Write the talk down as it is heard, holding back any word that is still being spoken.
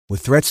With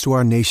threats to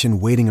our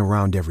nation waiting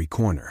around every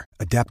corner,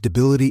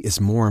 adaptability is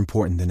more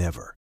important than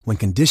ever. When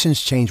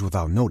conditions change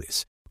without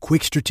notice,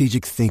 quick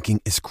strategic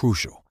thinking is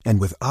crucial.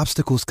 And with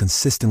obstacles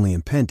consistently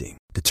impending,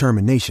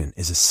 determination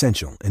is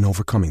essential in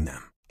overcoming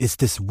them. It's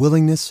this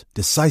willingness,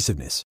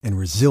 decisiveness, and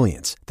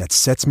resilience that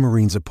sets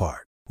Marines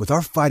apart. With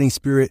our fighting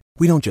spirit,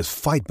 we don't just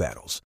fight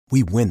battles,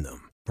 we win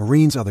them.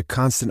 Marines are the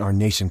constant our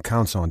nation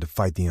counts on to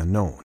fight the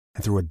unknown.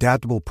 And through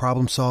adaptable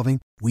problem solving,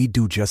 we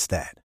do just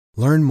that.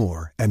 Learn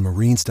more at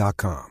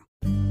marines.com.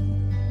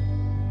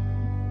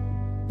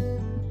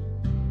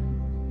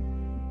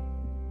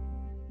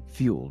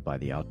 Fueled by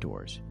the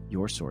Outdoors,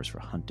 your source for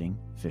hunting,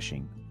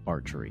 fishing,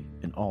 archery,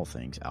 and all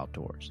things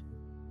outdoors.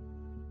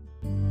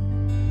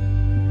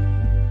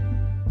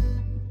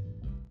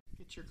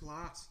 Get your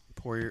glass.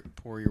 Pour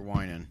your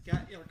wine in.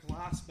 Got your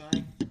glass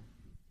bag.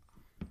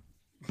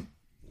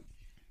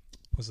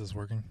 Was this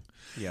working?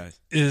 Yeah.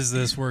 Is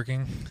this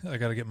working? I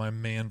got to get my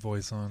man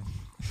voice on.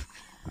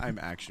 I'm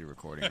actually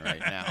recording right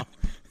now.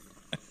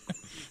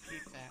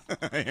 Keep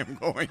that. I am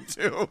going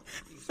to. You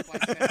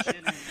splice that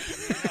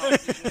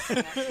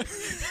shit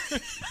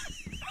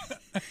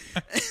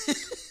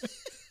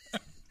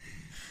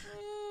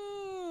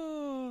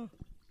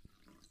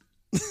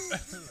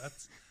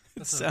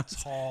That's sounds- a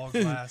tall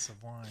glass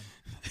of wine.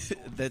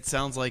 That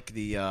sounds like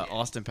the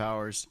Austin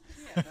Powers.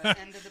 Yeah, the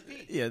end of the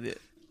beat. Yeah, the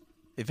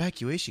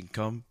evacuation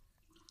come.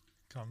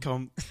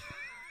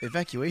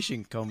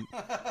 Evacuation come.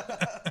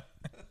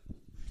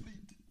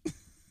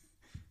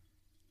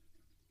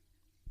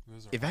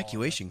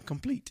 Evacuation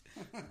complete.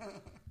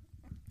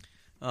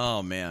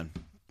 Oh, man.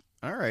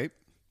 All right.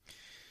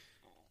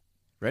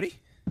 Ready?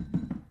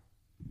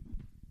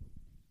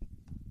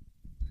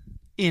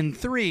 In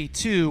 3,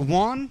 2,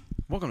 1.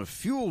 Welcome to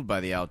Fueled by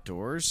the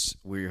Outdoors.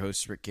 We're your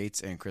hosts, Rick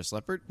Gates and Chris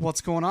Leppert.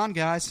 What's going on,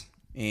 guys?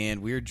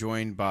 And we're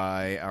joined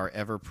by our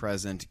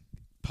ever-present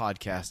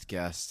podcast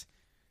guest,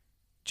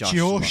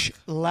 Josh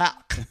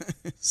Lack.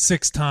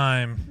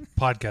 6-time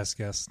podcast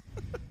guest.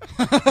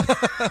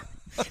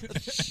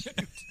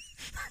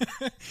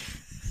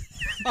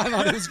 I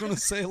thought it was going to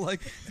say,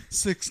 like,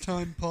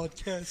 6-time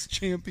podcast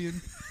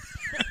champion.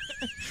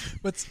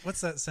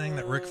 What's that saying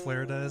that Ric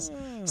Flair does?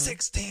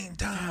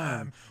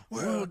 16-time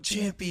world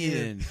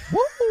champion.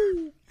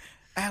 Woo!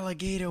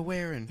 Alligator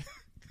wearing.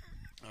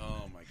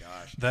 Oh my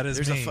gosh, that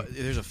is me.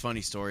 There's a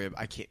funny story.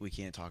 We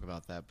can't talk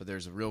about that, but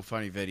there's a real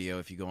funny video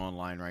if you go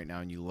online right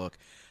now and you look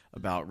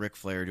about Ric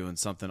Flair doing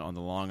something on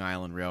the Long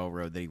Island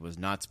Railroad that he was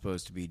not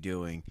supposed to be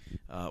doing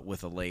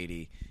with a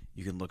lady.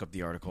 You can look up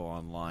the article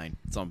online.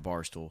 It's on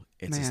Barstool.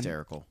 It's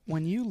hysterical.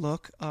 When you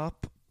look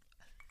up,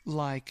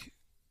 like,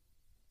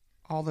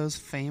 all those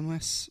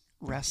famous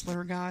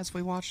wrestler guys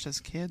we watched as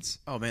kids,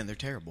 Oh man, they're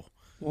terrible.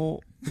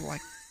 well,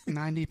 like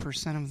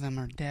 90% of them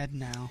are dead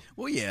now.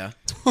 Well, yeah.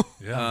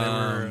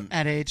 Yeah,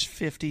 At age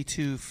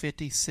 52,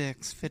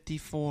 56,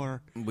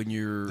 54. When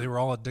you're they were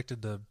all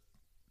addicted to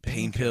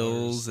pain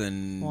pills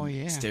and Oh,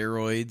 yeah.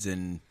 steroids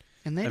and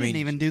And they I didn't mean,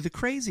 even do the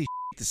crazy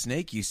the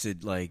snake used to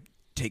like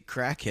take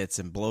crack hits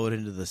and blow it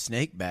into the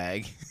snake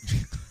bag.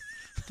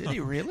 Did he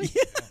really?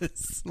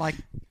 Yes. Like,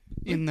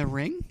 in the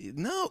ring?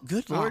 No,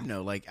 good Lord,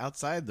 no. Like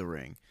outside the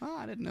ring. Oh,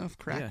 I didn't know if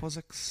crack Yeah. was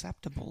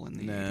acceptable in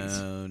the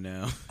 80s.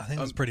 No. I think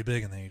it was pretty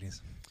big in the 80s.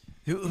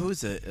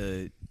 Who's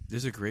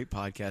there's a great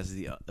podcast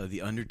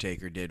the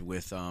Undertaker did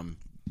with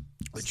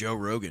Joe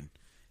Rogan,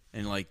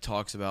 and like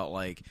talks about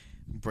like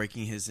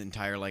breaking his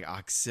entire like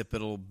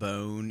occipital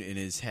bone in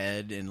his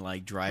head and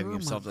like driving Oh,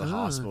 himself to my the God.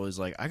 hospital. He's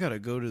like, I gotta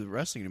go to the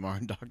wrestling tomorrow,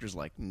 and doctor's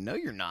like, no,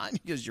 you're not,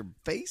 because your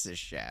face is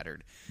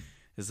shattered.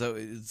 So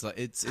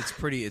it's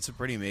pretty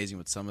amazing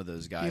what some of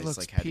those guys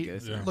like had to go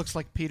through. Yeah. Looks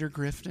like Peter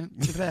Griffin.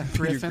 Griffin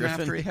Griffin.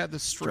 after he had the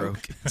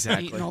stroke.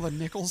 Exactly. Eating all the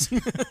nickels.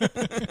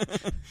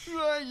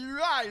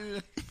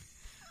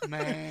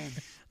 Man.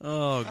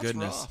 Oh, That's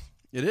goodness. rough.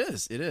 It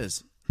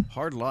is.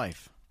 Hard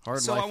life. So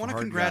life I want for to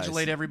hard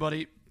congratulate guys.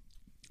 everybody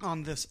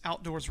on this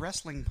outdoors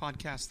wrestling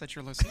podcast that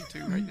you're listening to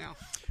right now.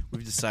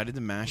 We've decided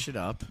to mash it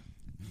up.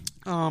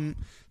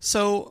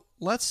 So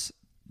let's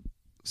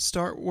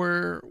start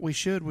where we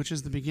should, which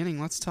is the beginning.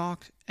 Let's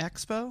talk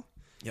Expo.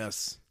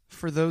 Yes.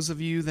 For those of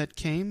you that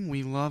came,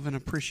 we love and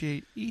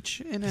appreciate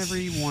each and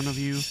every one of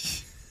you.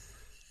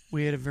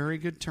 We had a very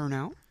good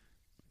turnout.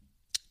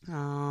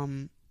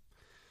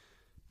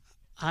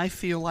 I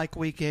feel like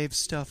we gave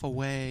stuff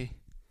away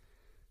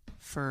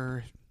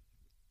for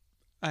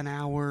an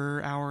hour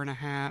and a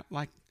half.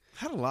 Like,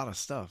 Had a lot of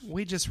stuff.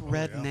 we just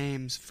read yeah.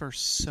 names for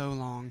so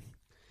long.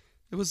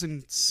 It was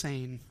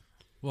insane.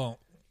 Well,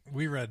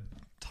 we read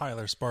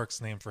Tyler Sparks'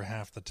 name for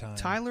half the time.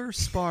 Tyler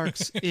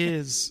Sparks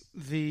is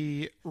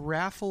the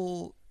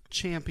raffle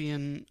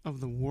champion of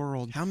the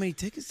world. How many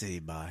tickets did he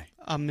buy?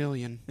 1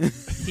 million.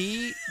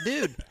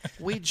 Dude,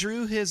 we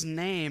drew his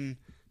name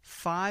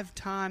 5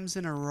 times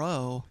in a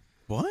row,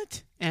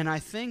 What? and I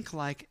think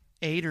like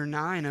 8 or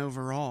 9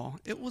 overall.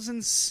 It was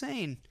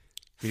insane.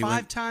 He 5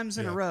 went- times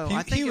in a Yeah. row. He,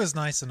 I think he was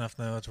nice enough,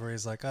 though, to where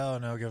he's like, oh,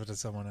 no, give it to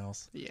someone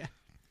else. Yeah.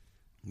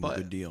 Well, But-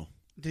 good deal.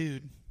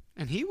 Dude,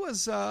 And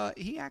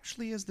he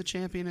actually is the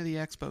champion of the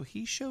expo.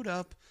 He showed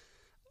up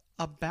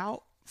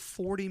about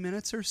 40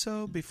 minutes or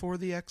so before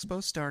the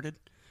expo started.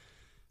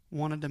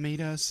 Wanted to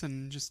meet us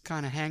and just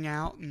kind of hang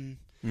out and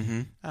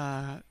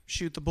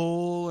shoot the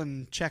bull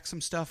and check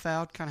some stuff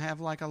out. Kind of have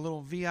like a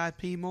little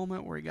VIP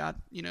moment where he got,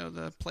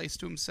 the place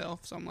to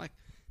himself. So I'm like,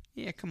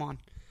 yeah, come on.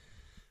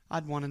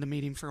 I'd wanted to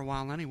meet him for a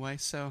while anyway.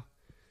 So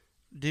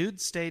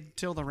dude stayed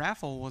till the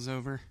raffle was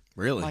over.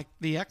 Really? Like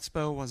the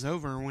expo was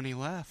over when he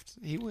left.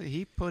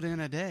 He put in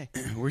a day.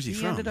 Where's he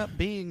from? He ended up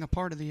being a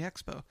part of the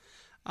expo.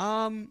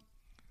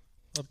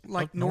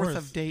 Like up north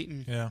of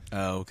Dayton. Yeah.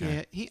 Oh,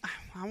 okay. Yeah,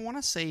 I want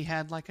to say he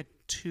had like a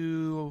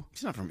 2.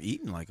 He's not from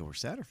Eaton, like where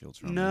Satterfield's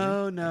from.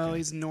 No, is he? Okay.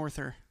 he's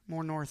norther,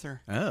 more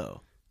norther.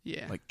 Oh.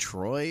 Yeah. Like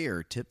Troy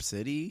or Tip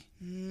City?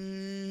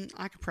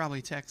 I could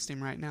probably text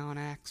him right now and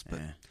ask, but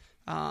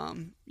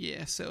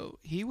yeah. So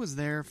he was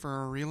there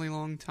for a really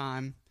long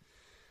time.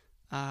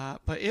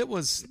 But it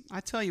was,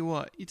 I tell you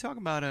what, you talk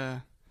about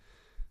a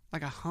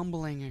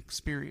humbling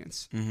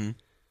experience. Mm-hmm.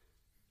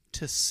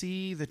 To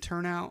see the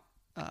turnout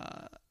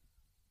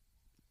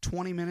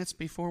 20 minutes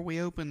before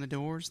we open the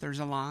doors, there's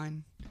a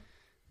line.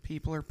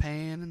 People are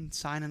paying and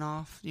signing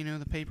off,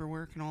 the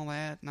paperwork and all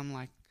that. And I'm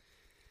like,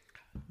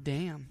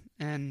 damn.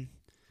 And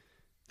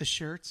the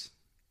shirts,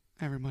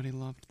 everybody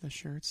loved the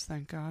shirts.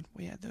 Thank God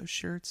we had those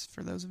shirts.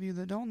 For those of you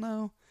that don't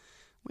know,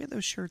 we had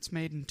those shirts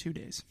made in 2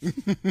 days.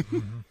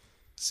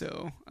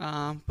 So,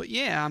 but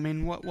yeah, I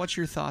mean, what's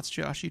your thoughts,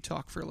 Josh? You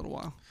talk for a little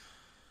while.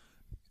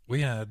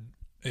 We had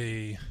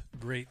a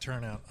great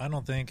turnout. I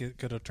don't think it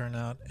could have turned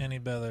out any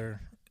better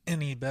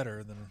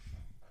than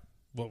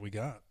what we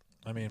got.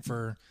 I mean,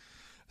 for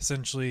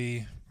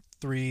essentially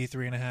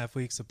 3.5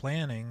 weeks of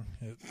planning,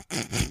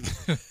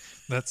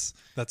 that's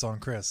on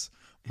Chris.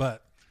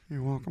 But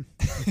You're welcome.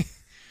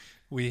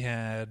 we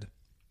had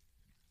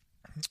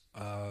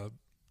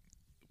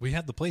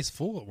the place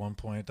full at one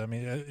point. I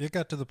mean, it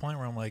got to the point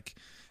where I'm like,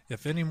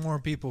 if any more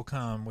people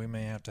come, we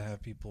may have to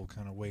have people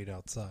kind of wait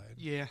outside.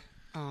 Yeah.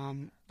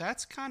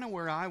 That's kind of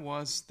where I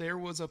was. There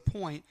was a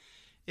point.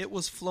 It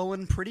was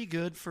flowing pretty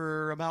good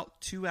for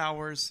about 2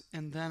 hours,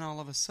 and then all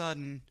of a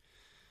sudden,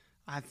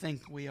 I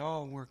think we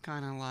all were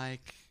kind of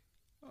like,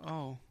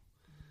 oh,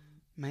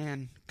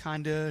 man,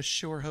 kind of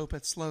sure hope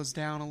it slows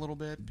down a little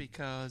bit,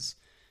 because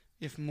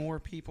if more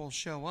people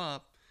show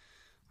up,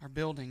 our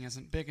building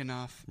isn't big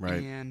enough.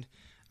 Right. And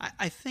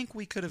I think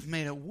we could have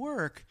made it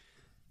work,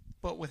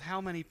 but with how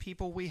many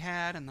people we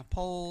had and the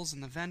poles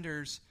and the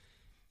vendors,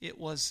 it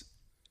was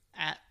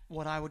at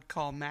what I would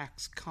call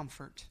max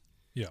comfort.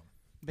 Yeah.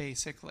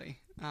 Basically.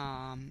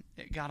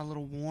 It got a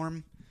little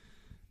warm.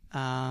 We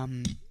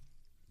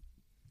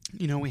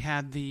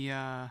had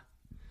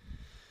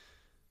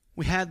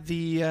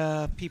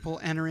the people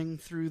entering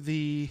through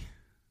the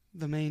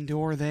main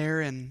door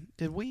there, and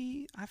did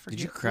we? I forget.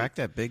 Did you crack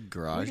that big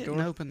garage we door?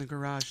 didn't open the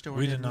garage door.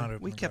 We did not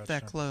open We the kept garage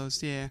that door.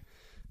 closed. Yeah,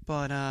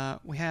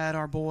 but we had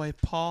our boy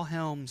Paul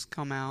Helms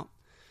come out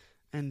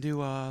and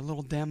do a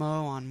little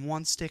demo on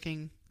one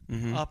sticking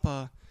up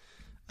a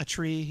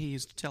tree. He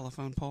used a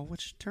telephone pole,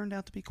 which turned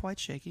out to be quite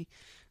shaky.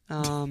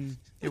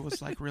 It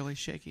was like really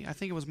shaky. I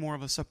think it was more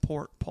of a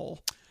support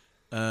pole.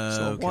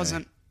 So it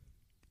wasn't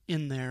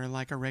in there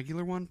like a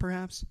regular one,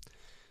 perhaps.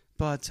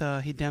 But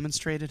he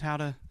demonstrated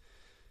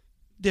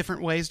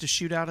different ways to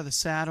shoot out of the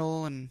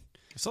saddle. And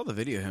I saw the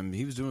video of him.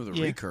 He was doing the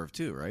recurve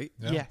too, right?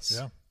 Yeah.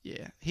 yes.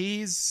 Yeah.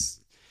 Yeah.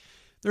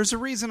 There's a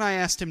reason I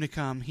asked him to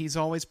come. He's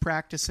always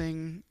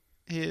practicing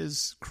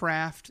his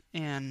craft,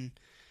 and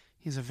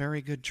he's a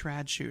very good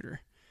trad shooter.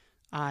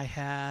 I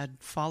had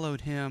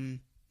followed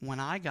him when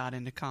I got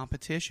into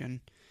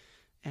competition,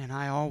 and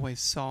I always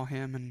saw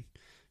him and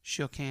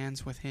shook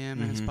hands with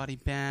him and his buddy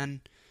Ben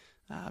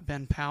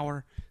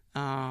Power.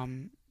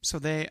 So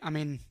they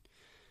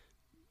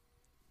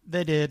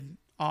did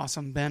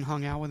awesome. Ben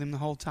hung out with him the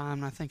whole time,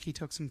 and I think he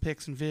took some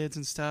pics and vids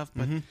and stuff.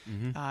 But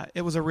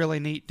it was a really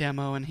neat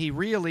demo, and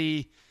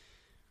you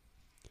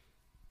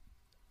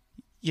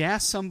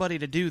ask somebody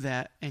to do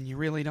that, and you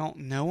really don't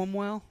know them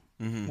well.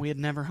 We had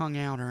never hung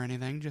out or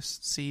anything,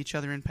 just see each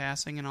other in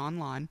passing and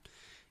online.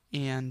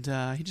 And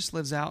he just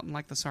lives out in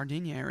like the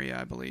Sardinia area,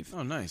 I believe.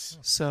 Oh, nice.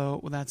 So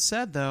with that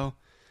said, though,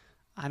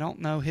 I don't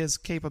know his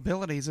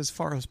capabilities as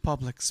far as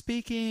public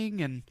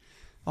speaking and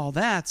all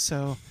that.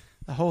 So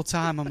the whole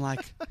time I'm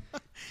like,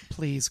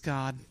 please,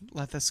 God,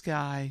 let this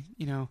guy,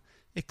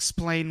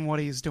 explain what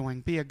he's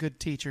doing. Be a good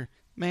teacher.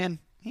 Man,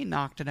 he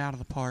knocked it out of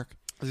the park.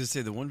 I was going to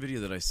say, the one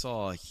video that I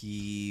saw,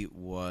 he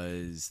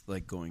was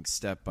like going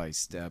step by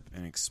step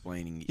and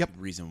explaining the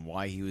reason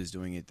why he was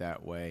doing it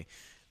that way,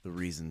 the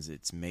reasons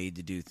it's made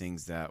to do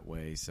things that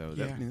way. So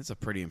that's a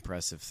pretty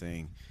impressive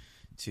thing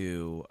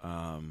to,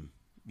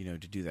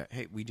 to do that.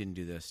 Hey, we didn't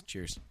do this.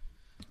 Cheers.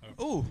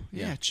 Oh,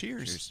 yeah,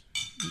 cheers.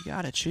 You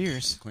got it.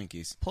 Cheers.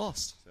 Clinkies.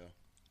 Plus. So,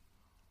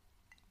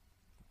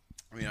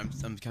 I mean, I'm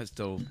kind of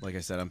still, like I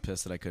said, I'm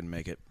pissed that I couldn't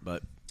make it,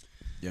 but,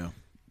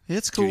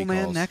 It's cool, Duty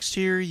man. calls. Next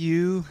year,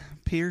 you,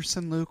 Pierce,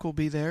 and Luke will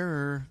be there,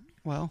 or,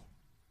 well,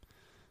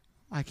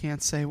 I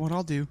can't say what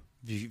I'll do.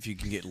 If you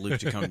can get Luke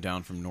to come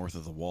down from north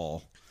of the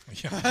wall.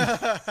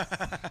 Yeah.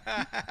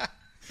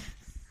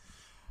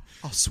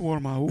 I swore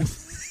my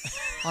oath.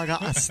 I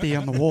got to stay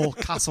on the wall,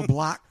 Castle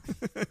Black.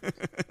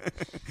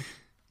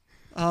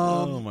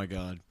 Oh my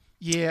God.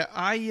 Yeah,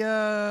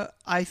 I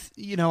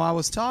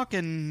was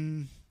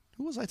talking.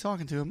 Who was I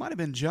talking to? It might have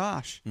been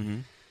Josh. Mm-hmm.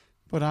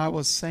 But I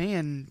was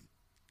saying,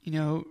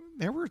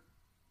 there were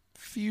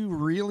few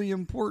really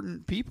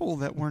important people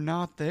that were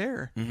not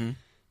there. Mm-hmm.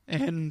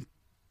 And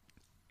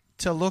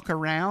to look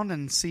around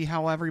and see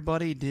how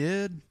everybody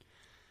did,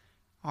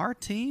 our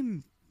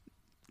team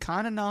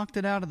kind of knocked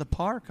it out of the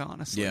park,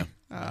 honestly. Yeah.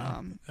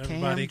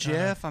 Everybody Cam,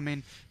 Jeff,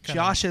 kinda-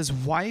 Josh's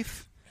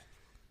wife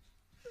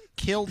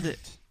killed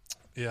it.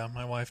 Yeah,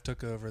 my wife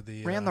took over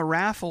the Ran the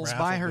raffles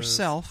raffle by booth.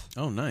 herself.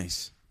 Oh,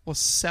 nice. Was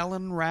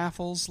selling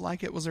raffles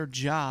like it was her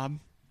job.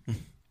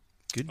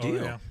 Good Oh,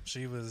 deal. yeah.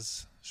 She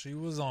was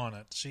on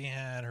it. She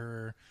had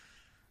her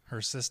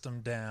system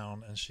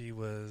down, and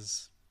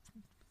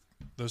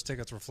those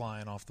tickets were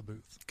flying off the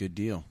booth. Good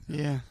deal.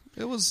 Yeah,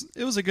 it was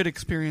a good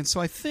experience.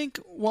 So I think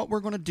what we're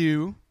going to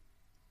do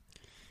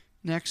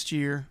next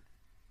year,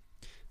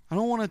 I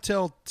don't want to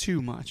tell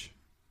too much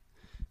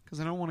because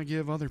I don't want to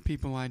give other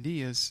people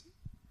ideas,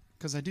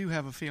 because I do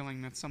have a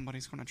feeling that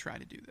somebody's going to try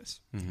to do this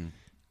Mm-hmm.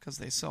 because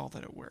they saw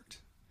that it worked.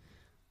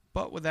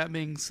 But with that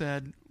being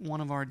said,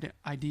 one of our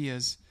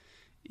ideas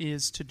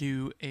is to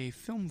do a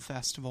film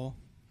festival,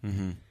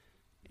 Mm-hmm.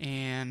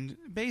 and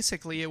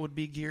basically it would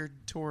be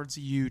geared towards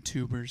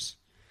YouTubers,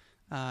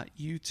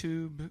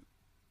 YouTube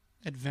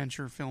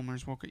adventure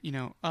filmers.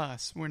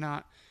 Us. We're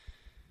not,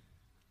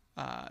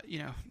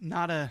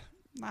 not a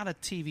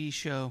TV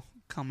show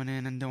coming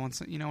in and doing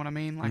something. You know what I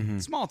mean?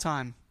 Like small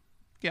time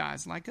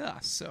guys like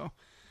us. So,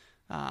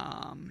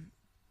 I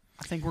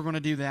think we're going to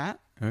do that.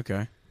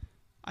 Okay.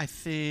 I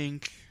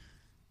think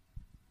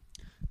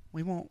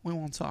we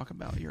won't talk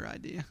about your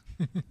idea.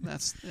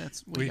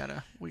 We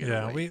gotta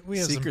Yeah, wait. we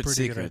have some Secret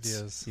pretty good secrets.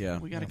 ideas. Yeah.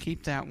 We gotta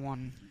keep that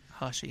one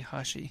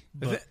hushy.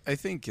 But I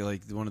think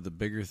like one of the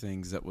bigger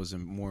things that was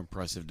more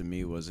impressive to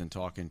me was in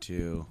talking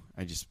to,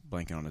 I just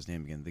blanking on his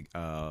name again,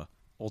 the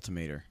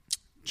Ultimator,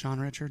 John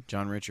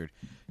Richard.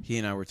 He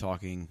and I were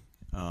talking.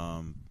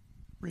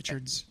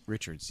 Richards.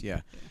 Richards,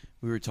 yeah.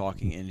 We were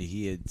talking, and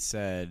he had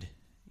said,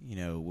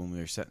 when we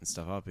were setting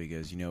stuff up, he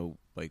goes, he's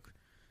like,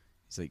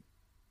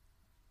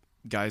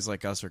 guys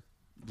like us are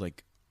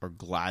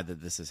glad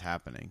that this is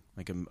happening.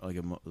 Like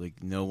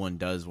no one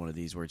does one of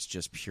these where it's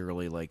just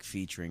purely like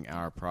featuring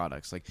our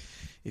products. Like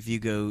if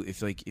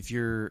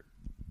you're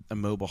a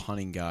mobile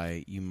hunting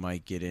guy, you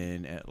might get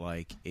in at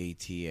like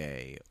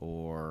ATA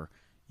or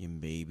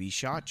maybe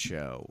SHOT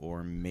Show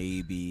or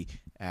maybe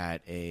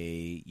at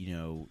a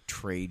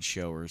trade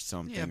show or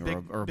something,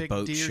 or a big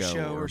boat deer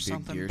show or or a big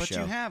something. deer But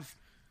show. you have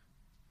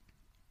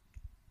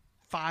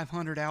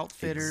 500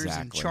 outfitters and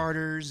Exactly.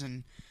 charters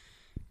and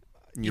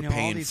You're all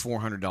paying these-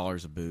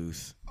 $400 a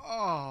booth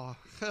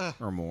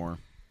or more.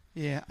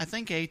 Yeah, I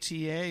think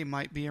ATA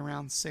might be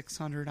around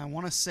 600. I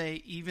want to say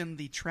even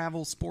the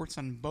Travel Sports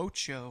and Boat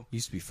Show.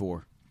 Used to be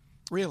 $400.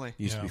 Really?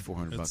 Used to be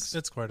 $400.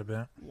 It's quite a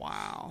bit.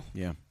 Wow.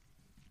 Yeah.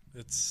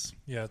 It's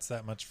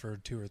that much for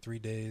 2 or 3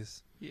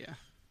 days. Yeah.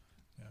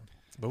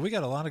 But we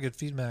got a lot of good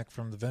feedback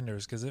from the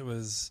vendors because it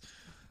was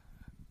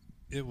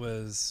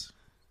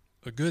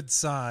a good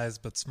size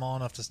but small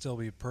enough to still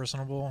be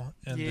personable,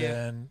 and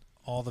then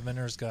all the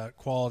vendors got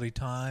quality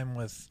time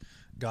with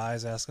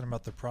guys asking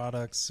about their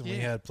products, and we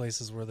had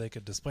places where they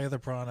could display their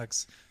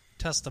products,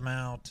 test them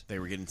out. They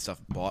were getting stuff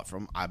bought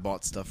from. I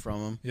bought stuff from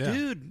them. Yeah.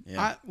 Dude,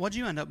 Yeah. what'd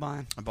you end up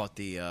buying? I bought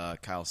the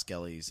Kyle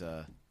Skelly's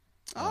the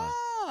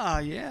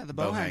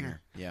bow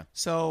hanger. Yeah.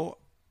 So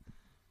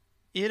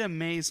it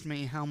amazed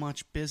me how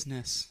much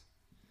business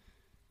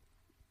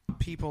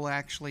people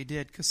actually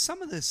did, because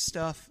some of this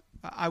stuff,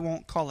 I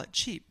won't call it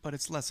cheap, but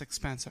it's less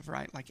expensive,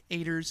 right? Like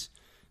aiders,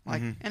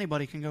 like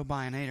anybody can go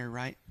buy an aider,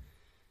 right?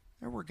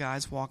 There were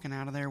guys walking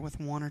out of there with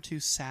 1 or 2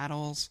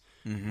 saddles,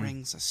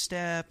 rings of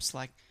steps,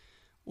 like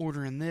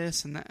ordering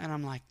this and that, and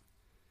I'm like,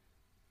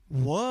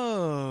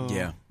 whoa.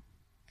 Yeah.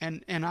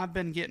 And I've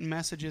been getting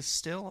messages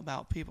still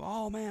about people,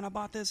 oh man, I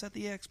bought this at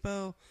the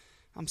expo.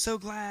 I'm so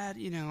glad,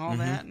 all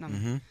that. And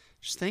I'm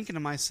just thinking to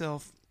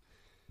myself,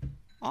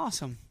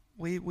 awesome.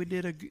 We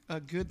did a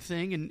good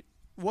thing. And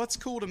what's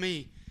cool to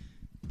me,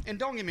 and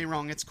don't get me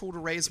wrong, it's cool to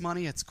raise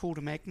money. It's cool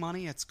to make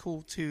money. It's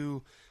cool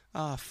to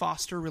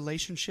foster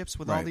relationships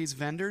with all Right. these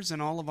vendors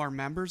and all of our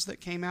members that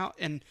came out.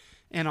 And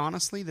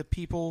honestly, the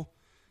people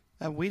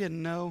that we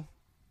didn't know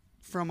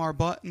from our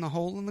butt in the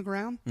hole in the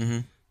ground,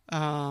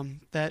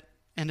 that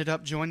ended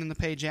up joining the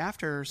page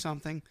after or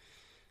something.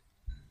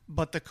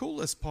 But the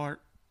coolest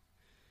part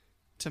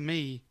to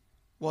me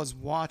was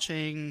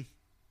watching,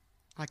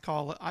 I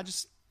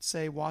just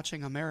say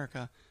watching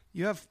America.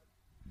 You have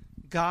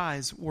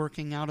guys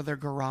working out of their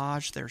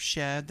garage, their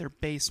shed, their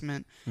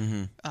basement.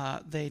 Some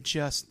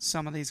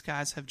of these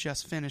guys have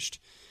just finished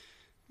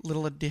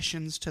little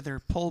additions to their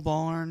pole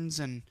barns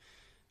and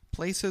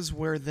places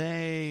where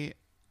they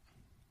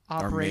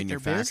operate their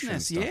manufacturing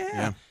business. stuff,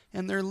 yeah.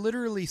 And they're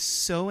literally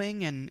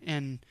sewing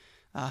and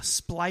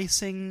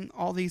splicing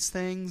all these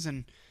things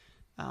and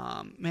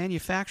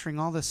manufacturing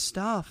all this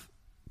stuff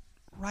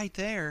right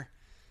there.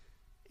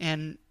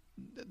 And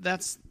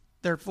that's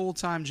their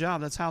full-time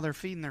job. That's how they're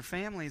feeding their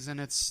families. And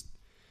it's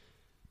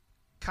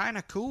kind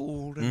of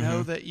cool to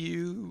know that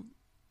you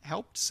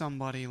helped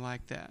somebody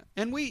like that.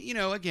 And we,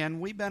 again,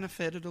 we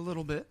benefited a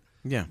little bit.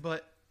 Yeah.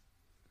 But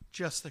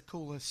just the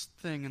coolest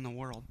thing in the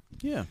world.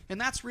 Yeah. And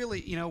that's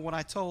really, what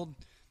I told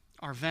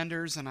our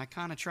vendors, and I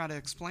kind of try to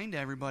explain to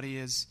everybody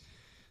is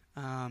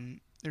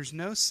there's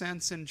no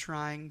sense in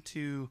trying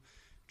to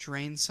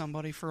drain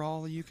somebody for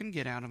all you can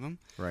get out of them.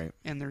 Right.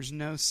 And there's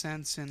no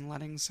sense in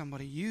letting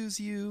somebody use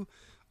you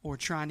or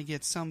trying to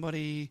get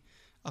somebody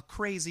a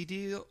crazy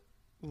deal.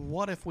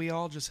 What if we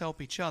all just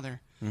help each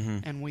other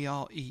and we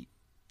all eat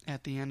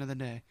at the end of the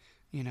day?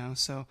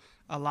 So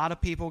a lot of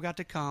people got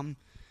to come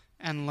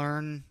and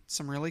learn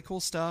some really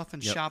cool stuff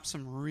and shop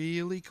some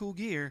really cool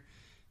gear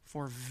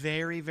for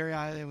very, very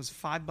high. It was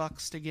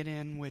 $5 to get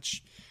in,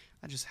 which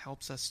that just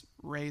helps us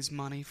raise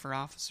money for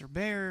Officer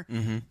Bear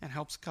and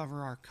helps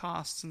cover our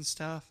costs and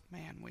stuff.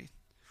 Man,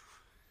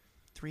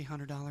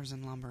 $300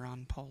 in lumber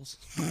on poles.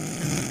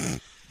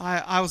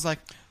 I was like,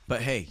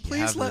 but hey,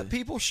 please let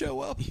people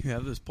show up. You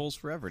have those poles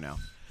forever now.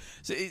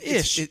 So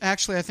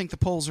Actually, I think the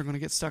poles are going to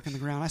get stuck in the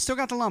ground. I still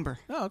got the lumber.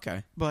 Oh,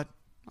 okay. But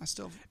I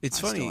still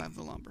funny. have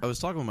the lumber. I was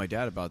talking with my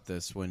dad about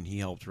this when he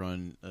helped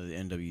run the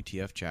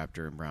NWTF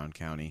chapter in Brown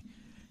County,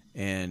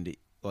 and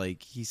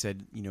he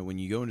said, when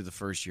you go into the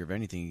first year of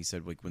anything, he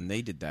said, when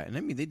they did that, and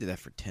I mean they did that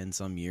for 10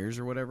 some years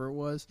or whatever it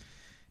was.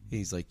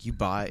 He's like,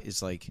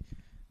 it's like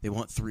they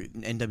want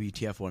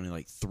NWTF wanted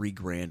like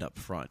 $3,000 up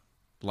front.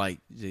 We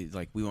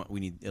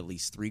need at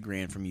least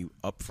 $3,000 from you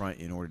up front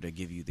in order to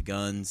give you the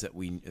guns that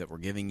we're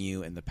giving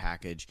you and the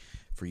package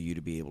for you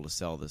to be able to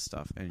sell this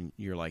stuff. And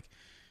you're like,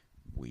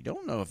 we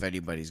don't know if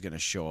anybody's going to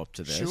show up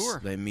to this.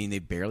 Sure. I mean, they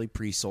barely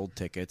pre-sold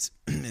tickets,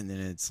 and then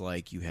it's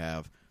like you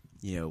have,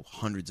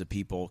 hundreds of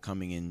people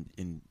coming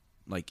in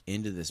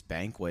into this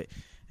banquet,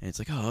 and it's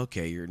like, oh,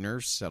 okay, your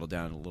nerves settle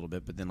down a little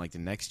bit, but then the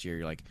next year,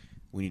 you're like,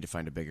 we need to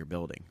find a bigger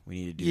building. We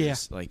need to do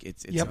this.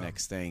 It's the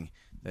next thing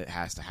that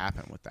has to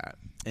happen with that.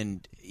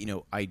 And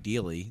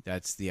ideally,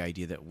 that's the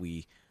idea that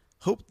we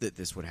hope that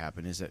this would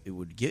happen, is that it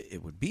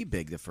would be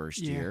big the first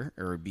year,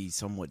 or it would be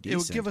somewhat decent.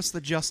 It would give us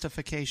the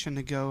justification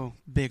to go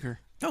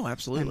bigger. Oh,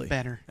 absolutely, and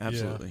better.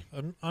 Absolutely.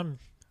 Yeah.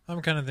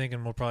 I'm kind of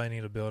thinking we'll probably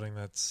need a building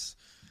that's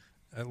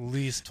at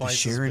least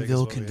twice the as big as Sharonville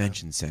what we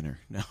Convention Center.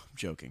 No, I'm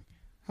joking.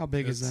 How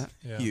big is that?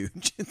 Yeah.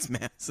 Huge. It's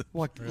massive.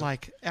 What,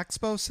 like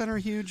Expo Center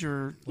huge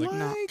or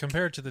not?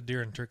 Compared to the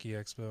Deer and Turkey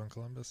Expo in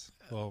Columbus.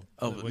 Well,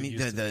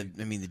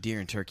 the Deer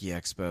and Turkey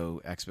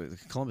Expo, the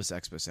Columbus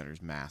Expo Center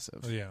is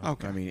massive. Oh, yeah.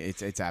 Okay. I mean,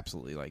 it's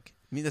absolutely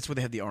that's where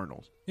they have the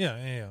Arnold.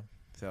 Yeah.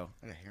 So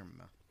I got hair in my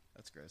mouth.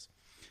 That's gross.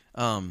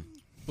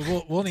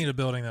 But we'll need a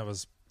building that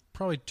was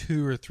probably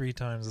 2 or 3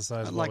 times the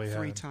size of what we had.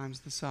 Like 3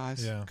 times the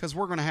size. Yeah. Because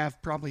we're going to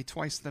have probably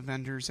twice the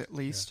vendors at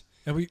least. Yeah.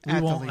 And we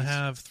won't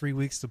have 3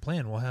 weeks to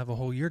plan. We'll have a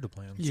whole year to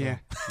plan. Yeah.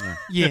 Yeah.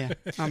 Yeah.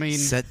 I mean,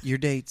 set your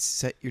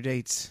dates. Yep.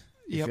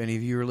 If any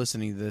of you are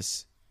listening to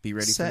this, be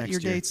ready for next year.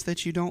 Set your dates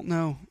that you don't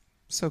know.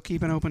 So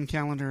keep an open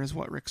calendar is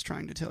what Rick's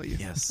trying to tell you.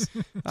 Yes.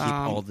 Keep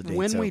all the dates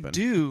when open. we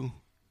do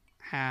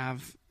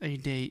have a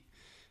date,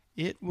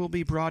 it will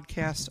be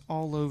broadcast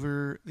all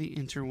over the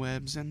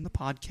interwebs and the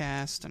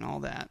podcast and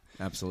all that.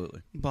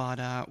 Absolutely.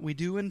 But we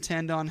do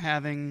intend on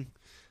having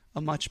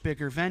a much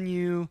bigger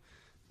venue,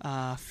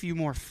 a few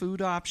more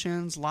food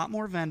options, a lot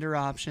more vendor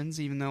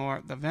options, even though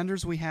the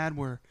vendors we had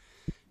were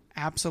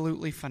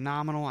absolutely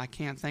phenomenal. I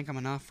can't thank them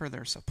enough for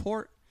their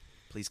support.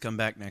 Please come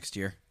back next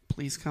year.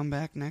 Please come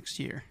back next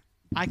year.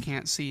 I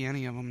can't see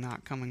any of them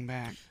not coming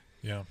back.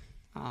 Yeah.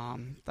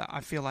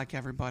 I feel like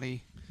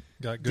everybody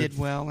did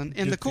well. And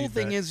the cool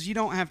thing is you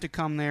don't have to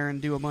come there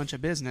and do a bunch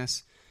of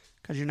business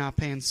because you're not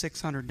paying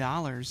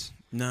 $600.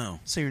 No.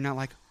 So you're not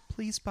like,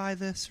 please buy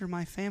this or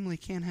my family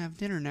can't have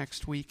dinner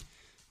next week.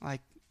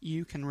 Like,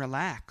 you can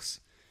relax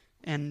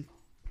and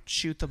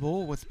shoot the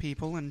bull with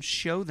people and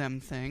show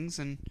them things.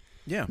 And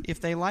if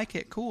they like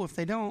it, cool. If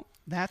they don't,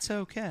 that's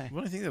okay.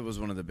 Well, I think that was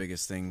one of the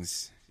biggest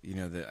things,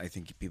 that I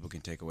think people can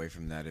take away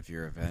from that if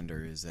you're a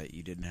vendor, is that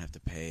you didn't have to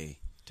pay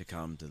to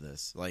come to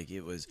this. Like,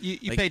 it was...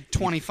 You paid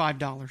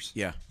 $25.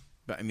 Yeah.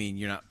 But, I mean,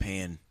 you're not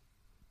paying,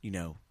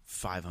 $500,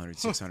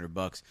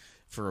 $600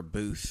 for a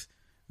booth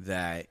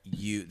that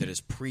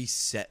is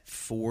preset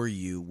for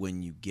you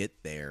when you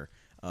get there.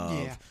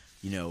 An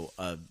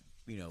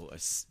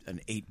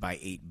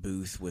 8x8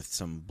 booth with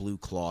some blue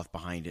cloth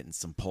behind it and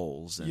some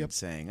poles and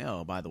saying,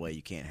 oh, by the way,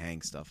 you can't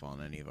hang stuff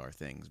on any of our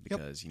things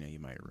because, you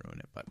might ruin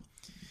it. But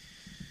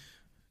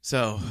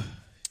so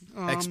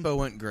Expo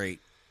went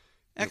great.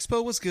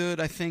 Expo was good.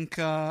 I think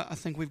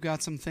we've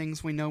got some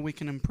things we know we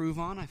can improve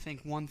on. I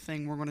think one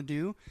thing we're going to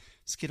do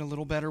is get a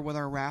little better with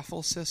our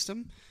raffle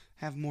system,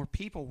 have more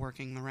people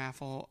working the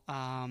raffle.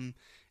 And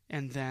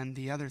then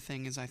the other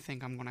thing is I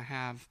think I'm going to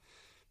have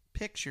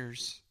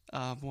pictures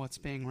of what's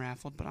being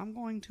raffled, but I'm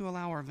going to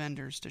allow our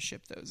vendors to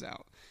ship those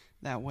out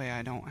That way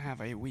I don't have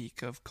a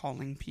week of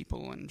calling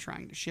people and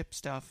trying to ship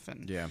stuff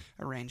and Yeah.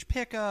 arrange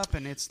pickup,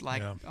 and it's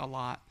like Yeah. a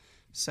lot.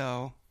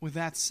 So with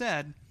that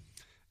said,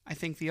 I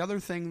think the other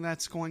thing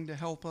that's going to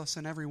help us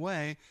in every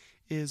way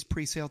is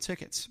pre-sale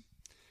tickets.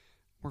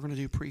 We're going to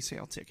do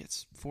pre-sale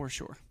tickets for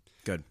sure.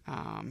 Good.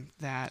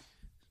 That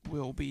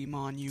will be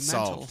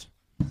monumental. Solved.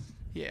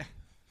 Yeah.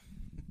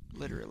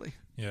 Literally.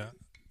 Yeah.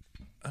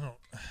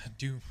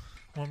 Do you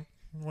want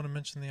to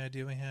mention the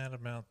idea we had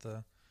about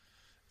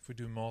if we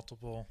do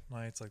multiple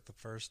nights, like the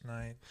first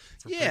night?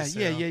 For Yeah.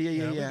 pre-sale? We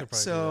could probably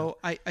So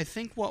I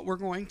think what we're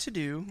going to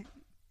do,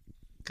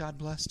 God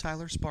bless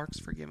Tyler Sparks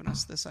for giving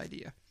us this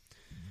idea.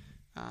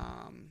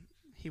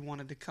 He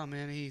wanted to come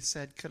in. He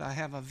said, could I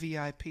have a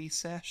VIP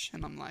sesh?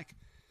 And I'm like,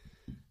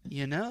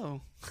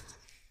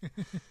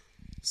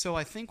 So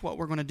I think what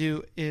we're going to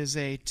do is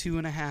a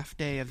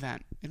 2.5-day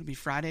event. It'll be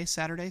Friday,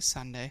 Saturday,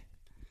 Sunday.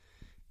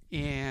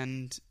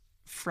 And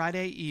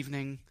Friday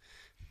evening,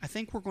 I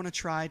think we're going to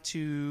try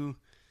to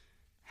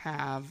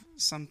have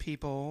some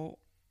people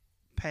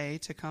pay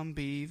to come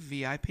be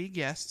VIP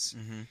guests.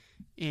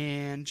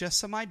 And just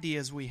some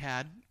ideas we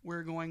had.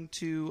 We're going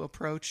to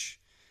approach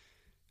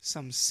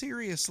some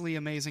seriously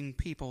amazing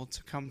people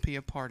to come be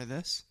a part of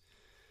this.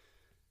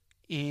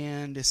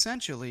 And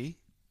essentially,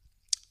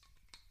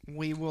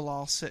 we will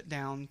all sit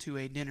down to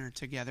a dinner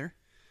together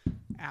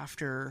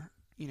after,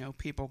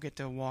 people get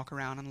to walk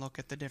around and look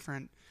at the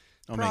different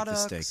I'll make the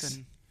products. steaks.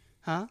 And,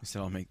 huh? I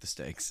said I'll make the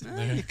steaks.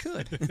 You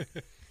could.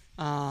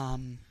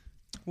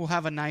 We'll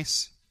have a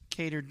nice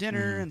catered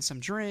dinner and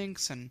some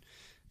drinks and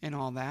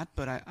all that.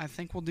 But I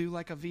think we'll do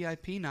like a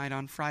VIP night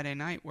on Friday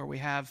night where we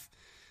have,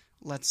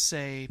 let's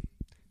say,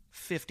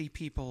 50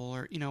 people,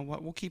 or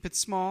we'll keep it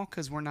small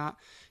because we're not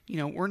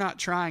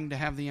trying to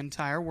have the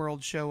entire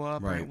world show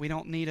up. Right. Or we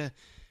don't need a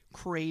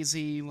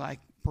crazy, like,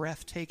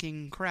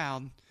 breathtaking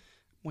crowd.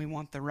 We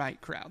want the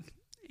right crowd,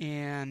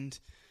 and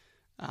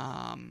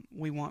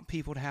we want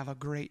people to have a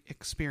great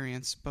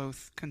experience,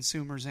 both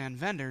consumers and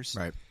vendors.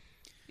 Right.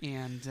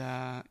 And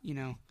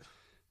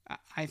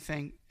I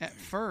think at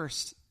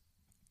first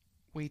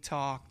we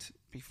talked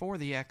before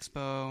the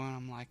expo, and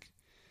I'm like,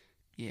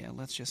 yeah,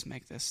 let's just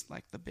make this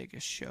like the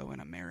biggest show in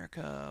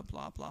America,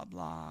 blah, blah,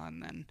 blah.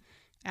 And then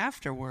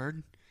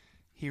afterward,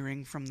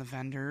 hearing from the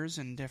vendors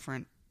and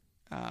different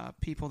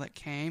people that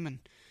came and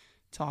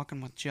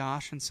talking with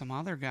Josh and some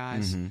other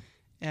guys,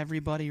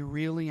 everybody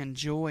really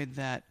enjoyed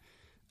that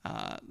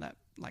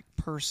like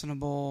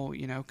personable,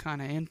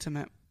 kind of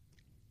intimate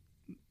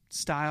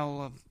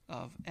style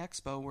of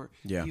expo where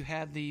you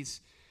had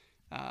these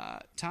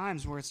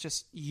times where it's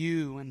just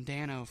you and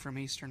Dano from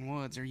Eastern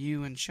Woods, or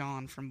you and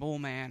Sean from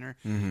Bullman, or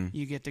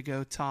you get to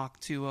go talk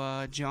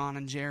to John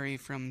and Jerry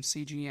from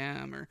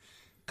CGM, or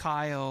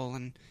Kyle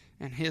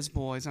and his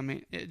boys. I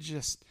mean, it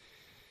just,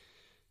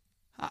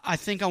 I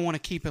think I want to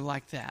keep it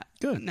like that.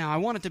 Good. Now, I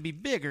want it to be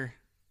bigger,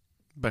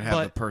 But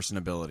have the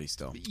personability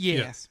still. yeah.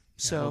 Yes.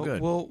 So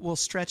good. we'll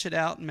stretch it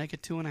out and make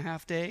it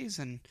 2.5 days,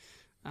 and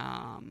we're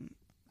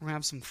gonna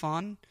have some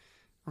fun.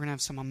 We're gonna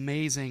have some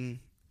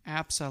amazing,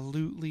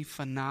 absolutely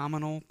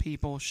phenomenal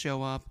people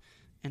show up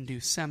and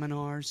do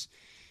seminars,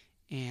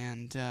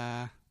 and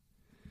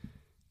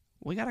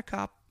we got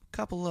a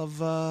couple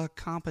of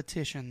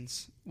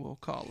competitions, we'll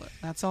call it.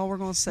 That's all we're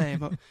gonna say.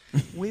 But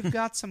we've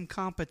got some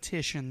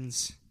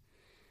competitions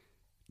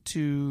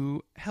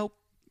to help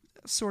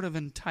sort of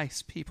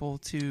entice people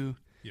to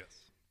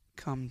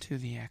come to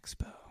the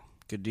expo.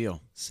 Good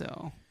deal.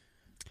 So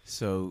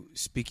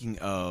speaking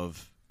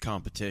of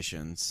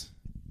competitions,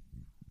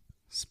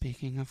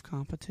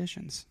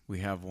 we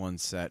have one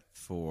set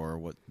for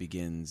what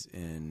begins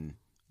in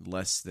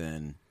less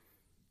than,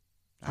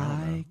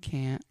 I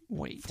can't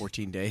wait.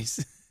 14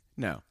 days?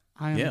 No.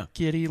 I am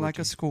giddy like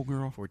a 14.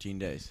 schoolgirl. 14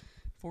 days.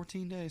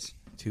 14 days.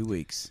 2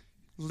 weeks.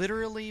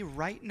 Literally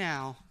right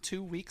now,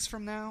 2 weeks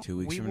from now, 2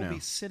 weeks we from will now. be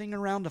sitting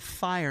around a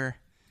fire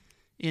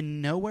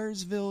in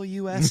Nowheresville,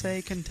 USA,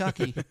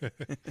 Kentucky,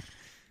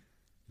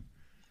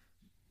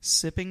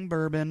 sipping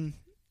bourbon,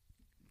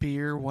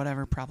 beer,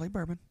 whatever, probably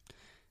bourbon,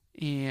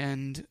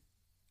 and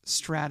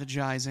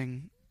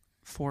strategizing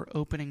for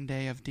opening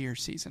day of deer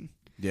season.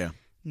 Yeah.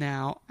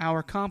 Now,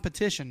 our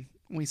competition,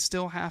 we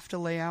still have to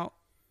lay out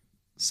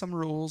some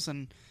rules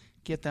and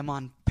get them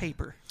on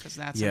paper, because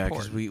that's important.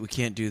 because we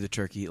can't do the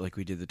turkey like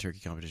we did the turkey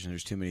competition.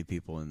 There's too many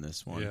people in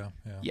this one. Yeah.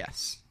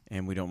 Yes.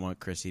 And we don't want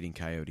Chris eating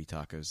coyote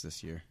tacos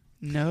this year.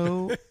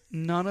 No,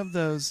 none of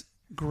those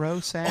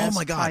gross-ass Oh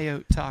my God.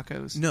 coyote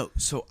tacos. No,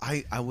 so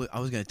I was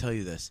going to tell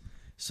you this.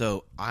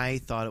 So I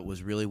thought it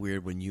was really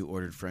weird when you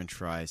ordered French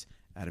fries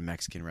at a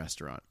Mexican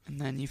restaurant.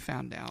 And then you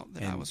found out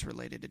that I And- was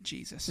related to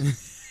Jesus.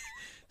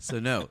 So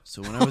no.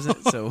 So when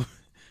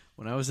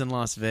I was in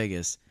Las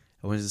Vegas,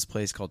 I went to this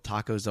place called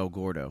Tacos El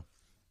Gordo.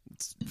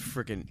 It's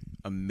freaking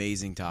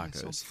amazing So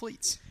tacos.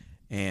 fleets.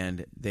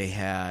 And they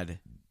had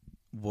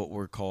what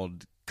were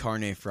called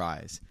carne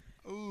fries.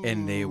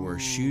 And they were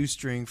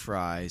shoestring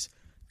fries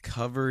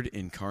covered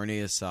in carne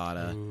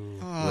asada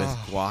with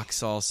guac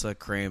salsa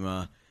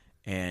crema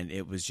and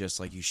it was just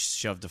like you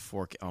shoved a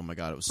fork. Oh my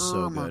god, it was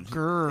so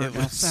good. It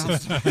was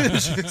sounds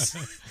delicious.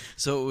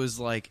 So it was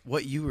like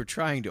what you were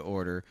trying to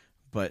order,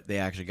 but they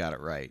actually got it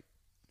right.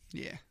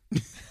 Yeah.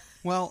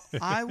 Well,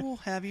 I will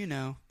have you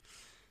know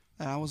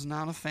that I was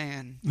not a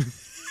fan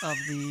of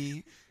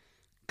the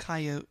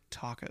coyote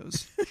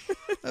tacos.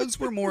 Those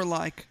were more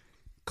like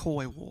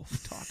coy wolf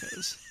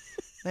tacos.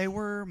 They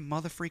were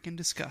mother-freaking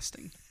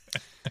disgusting.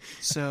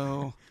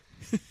 So,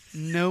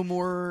 no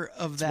more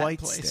of that white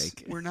place.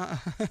 steak. We're not.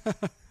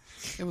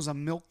 It was a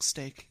milk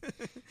steak.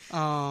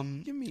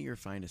 Give me your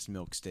finest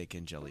milk steak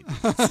and jelly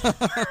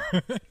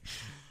beans.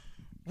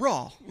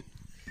 Raw.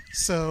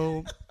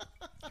 So,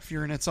 if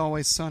you're an It's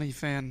Always Sunny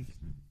fan,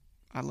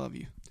 I love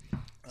you.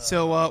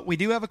 So, we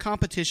do have a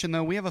competition,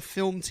 though. We have a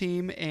film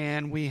team,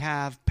 and we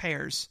have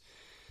pairs.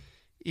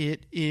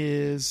 It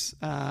is,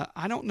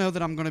 I don't know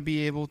that I'm going to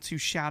be able to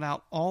shout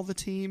out all the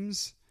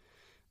teams,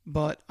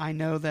 but I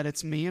know that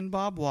it's me and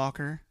Bob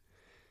Walker,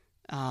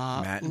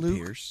 Matt and Luke,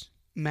 Pierce.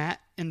 Matt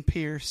and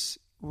Pierce,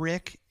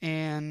 Rick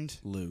and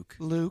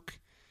Luke.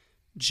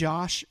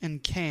 Josh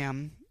and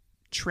Cam,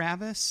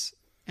 Travis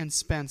and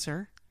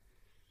Spencer.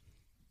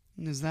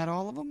 And is that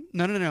all of them?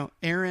 No.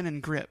 Aaron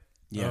and Grip.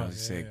 Yeah, I was gonna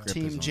say Grip is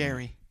Team on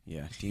Jerry.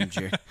 there. Yeah, Team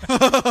Jerry.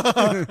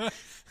 Love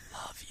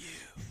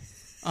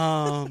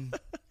you.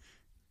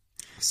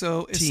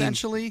 So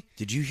essentially,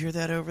 Did you hear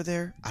that over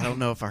there? I don't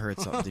know if I heard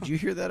something. Did you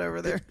hear that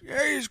over there?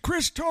 hey, is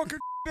Chris talking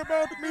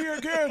about me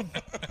again?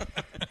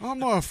 I'm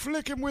gonna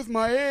flick him with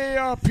my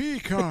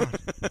AARP card.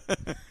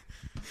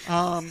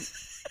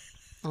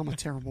 I'm a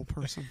terrible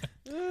person.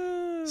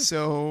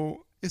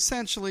 So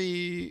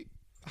essentially,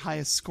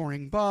 highest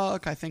scoring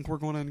buck. I think we're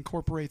going to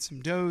incorporate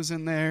some does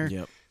in there.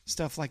 Yep.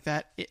 Stuff like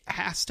that. It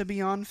has to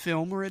be on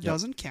film or it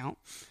doesn't count.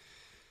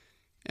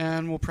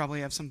 And we'll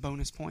probably have some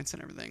bonus points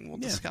and everything. We'll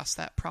discuss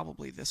that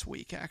probably this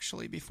week,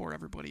 actually, before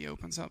everybody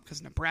opens up,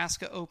 because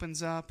Nebraska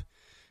opens up.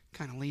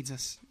 Kind of leads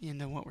us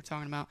into what we're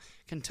talking about.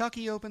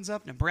 Kentucky opens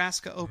up.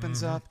 Nebraska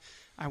opens up.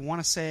 I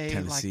want to say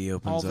Tennessee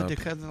like all opens the up.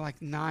 Dakota,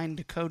 like 9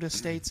 Dakota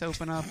states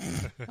open up.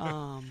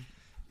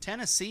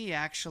 Tennessee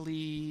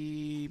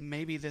actually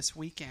maybe this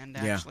weekend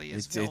actually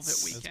is Velvet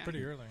it's Weekend. That's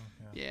pretty early.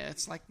 Yeah,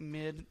 it's like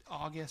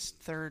mid-August,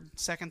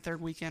 second, third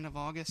weekend of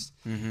August.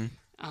 Mm-hmm.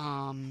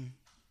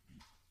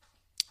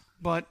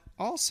 But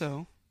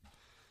also,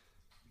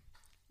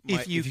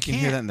 If you can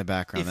hear that in the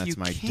background, if that's you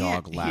my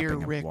can't dog hear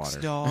lapping Rick's up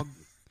water. dog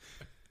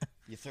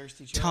You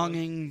thirsty,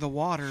 tonguing the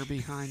water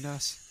behind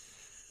us.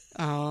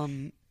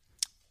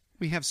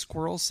 We have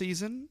squirrel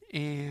season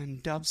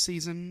and dove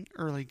season,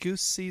 early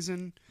goose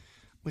season,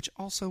 which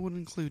also would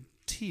include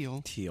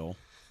teal.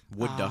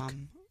 Wood duck.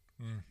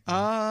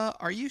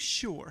 Are you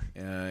sure?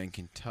 In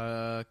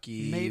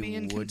Kentucky, Maybe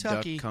in wood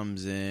Kentucky. duck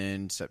comes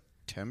in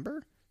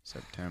September.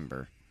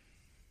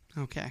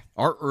 Okay.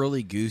 Our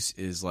early goose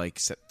is like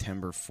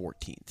September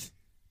 14th.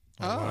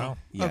 Oh, wow.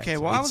 Yeah, Okay,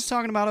 so well, I it's- was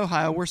talking about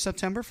Ohio. We're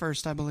September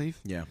 1st, I believe.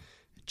 Yeah.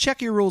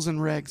 Check your rules and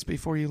regs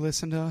before you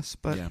listen to us,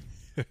 but Yeah.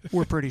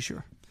 we're pretty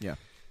sure. Yeah.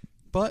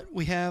 But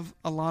we have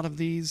a lot of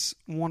these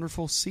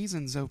wonderful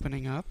seasons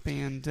opening up,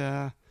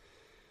 and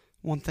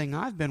one thing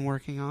I've been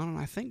working on, and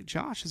I think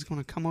Josh is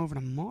going to come over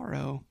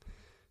tomorrow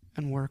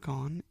and work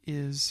on,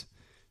 is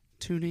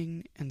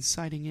tuning and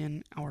sighting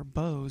in our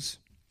bows.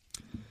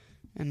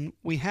 And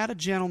we had a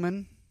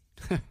gentleman,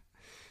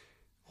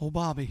 old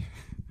Bobby.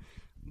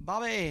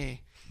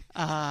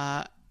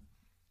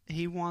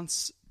 He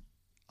wants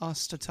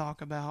us to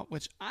talk about,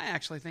 which I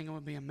actually think it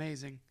would be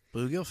amazing.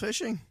 Bluegill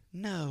fishing.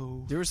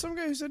 No. There was some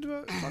guy who said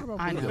talk about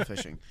I know. bluegill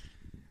fishing.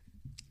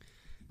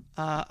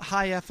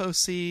 High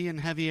FOC and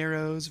heavy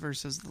arrows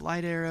versus the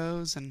light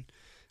arrows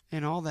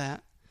and all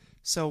that.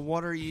 So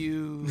what are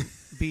you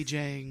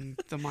BJing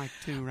the mic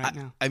to right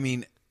now? I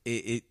mean,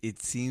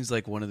 it seems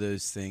like one of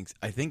those things.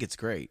 I think it's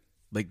great,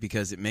 like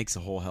because it makes a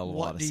whole hell of a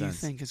lot What of do you sense.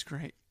 think is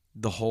great?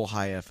 The whole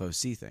high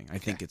FOC thing. I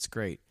think it's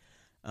great.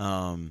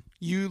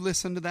 You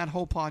listened to that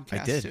whole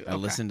podcast I did. too? I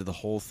listened to the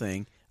whole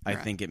thing. I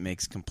Right. think it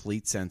makes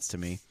complete sense to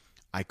me.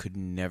 I could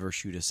never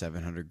shoot a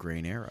 700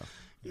 grain arrow.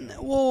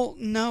 Well,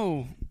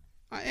 no.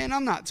 And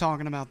I'm not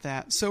talking about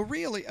that. So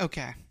really,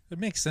 okay. It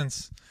makes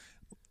sense.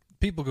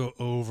 People go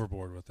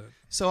overboard with it.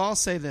 So I'll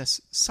say this.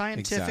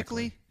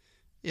 Scientifically, Exactly.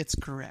 it's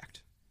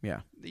correct.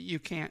 Yeah. You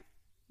can't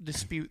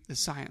dispute the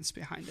science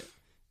behind it.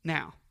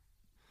 Now,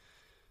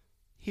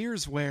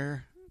 here's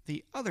where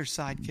the other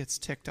side gets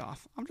ticked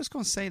off. I'm just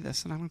going to say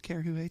this, and I don't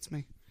care who hates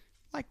me.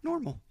 Like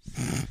normal.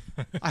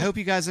 I hope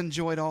you guys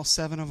enjoyed all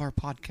 7 of our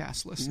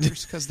podcast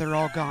listeners, because they're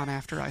all gone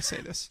after I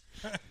say this.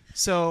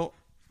 So,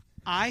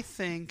 I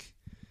think...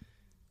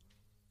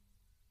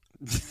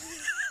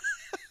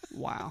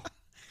 Wow.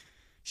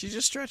 She's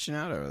just stretching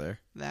out over there.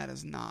 That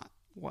is not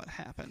what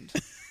happened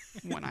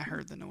when I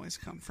heard the noise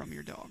come from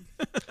your dog.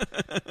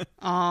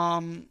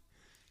 A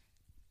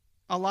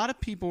lot of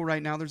people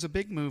right now, there's a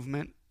big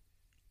movement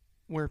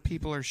where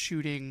people are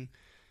shooting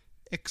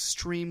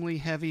extremely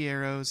heavy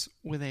arrows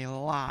with a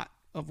lot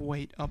of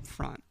weight up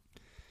front.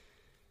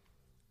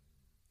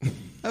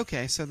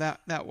 Okay, so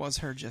that was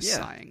her just Yeah.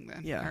 sighing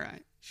then. Yeah. All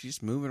right. She's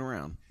just moving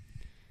around.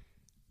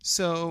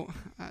 So,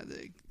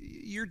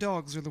 your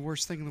dogs are the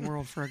worst thing in the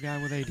world for a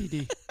guy with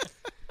ADD.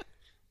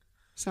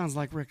 Sounds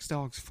like Rick's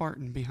dog's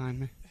farting behind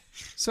me.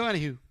 So,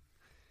 anywho,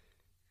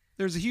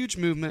 there's a huge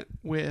movement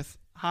with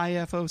high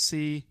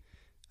FOC.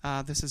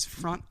 This is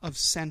front of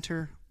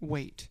center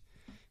weight,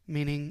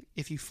 meaning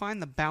if you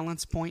find the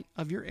balance point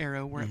of your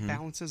arrow where it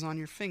balances on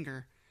your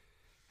finger,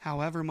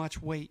 however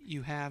much weight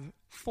you have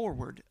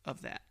forward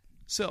of that.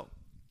 So,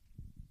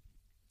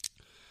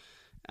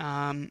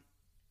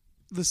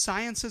 the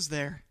science is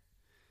there.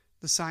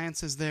 The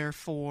science is there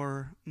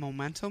for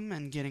momentum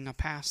and getting a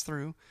pass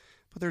through,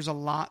 but there's a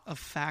lot of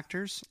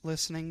factors.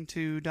 Listening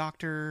to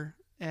Dr.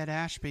 Ed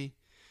Ashby,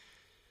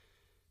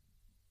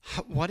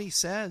 what he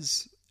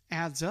says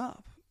adds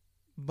up,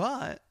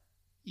 but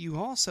you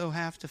also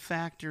have to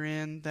factor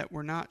in that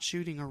we're not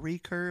shooting a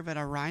recurve at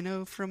a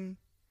rhino from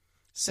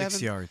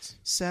 6 yards,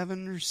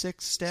 7 or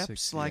 6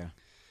 steps. Yeah.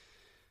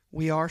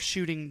 We are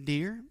shooting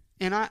deer.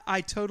 And I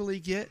totally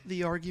get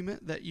the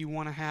argument that you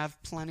want to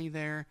have plenty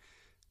there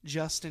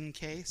just in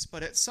case.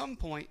 But at some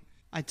point,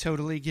 I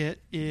totally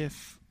get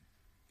if,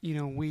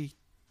 we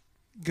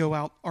go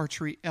out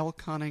archery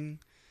elk hunting,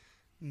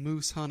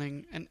 moose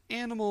hunting, an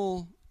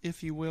animal,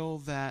 if you will,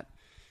 that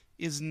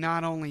is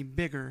not only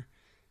bigger,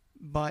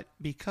 but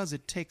because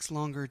it takes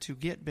longer to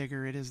get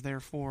bigger, it is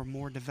therefore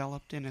more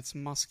developed in its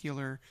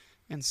muscular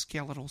and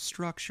skeletal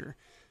structure.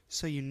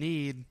 So you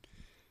need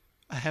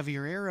a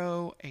heavier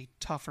arrow, a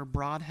tougher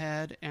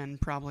broadhead, and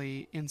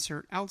probably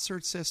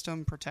insert-outsert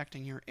system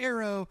protecting your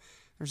arrow.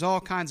 There's all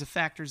kinds of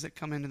factors that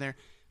come into there.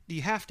 Do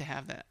you have to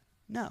have that?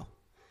 No.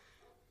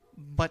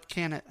 But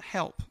can it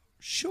help?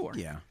 Sure.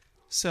 Yeah.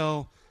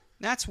 So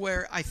that's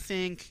where I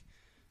think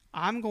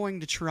I'm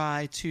going to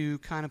try to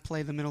kind of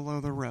play the middle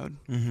of the road.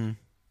 Mm-hmm.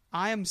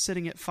 I am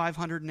sitting at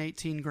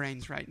 518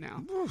 grains right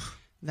now.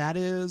 That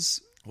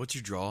is What's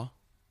your draw?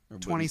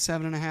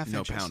 27 and a half No,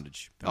 inches.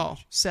 poundage. Oh,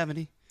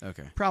 70.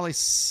 Okay. Probably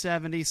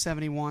 70,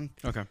 71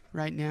 Okay.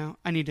 right now.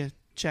 I need to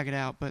check it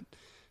out. But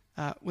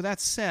with that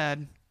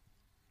said,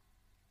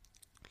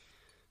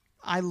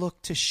 I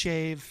look to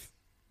shave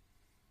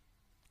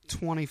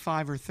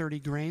 25 or 30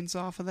 grains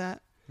off of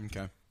that,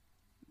 Okay.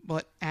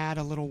 but add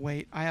a little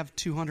weight. I have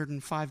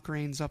 205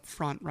 grains up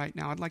front right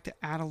now. I'd like to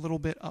add a little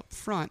bit up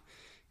front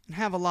and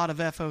have a lot of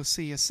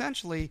FOC.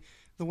 Essentially,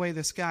 the way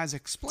this guy's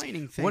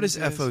explaining things. What does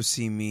is,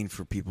 FOC mean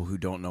for people who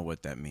don't know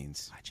what that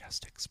means? I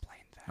just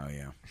explained that. Oh,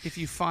 yeah. If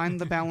you find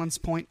the balance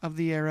point of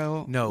the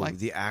arrow, No, like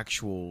the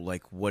actual,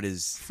 what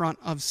is... front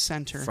of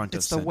center. Front of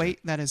it's center. the weight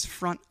that is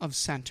front of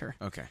center.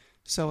 Okay.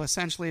 So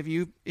essentially,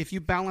 if you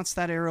balance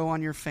that arrow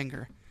on your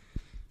finger,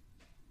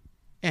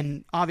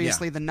 and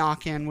obviously the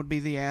knock end would be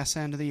the ass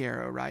end of the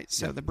arrow, right?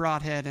 So Yep. the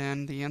broadhead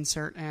end, the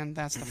insert end,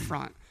 that's the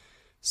front.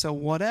 So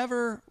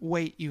whatever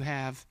weight you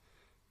have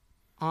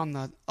on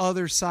the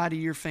other side of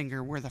your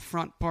finger where the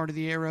front part of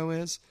the arrow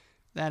is,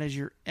 that is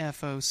your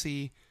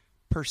FOC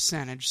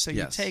percentage. So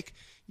Yes.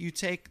 you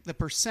take the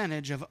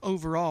percentage of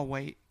overall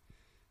weight.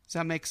 Does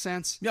that make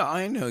sense? Yeah,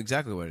 I know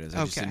exactly what it is.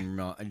 I just Okay.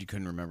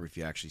 couldn't remember if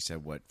you actually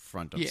said what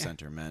front of Yeah.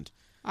 center meant.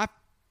 I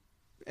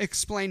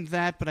explained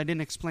that, but I didn't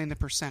explain the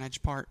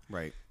percentage part.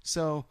 Right.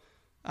 So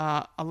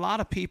a lot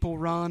of people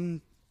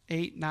run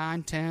 8,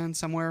 9, 10,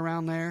 somewhere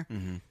around there.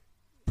 Mm-hmm.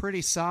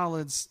 Pretty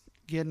solids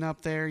getting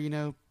up there,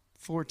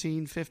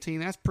 14, 15.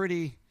 That's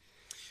pretty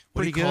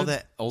What do you good. call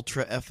that?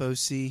 Ultra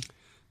FOC?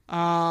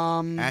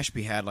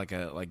 Ashby had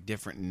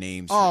different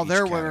names. Oh, for each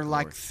there were category.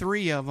 like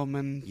 3 of them,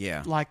 and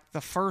Yeah.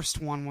 the first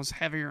one was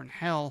heavier than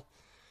hell.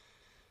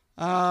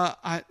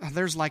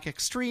 There's like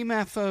extreme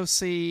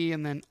FOC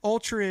and then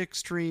ultra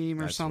extreme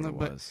or That's something.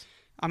 what it But was.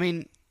 I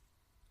mean,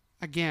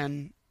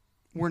 again,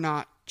 we're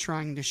not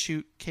trying to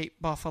shoot Cape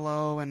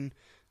Buffalo and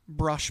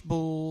brush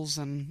bulls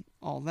and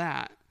all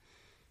that.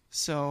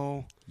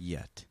 So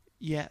Yet.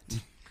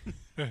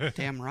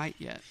 damn right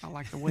yet. I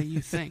like the way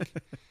you think.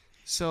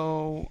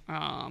 So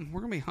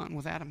we're gonna be hunting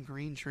with Adam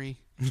Greentree.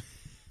 I'm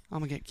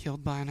gonna get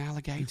killed by an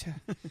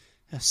alligator,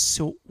 a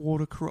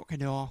saltwater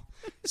crocodile.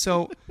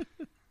 So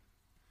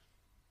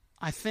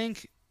I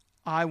think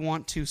I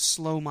want to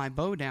slow my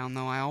bow down,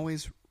 though. I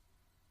always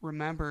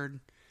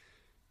remembered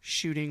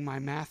shooting my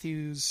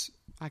Matthews.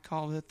 I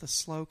called it the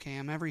slow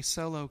cam. Every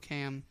solo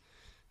cam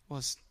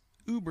was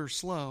uber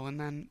slow, and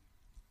then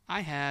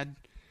I had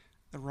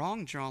the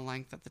wrong draw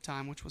length at the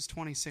time, which was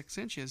 26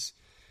 inches.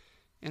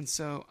 And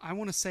so I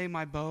want to say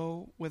my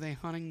bow with a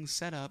hunting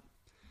setup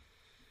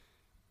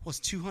was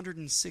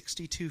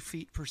 262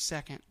 feet per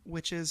second,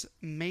 which is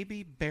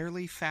maybe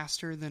barely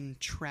faster than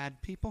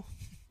trad people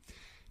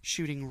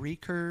shooting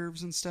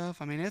recurves and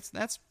stuff. I mean,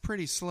 that's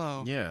pretty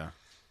slow. Yeah.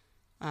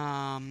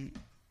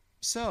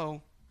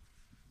 So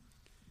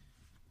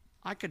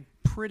I could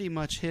pretty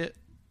much hit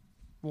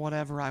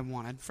whatever I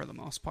wanted for the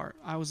most part.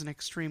 I was an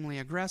extremely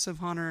aggressive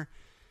hunter,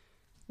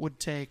 would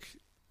take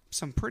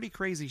some pretty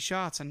crazy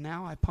shots, and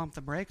now I pump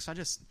the brakes.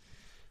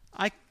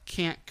 I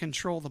can't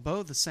control the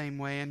bow the same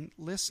way. And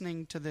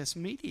listening to this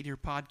Meat Eater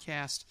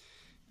podcast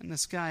and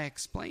this guy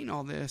explain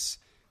all this,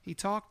 he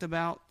talked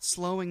about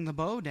slowing the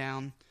bow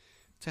down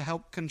to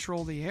help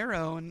control the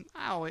arrow, and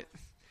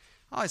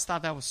I always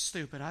thought that was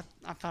stupid.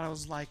 I thought it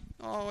was like,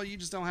 oh, you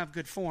just don't have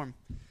good form.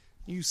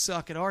 You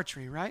suck at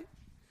archery, right?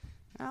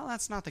 Well,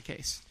 that's not the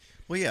case.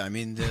 Well, yeah, I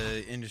mean,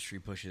 the industry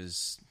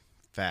pushes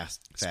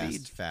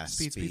Speed.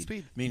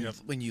 speed. I mean,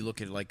 when you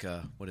look at like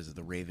what is it,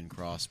 the Raven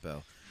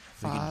crossbow?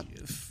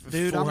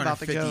 Dude, I'm about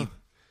to go.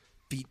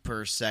 Feet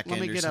per second.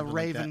 Let me or get a something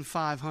Raven like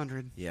that.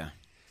 500. Yeah.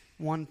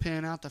 One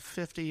pin out to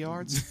 50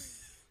 yards.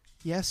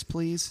 Yes,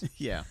 please.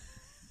 Yeah.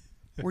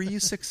 Were you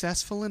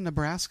successful in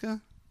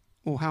Nebraska?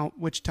 Well,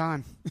 which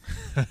time?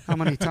 How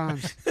many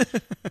times?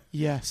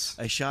 Yes.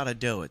 I shot a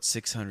doe at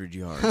 600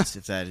 yards,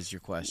 if that is your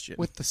question.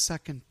 With the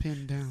second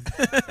pin down.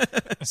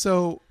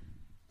 So,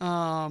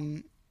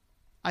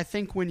 I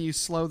think when you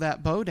slow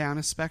that bow down,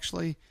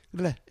 especially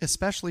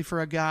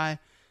for a guy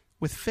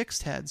with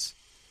fixed heads,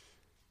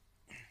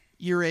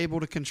 you're able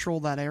to control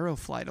that arrow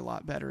flight a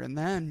lot better. And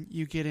then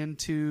you get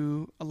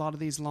into a lot of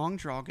these long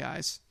draw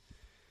guys.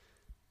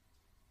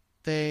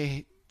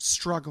 They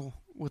struggle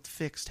with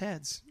fixed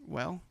heads.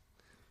 Well,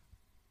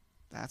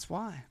 that's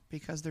why.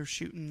 Because they're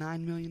shooting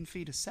 9 million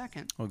feet a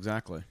second. Oh,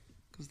 exactly.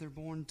 Because they're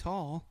born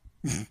tall.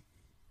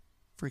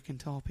 Freaking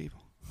tall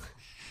people.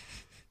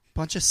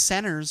 Bunch of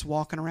centers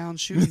walking around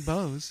shooting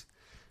bows.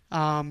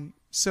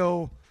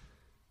 So,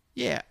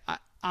 yeah,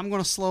 I'm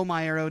going to slow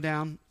my arrow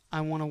down. I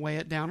want to weigh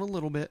it down a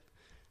little bit.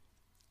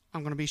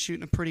 I'm going to be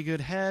shooting a pretty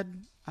good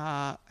head.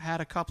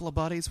 Had a couple of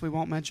buddies. We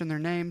won't mention their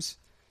names.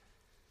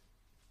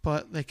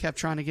 But they kept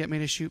trying to get me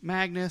to shoot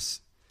Magnus.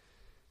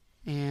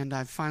 And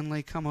I've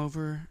finally come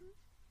over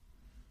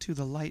to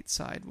the light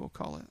side, we'll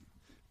call it.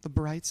 The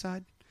bright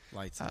side.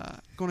 Light side.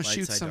 Going to Light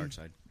shoot side, some. dark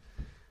side.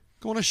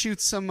 Going to shoot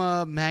some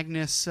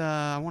Magnus.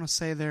 I want to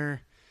say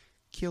they're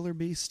Killer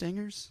Bee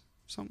Stingers,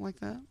 something like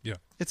that. Yeah.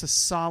 It's a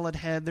solid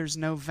head. There's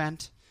no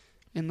vent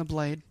in the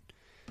blade,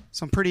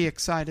 so I'm pretty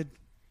excited.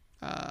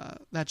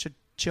 That should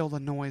chill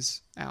the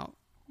noise out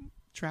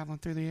traveling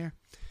through the air.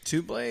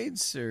 Two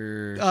blades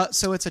or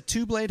So it's a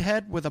 2-blade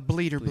head with a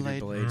bleeder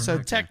blade. So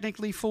Okay.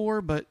 technically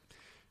 4, but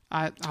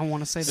I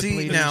want to say the See,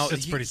 bleeder. now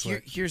It's pretty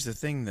slick. here's the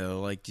thing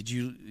though. Like, did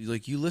you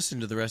you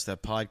listen to the rest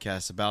of that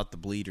podcast about the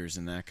bleeders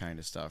and that kind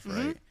of stuff,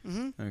 right?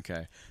 Mm-hmm.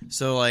 Okay.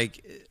 So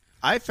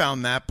I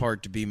found that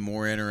part to be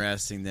more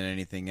interesting than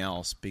anything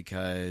else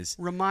because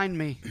Remind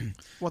me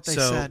what they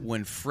so said.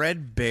 when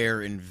Fred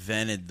Bear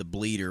invented the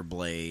bleeder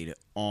blade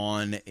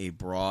on a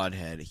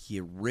broadhead,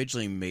 he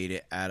originally made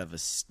it out of a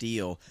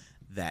steel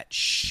that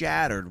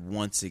shattered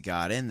once it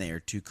got in there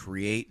to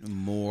create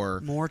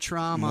more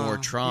trauma.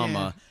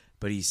 Yeah.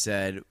 But he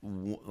said,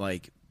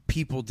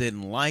 people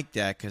didn't like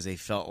that because they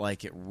felt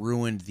like it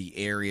ruined the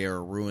area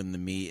or ruined the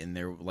meat, and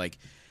they're like,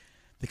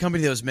 the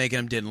company that was making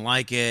them didn't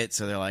like it,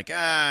 so they're like,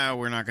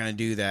 we're not going to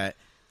do that.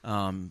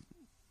 I want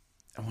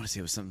to say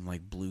it was something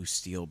like Blue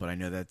Steel, but I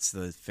know that's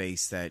the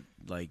face that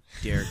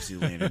Derek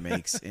Zoolander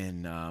makes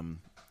in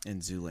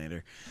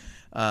Zoolander.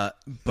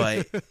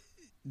 But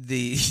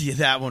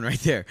that one right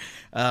there,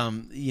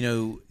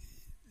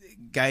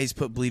 guys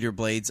put bleeder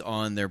blades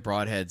on their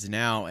broadheads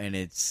now, and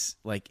it's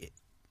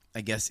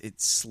I guess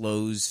it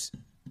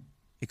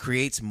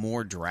creates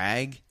more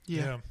drag.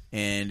 Yeah.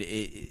 And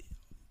it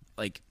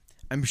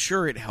I'm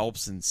sure it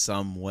helps in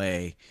some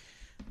way,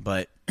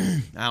 but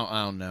I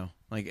don't know.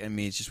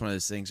 It's just one of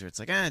those things where it's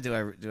like, do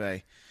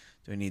I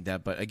need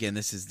that? But again,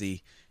 this is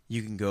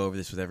you can go over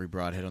this with every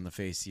broadhead on the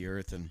face of the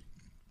earth and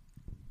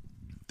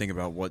think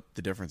about what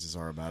the differences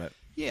are about it.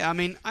 Yeah,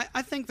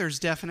 I think there's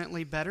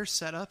definitely better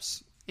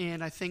setups,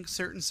 and I think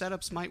certain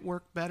setups might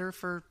work better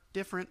for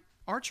different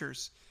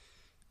archers.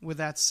 With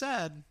that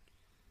said,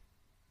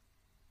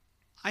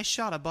 I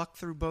shot a buck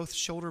through both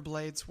shoulder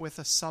blades with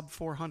a sub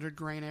 400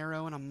 grain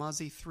arrow and a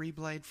Muzzy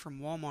 3-blade from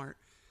Walmart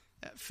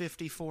at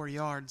 54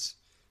 yards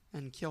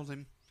and killed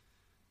him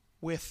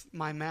with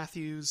my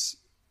Matthews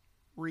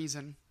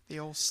Reason, the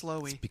old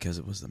Slowy. It's because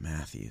it was the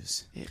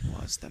Matthews. It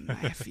was the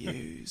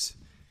Matthews.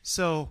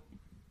 So,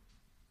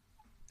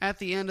 at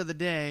the end of the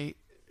day,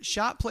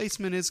 shot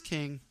placement is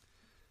king,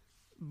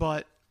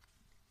 but,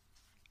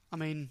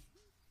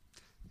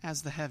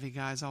 as the heavy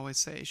guys always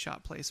say,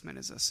 shot placement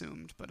is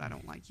assumed, but I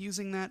don't like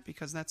using that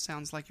because that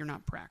sounds like you're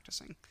not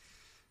practicing.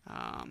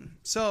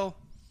 So,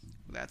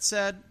 with that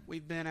said,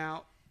 we've been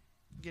out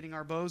getting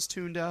our bows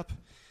tuned up,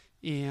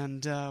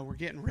 and we're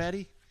getting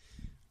ready.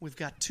 We've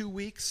got 2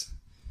 weeks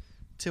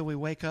till we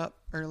wake up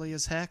early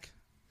as heck.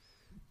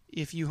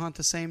 If you hunt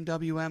the same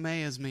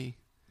WMA as me,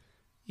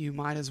 you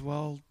might as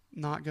well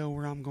not go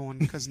where I'm going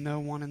because no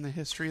one in the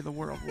history of the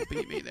world will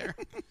beat me there.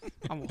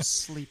 I will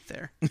sleep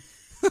there.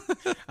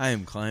 I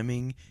am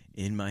climbing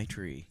in my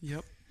tree.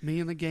 Yep.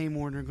 Me and the game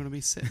warden are going to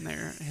be sitting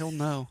there. He'll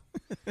know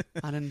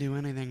I didn't do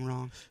anything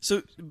wrong.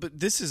 So, but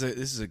this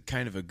is a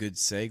kind of a good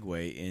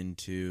segue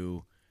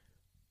into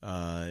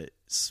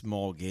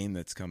small game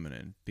that's coming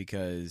in,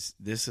 because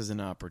this is an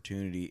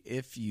opportunity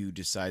if you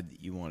decide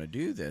that you want to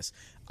do this.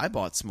 I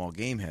bought small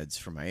game heads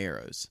for my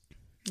arrows.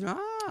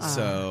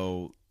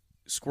 So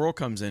squirrel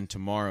comes in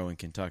tomorrow in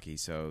Kentucky.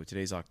 So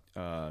today's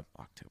October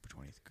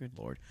 20th. Good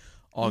Lord.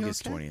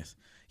 August 20th.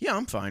 Yeah,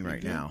 I'm fine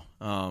right now.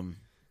 You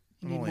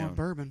need more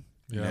bourbon.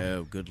 Yeah.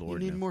 No, good You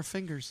Lord, need no. more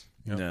fingers.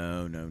 Yep.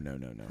 No.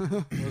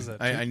 What was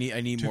that? I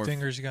need two more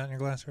fingers you got in your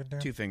glass right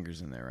there? 2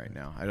 fingers in there right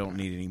now. I don't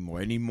need any more.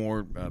 I need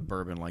more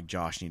bourbon like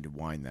Josh needed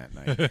wine that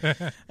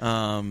night.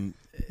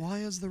 Why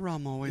is the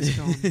rum always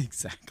gone?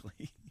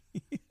 Exactly.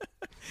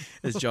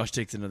 As Josh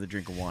takes another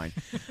drink of wine.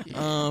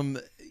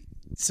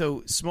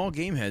 So small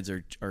game heads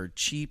are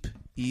cheap,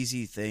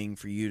 easy thing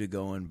for you to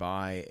go and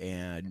buy,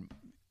 and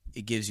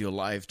it gives you a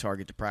live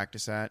target to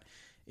practice at.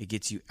 It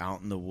gets you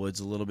out in the woods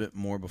a little bit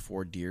more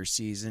before deer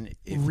season.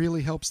 It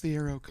really helps the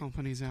arrow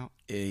companies out.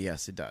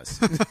 Yes, it does.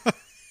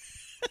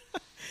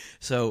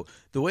 So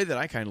the way that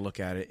I kind of look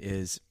at it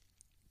is,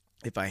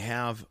 if I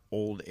have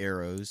old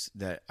arrows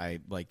that I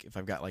like, if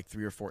I've got like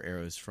 3 or 4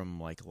 arrows from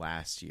like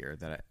last year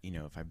that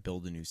if I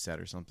build a new set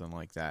or something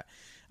like that,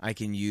 I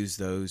can use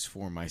those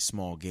for my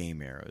small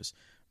game arrows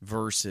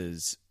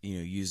versus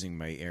using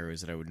my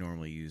arrows that I would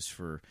normally use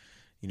for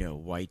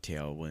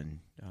whitetail when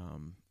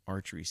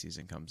archery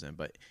season comes in.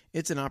 But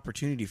it's an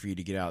opportunity for you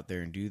to get out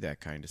there and do that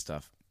kind of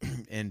stuff.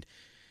 And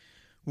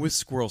with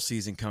squirrel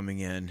season coming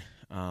in,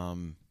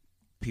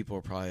 people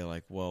are probably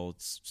like, well,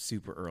 it's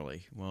super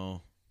early.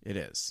 Well, it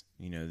is.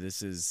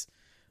 This is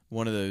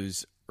one of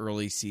those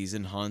early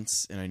season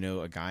hunts. And I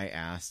know a guy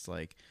asked,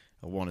 like,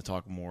 I want to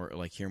talk more,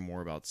 like hear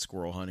more about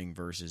squirrel hunting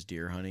versus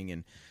deer hunting.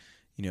 And,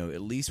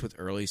 at least with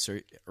early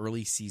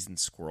season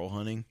squirrel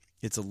hunting,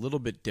 it's a little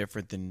bit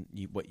different than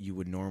what you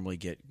would normally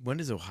get. When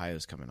does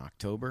Ohio's come in?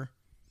 October?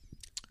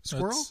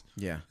 Squirrel?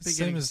 Yeah.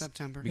 Beginning of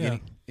September.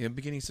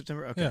 Beginning of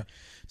September? Okay. Yeah.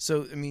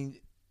 So, I mean,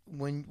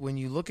 when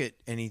you look at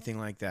anything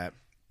like that,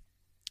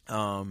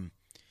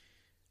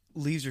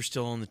 leaves are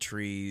still on the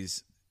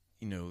trees.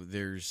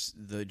 There's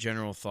the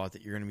general thought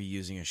that you're going to be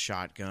using a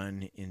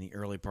shotgun in the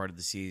early part of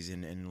the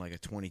season and like a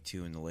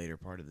 22 in the later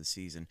part of the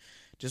season,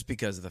 just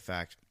because of the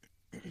fact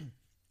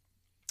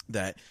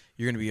that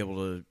you're going to be able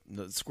to,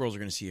 the squirrels are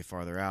going to see you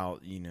farther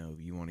out.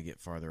 You want to get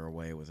farther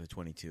away with a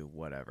 22,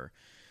 whatever.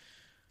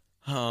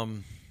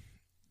 I'm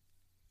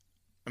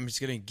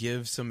just going to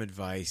give some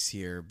advice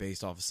here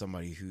based off of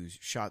somebody who's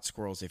shot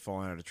squirrels. They've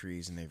fallen out of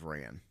trees and they've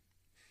ran.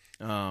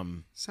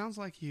 Sounds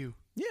like you.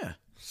 Yeah.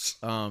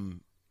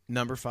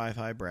 Number 5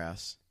 high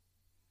brass.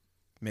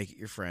 Make it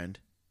your friend.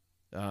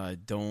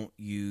 Don't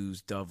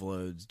use dove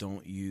loads.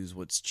 Don't use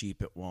what's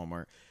cheap at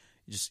Walmart.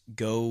 Just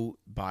go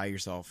buy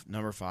yourself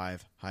number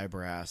 5 high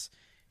brass.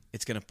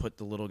 It's going to put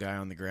the little guy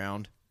on the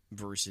ground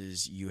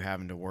versus you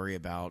having to worry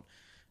about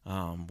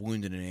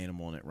wounding an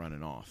animal and it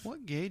running off.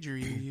 What gauge are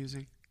you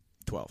using?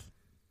 12.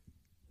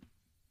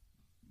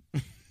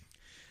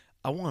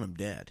 I want him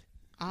dead.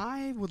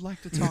 I would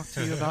like to talk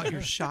to you about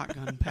your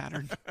shotgun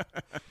pattern.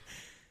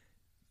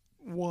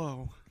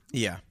 Whoa.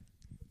 Yeah.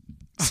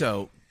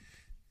 So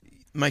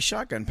my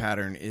shotgun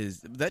pattern is,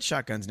 that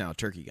shotgun's now a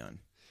turkey gun.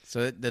 So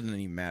it doesn't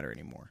even matter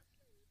anymore.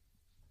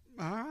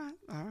 All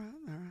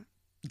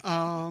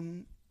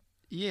right.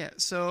 Yeah,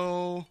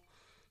 so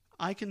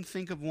I can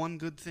think of one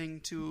good thing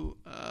to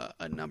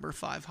a number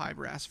 5 high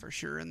brass for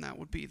sure, and that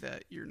would be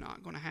that you're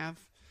not going to have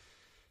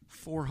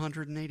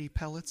 480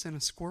 pellets in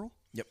a squirrel.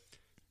 Yep.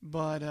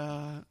 But,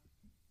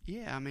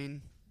 yeah, I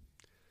mean,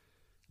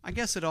 I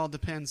guess it all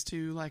depends,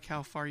 too, like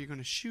how far you're going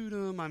to shoot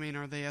them. I mean,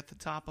 are they at the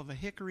top of a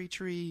hickory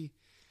tree?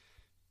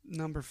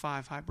 Number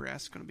 5 high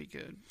brass is going to be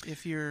good.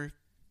 If you're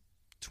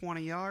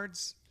 20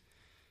 yards,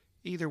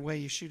 either way,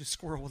 you shoot a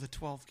squirrel with a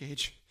 12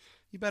 gauge.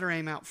 You better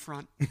aim out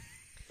front.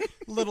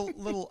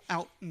 little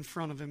out in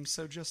front of him,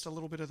 so just a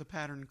little bit of the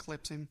pattern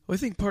clips him. Well, I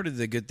think part of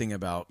the good thing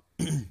about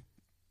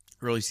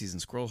early season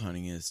squirrel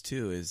hunting is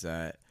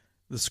that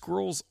the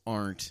squirrels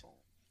aren't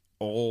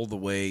all the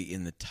way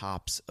in the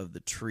tops of the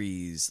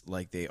trees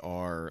like they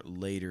are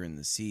later in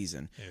the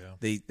season.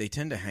 Yeah. They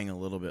tend to hang a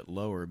little bit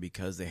lower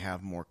because they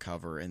have more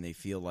cover and they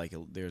feel like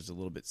there's a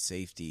little bit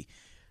safety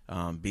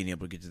being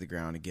able to get to the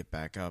ground and get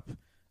back up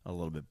a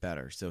little bit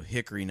better. So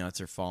hickory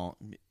nuts are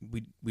falling.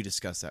 We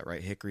discussed that,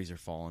 right? Hickories are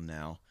falling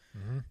now.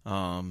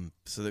 Mm-hmm.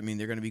 So that mean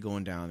they're going to be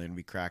going down. They're going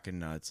to be cracking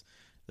nuts.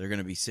 They're going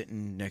to be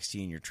sitting next to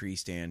you in your tree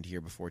stand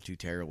here before too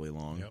terribly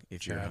long. Yep.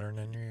 If Chattering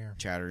in your ear.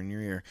 Chatter in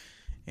your ear.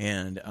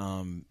 And,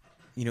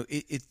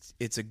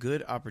 it's a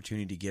good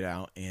opportunity to get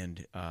out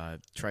and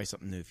try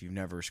something new if you've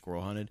never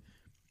squirrel hunted.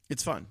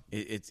 It's fun.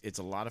 It's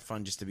a lot of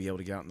fun just to be able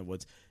to get out in the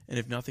woods. And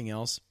if nothing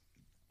else,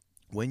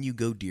 when you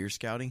go deer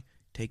scouting,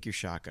 take your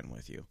shotgun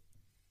with you.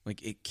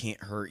 Like, it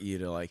can't hurt you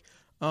to, like,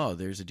 oh,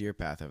 there's a deer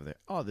path over there.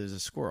 Oh, there's a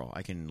squirrel.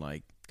 I can,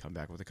 like, come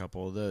back with a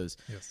couple of those.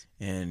 Yes.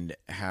 And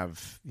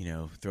have,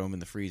 throw them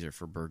in the freezer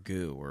for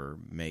burgoo or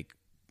make,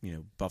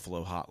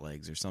 buffalo hot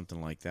legs or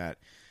something like that,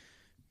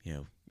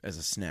 as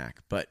a snack.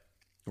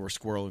 Or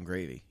squirrel and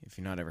gravy. If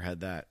you've not ever had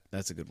that,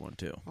 that's a good one,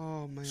 too.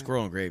 Oh, man.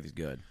 Squirrel and gravy is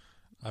good.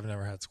 I've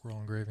never had squirrel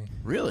and gravy.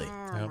 Really?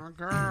 Oh, my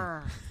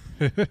God.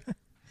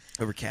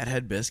 Over cat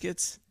head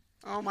biscuits?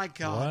 Oh, my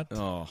God. What?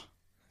 Oh,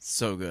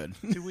 so good.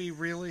 Do we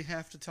really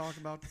have to talk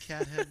about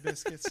cat head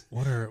biscuits?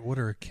 What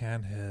are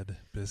can head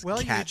biscuits? Well,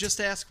 you Cat.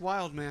 just asked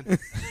Wild Man.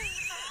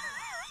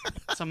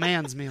 It's a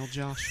man's meal,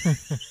 Josh.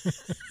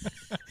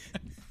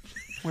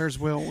 Where's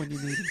Will when you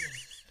need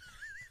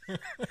him?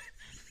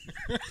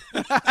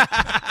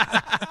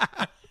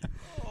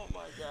 Oh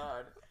my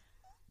god.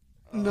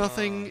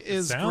 Nothing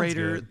is sounds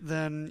greater good.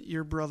 than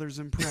your brother's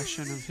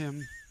impression of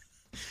him.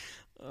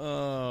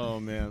 Oh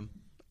man.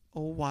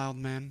 Old Wild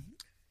Man.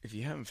 If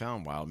you haven't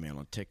found Wild Man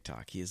on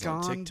TikTok, he is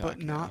Gone on TikTok but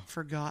now. not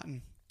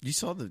forgotten. You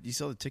saw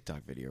the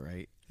TikTok video,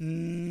 right?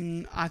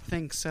 I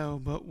think so,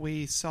 but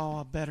we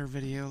saw a better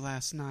video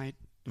last night.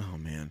 Oh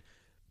man.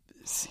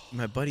 See,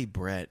 my buddy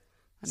Brett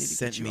I need to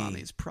sent get you me on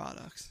these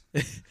products.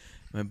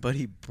 my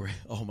buddy Brett.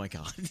 Oh my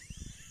god.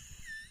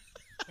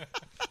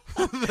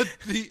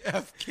 The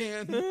F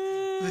can.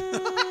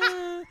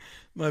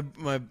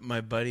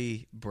 my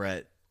buddy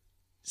Brett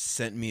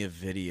sent me a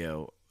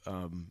video.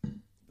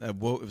 It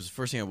was the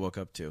first thing I woke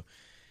up to,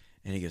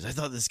 and he goes, "I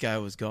thought this guy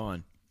was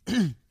gone,"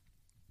 and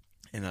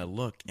I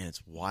look, and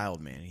it's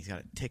Wild Man. He's got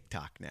a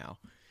TikTok now,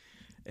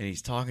 and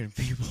he's talking to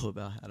people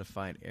about how to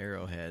find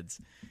arrowheads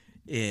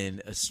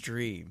in a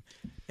stream,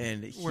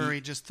 and Where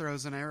he just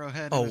throws an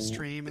arrowhead in a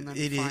stream and then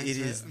it finds it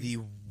is the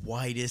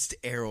whitest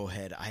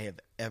arrowhead I have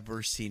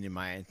ever seen in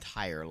my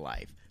entire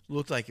life.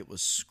 Looked like it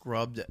was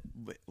scrubbed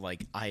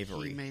like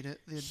ivory. He made it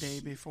the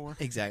day before.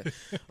 Exactly.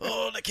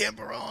 Oh, they can't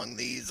belong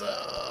these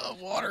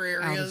water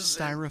Out of areas.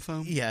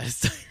 styrofoam.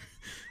 Yes.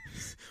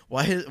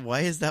 Why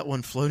is that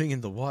one floating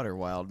in the water,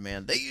 Wild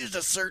Man? They used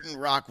a certain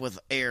rock with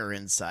air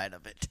inside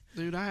of it.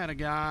 Dude, I had a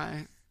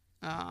guy,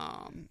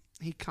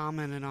 he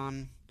commented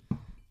on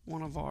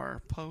one of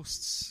our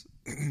posts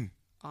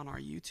on our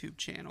YouTube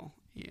channel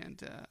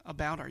and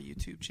about our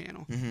YouTube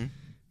channel. Mm-hmm.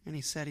 And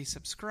he said he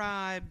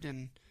subscribed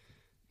and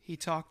he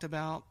talked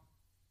about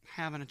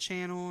having a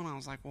channel. And I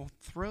was like, well,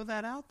 throw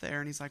that out there.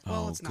 And he's like,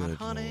 well, Oh, it's not good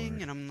hunting.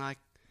 Lord. And I'm like,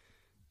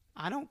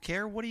 I don't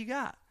care. What do you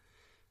got?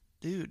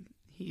 Dude,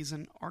 he's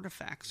an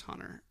artifacts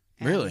hunter.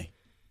 And Really?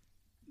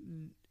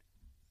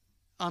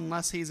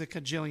 unless he's a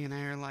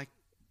cajillionaire, like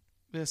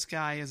this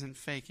guy isn't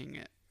faking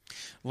it.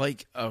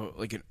 Like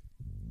an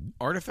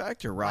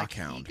artifact or rock Like,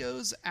 hound? He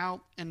goes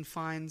out and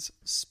finds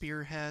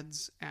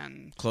spearheads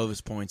and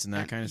Clovis points and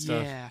that kind of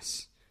stuff?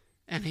 Yes,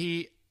 and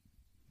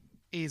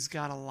he's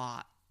got a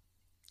lot.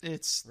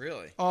 It's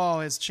Really?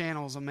 his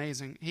channel's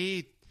amazing.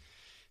 He's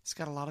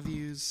got a lot of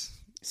views.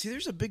 See,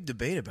 there's a big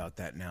debate about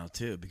that now,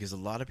 too, because a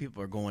lot of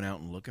people are going out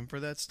and looking for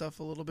that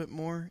stuff a little bit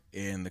more.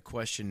 And the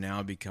question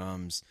now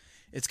becomes,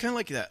 it's kind of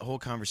like that whole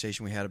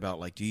conversation we had about,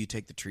 like, do you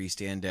take the tree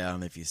stand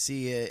down if you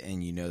see it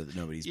and you know that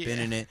nobody's been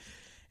in it?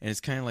 And it's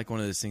kind of like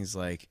one of those things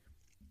like,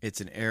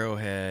 it's an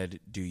arrowhead.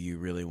 Do you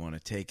really want to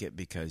take it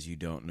because you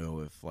don't know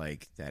if,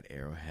 like, that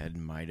arrowhead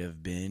might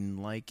have been,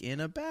 like,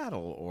 in a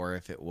battle or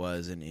if it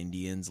was an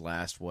Indian's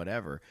last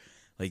whatever.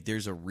 Like,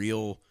 there's a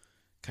real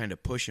kind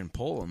of push and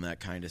pull on that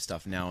kind of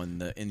stuff now in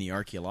the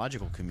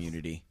archaeological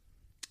community.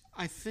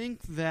 I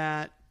think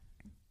that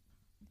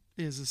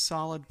is a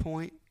solid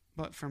point,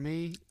 but for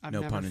me, I've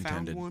No never pun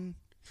found intended. one.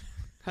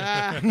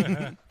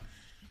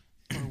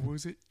 Or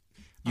was it?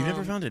 You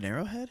never found an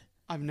arrowhead?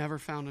 I've never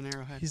found an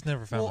arrowhead. He's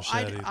never found a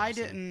shed either, I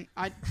so. didn't.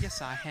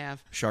 Yes, I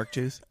have. Shark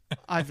tooth?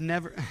 I've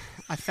never.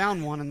 I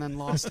found one and then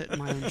lost it in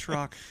my own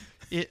truck.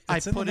 It's I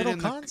in the put it middle in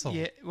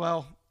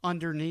console.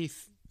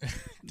 underneath.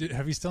 Dude,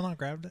 have you still not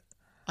grabbed it?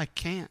 I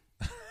can't.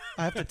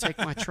 I have to take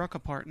my truck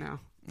apart now.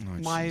 Oh,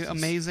 My Jesus.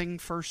 amazing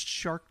first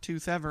shark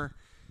tooth ever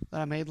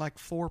that I made like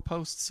 4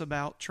 posts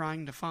about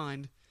trying to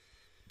find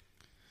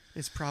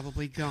is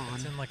probably gone.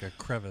 It's in like a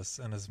crevice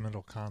in his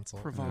middle console.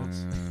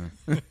 Provence.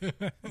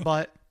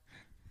 But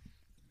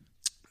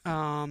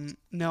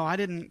no, I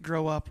didn't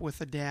grow up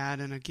with a dad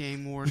and a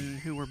game warden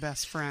who were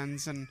best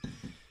friends and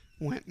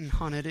went and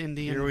hunted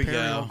Indian Here we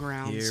burial go.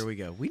 grounds. Here we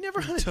go. We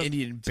never hunted Took-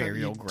 Indian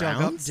burial Dug up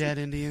grounds. dead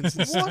Indians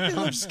and stuff. What in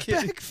I'm the just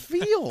kidding.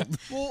 backfield?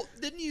 Well,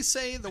 didn't you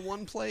say the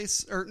one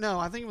place, or no,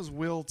 I think it was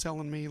Will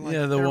telling me. Like,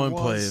 Yeah, the there one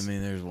was- place. I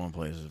mean, there's one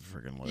place that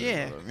freaking loaded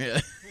Yeah. of them.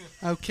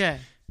 Yeah. Okay,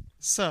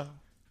 so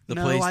The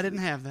no, place- I didn't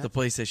have that. The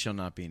place that shall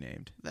not be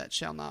named. That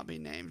shall not be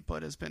named,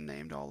 but has been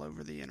named all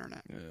over the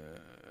internet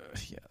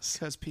Yes.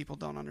 because people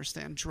don't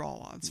understand draw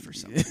odds for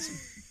some reason.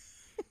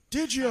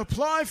 Did you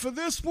apply for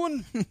this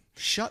one?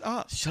 Shut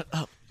up. Shut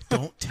up.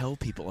 Don't tell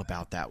people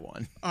about that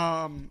one.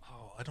 Oh,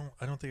 I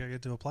don't think I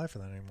get to apply for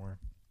that anymore.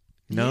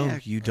 No, Yeah,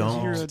 you 'cause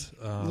don't. You're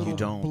Uh, a little You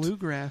don't.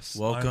 bluegrass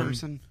Welcome.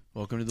 person,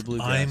 Welcome to the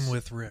bluegrass. I'm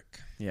with Rick.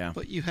 Yeah.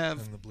 but you have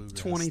in the bluegrass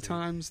 20 state.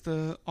 times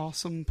the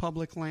awesome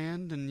public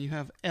land, and you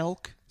have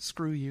elk.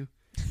 Screw you.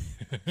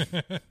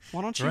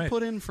 Why don't you Right.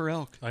 put in for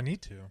elk? I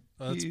need to.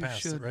 It's You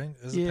past, should. right?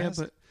 Is Yeah, it past?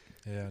 but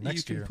yeah, you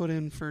next can year. put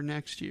in for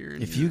next year.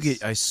 and If you yes.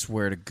 get, I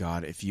swear to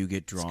God, if you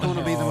get drawn, It's going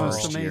to be the in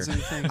most first year, amazing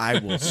thing. I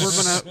will.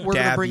 We're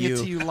gonna bring it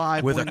to you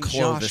live with when a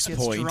Clovis Josh gets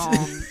point.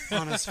 drawn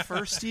on his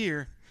first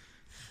year,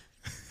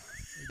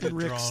 and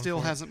Rick drawn still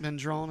for it. hasn't been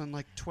drawn in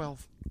like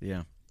 12.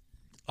 Yeah,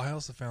 I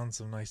also found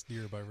some nice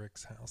deer by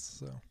Rick's house.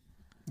 So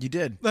you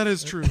did. That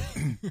is true.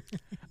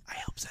 I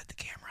helped set the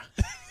camera.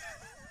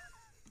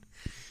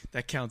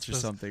 That counts for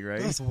something,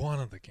 right? that's one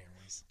of the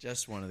cameras.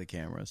 Just one of the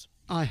cameras.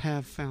 I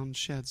have found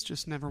sheds,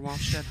 just never while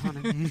shed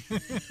hunting.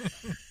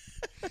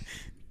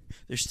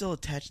 They're still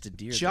attached to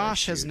deer.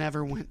 Josh has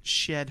never went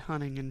shed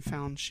hunting and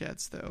found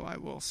sheds, though. I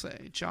will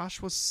say,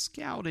 Josh was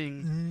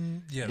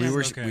scouting. Yeah, We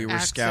were scouting.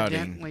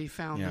 Accidentally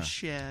found a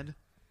shed.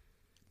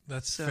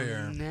 That's So,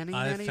 fair. nanny,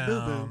 I nanny, found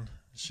boo-boo.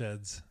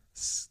 sheds.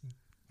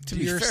 To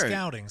be Deer fair-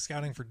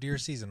 scouting for deer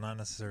season, not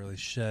necessarily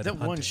shed. That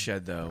one hunting.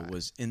 shed though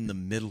was in the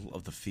middle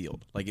of the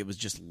field, like it was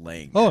just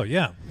laying. Oh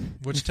yeah,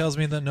 which tells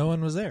me that no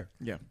one was there.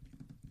 Yeah.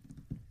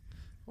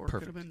 Or could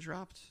Perfect. have been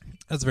dropped.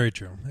 That's very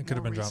true. It could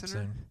have More been dropped recenter?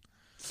 soon.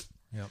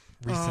 Yep,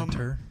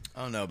 recenter.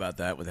 I don't know about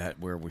that with that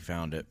where we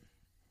found it.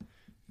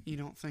 You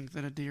don't think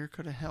that a deer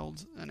could have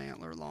held an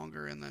antler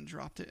longer and then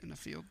dropped it in a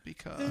field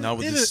because Not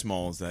with It- as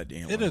small as that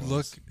antler It had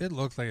was. It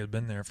looked like it had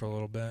been there for a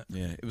little bit.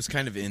 Yeah, it was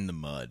kind of in the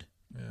mud.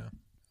 Yeah,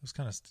 it was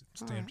kind of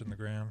stamped Alright. in the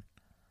ground.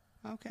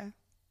 okay,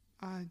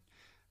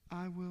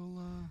 I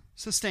will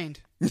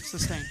sustained.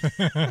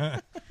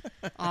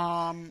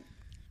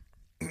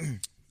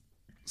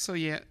 So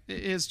yeah,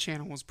 his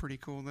channel was pretty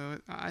cool though.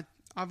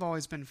 I've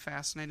always been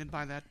fascinated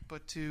by that,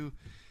 but to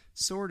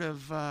sort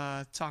of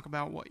talk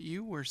about what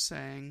you were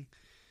saying,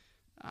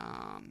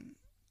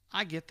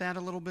 I get that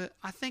a little bit.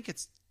 I think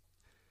it's,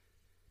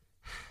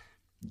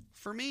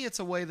 for me, it's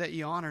a way that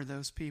you honor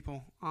those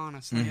people.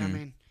 Honestly, I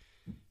mean,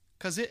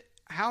 because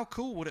how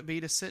cool would it be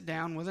to sit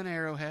down with an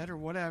arrowhead or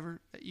whatever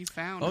that you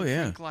found and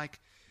think like,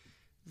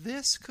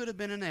 this could have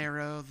been an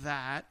arrow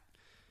that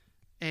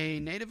a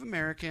Native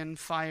American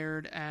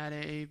fired at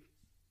a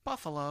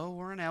buffalo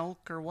or an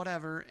elk or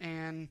whatever,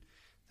 and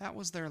that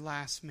was their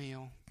last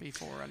meal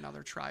before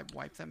another tribe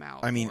wiped them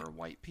out. I mean- or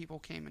white people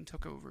came and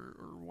took over,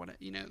 or what,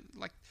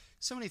 like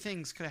so many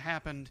things could have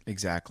happened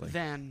Exactly.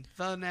 then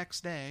the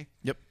next day.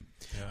 Yep.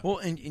 Yeah. Well,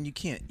 and you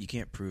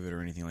can't prove it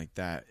or anything like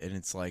that. And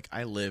it's like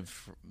I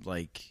live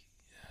like,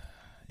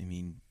 I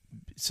mean,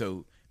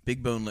 so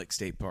Big Bone Lick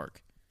State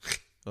Park,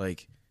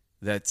 like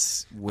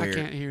that's where I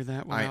can't hear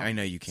that. I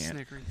know you can't.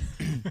 Snickering.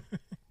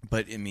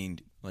 But I mean,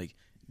 like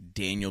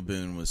Daniel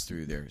Boone was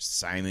through there,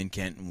 Simon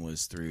Kenton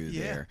was through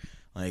there.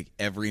 Like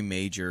every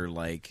major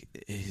like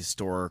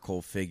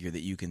historical figure that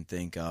you can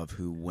think of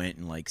who went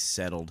and like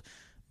settled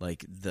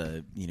like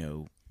the,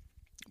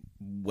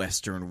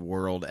 Western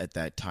world at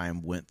that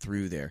time went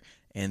through there.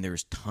 And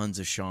there's tons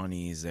of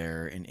Shawnees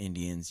there and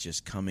Indians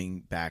just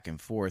coming back and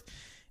forth.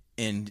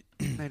 And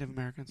Native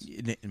Americans.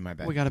 in my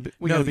bad. We gotta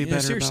be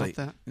better seriously.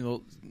 about that.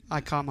 Well, I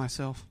caught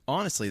myself.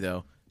 honestly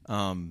though,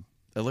 I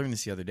learned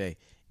this the other day.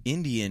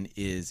 Indian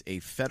is a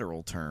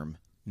federal term.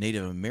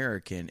 Native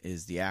American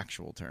is the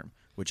actual term,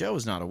 which I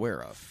was not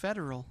aware of.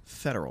 Federal.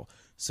 Federal.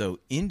 So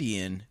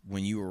Indian,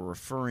 when you were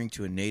referring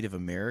to a Native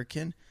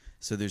American,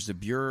 so there's the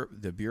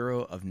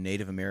Bureau of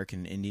Native American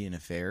and Indian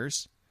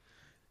Affairs.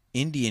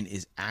 Indian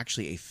is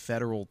actually a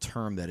federal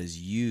term that is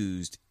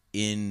used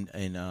in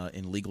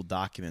legal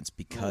documents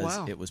because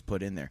wow. it was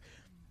put in there.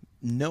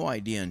 No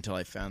idea until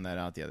I found that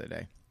out the other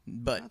day.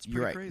 But That's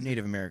you're right, pretty crazy.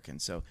 Native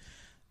Americans. So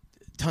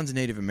tons of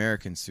Native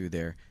Americans through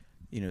there.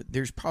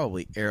 There's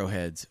probably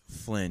arrowheads,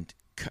 flint,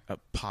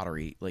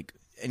 pottery, like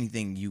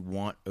anything you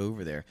want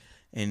over there.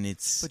 And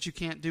it's But you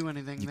can't do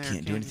anything you there.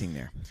 can't do can anything you?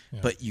 there. Yeah.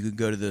 But you could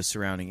go to the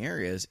surrounding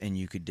areas and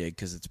you could dig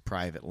because it's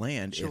private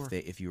land Sure.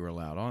 if you were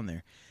allowed on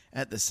there.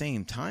 At the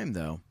same time,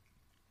 though,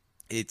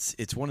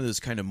 it's one of those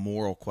kind of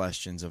moral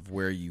questions of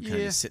where you kind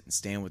Yeah. of sit and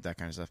stand with that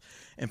kind of stuff.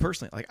 And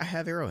personally, like I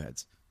have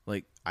arrowheads.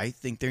 Like I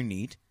think they're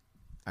neat.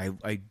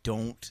 I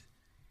don't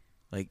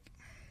like.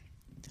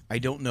 I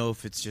don't know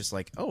if it's just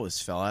like, oh, this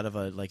fell out of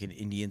an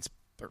Indian's,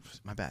 or,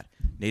 my bad,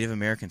 Native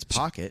American's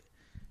pocket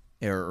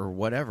or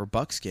whatever,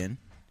 buckskin,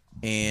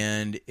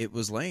 and it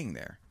was laying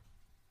there.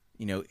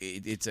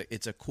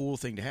 It's a cool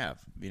thing to have.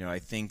 I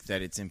think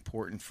that it's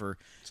important for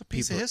It's a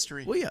piece people, of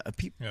history. Well, yeah,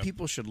 Yeah.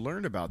 people should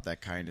learn about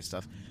that kind of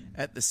stuff.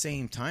 At the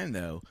same time,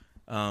 though,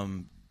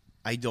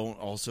 I don't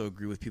also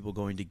agree with people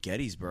going to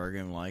Gettysburg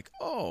and like,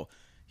 oh,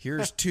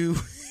 here's two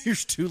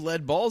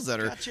lead balls that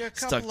are Got you a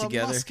stuck couple of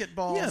together. musket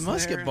balls Yeah,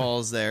 musket there.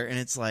 balls there, and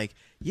it's like,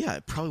 yeah,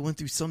 it probably went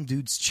through some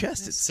dude's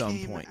chest This at some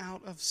came point.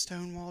 out of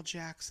Stonewall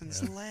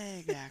Jackson's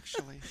leg,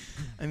 actually.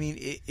 I mean,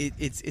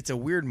 it's a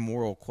weird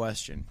moral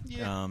question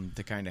Yeah.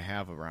 to kind of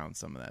have around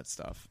some of that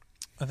stuff.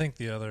 I think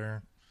the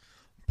other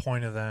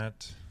point of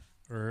that,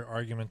 or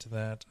argument to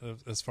that,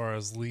 as far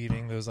as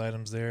leaving those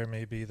items there,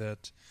 may be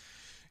that,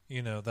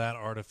 that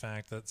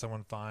artifact that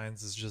someone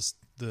finds is just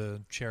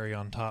the cherry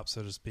on top,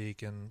 so to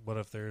speak. And what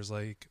if there's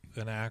like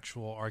an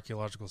actual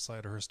archaeological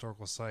site or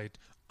historical site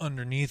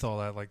underneath all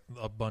that, like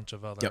a bunch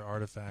of other Yep.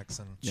 artifacts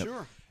and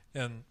Sure.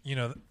 and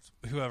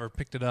whoever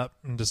picked it up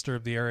and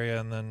disturbed the area,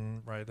 and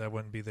then that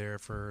wouldn't be there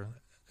for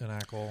an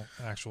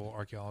actual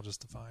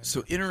archaeologist to find.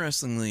 So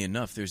interestingly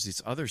enough, there's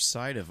this other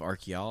side of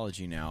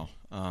archaeology now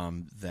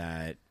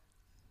that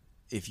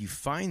if you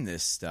find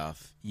this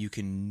stuff, you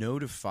can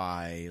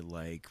notify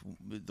like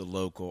the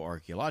local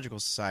archaeological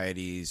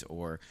societies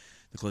or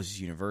the closest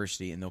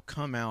university, and they'll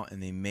come out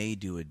and they may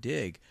do a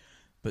dig.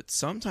 But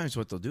sometimes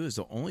what they'll do is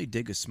they'll only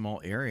dig a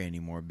small area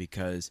anymore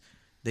because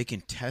they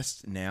can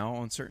test now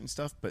on certain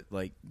stuff. But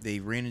like they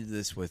ran into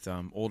this with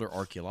older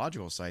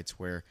archaeological sites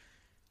where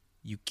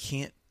you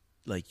can't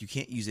like you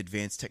can't use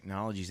advanced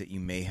technologies that you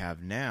may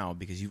have now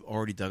because you've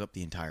already dug up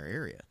the entire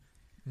area.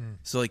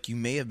 So like you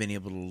may have been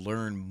able to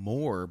learn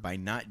more by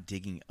not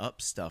digging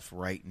up stuff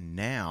right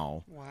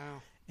now.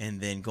 Wow.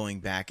 And then going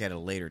back at a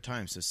later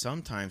time. So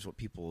sometimes what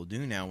people will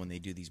do now when they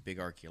do these big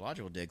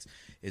archaeological digs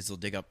is they'll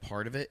dig up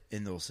part of it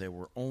and they'll say,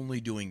 we're only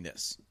doing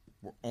this.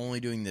 We're only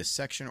doing this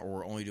section, or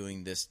we're only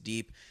doing this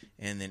deep.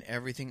 And then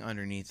everything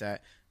underneath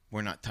that,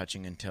 we're not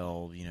touching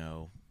until,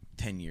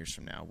 10 years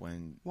from now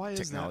when Why is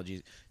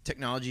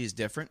technology is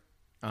different.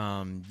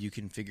 You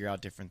can figure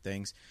out different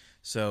things.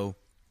 So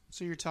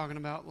you're talking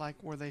about like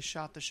where they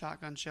shot the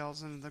shotgun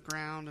shells into the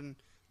ground and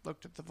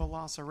looked at the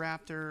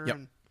Velociraptor? Yep.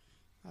 And,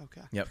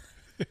 okay. Yep.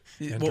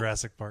 in Well,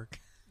 Jurassic Park.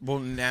 Well,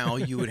 now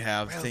you would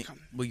have Welcome.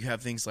 you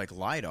have things like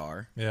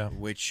LiDAR, Yeah.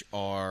 which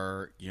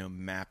are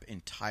map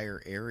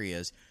entire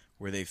areas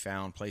where they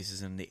found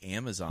places in the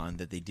Amazon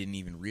that they didn't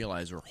even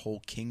realize were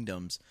whole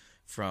kingdoms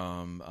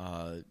from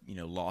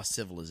lost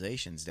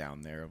civilizations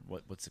down there.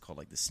 What's it called,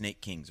 like the Snake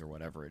Kings or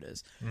whatever it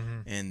is,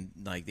 and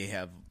like they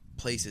have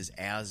places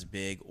as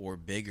big or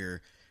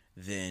bigger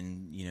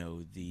than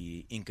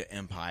the Inca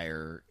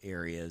Empire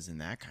areas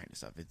and that kind of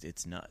stuff.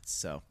 It's nuts.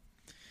 So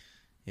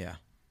yeah.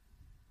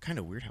 Kind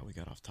of weird how we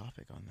got off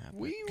topic on that.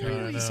 We but kind of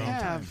really at the same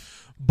time.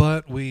 have.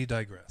 But we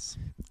digress.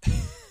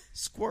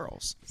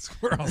 Squirrels.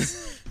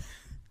 Squirrels.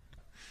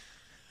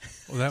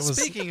 Well, that was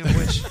Speaking of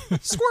which,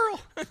 squirrel.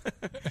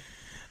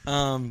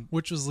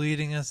 which was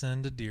leading us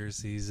into deer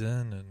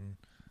season and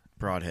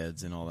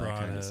Broadheads and all that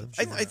kind of stuff.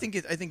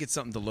 Broadheads. I think it's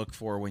something to look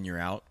for when you're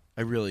out.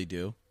 I really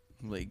do.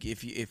 Like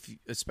if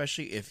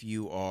especially if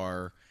you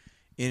are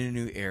in a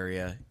new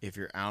area, if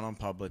you're out on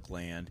public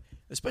land,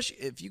 especially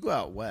if you go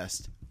out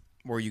west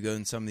or you go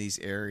in some of these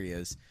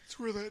areas. That's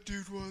where that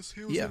dude was.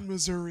 He was Yeah. in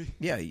Missouri.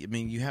 Yeah, I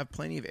mean, you have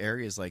plenty of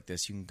areas like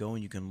this. You can go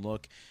and you can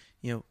look,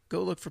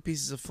 go look for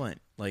pieces of flint.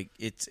 Like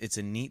it's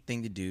a neat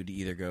thing to do to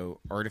either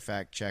go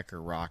artifact check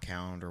or rock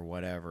hound or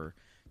whatever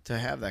to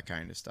have that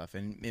kind of stuff,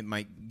 and it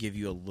might give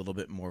you a little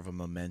bit more of a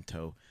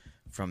memento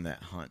from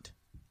that hunt.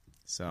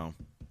 So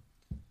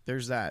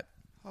there's that.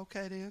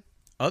 Okay, Dan.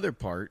 Other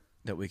part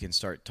that we can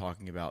start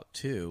talking about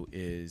too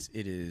is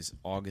it is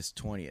August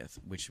 20th,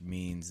 which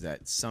means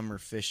that summer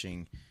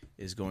fishing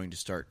is going to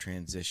start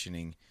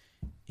transitioning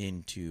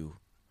into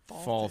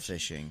fall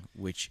fishing,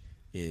 which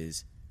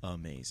is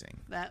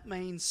amazing. That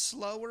means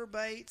slower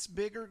baits,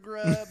 bigger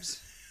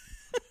grubs.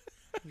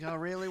 You gotta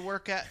really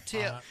work that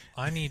tip.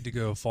 I need to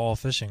go fall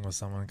fishing with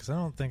someone because I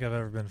don't think I've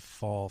ever been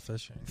fall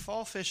fishing.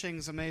 Fall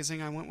fishing's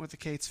amazing. I went with the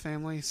Cates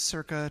family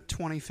circa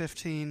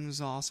 2015. It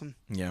was awesome.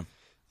 Yeah.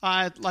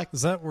 I like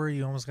Is that where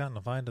you almost got in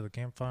a fight at the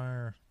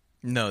campfire?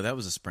 No, that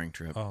was a spring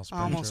trip. Oh,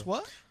 spring almost trip.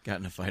 what? Got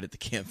in a fight at the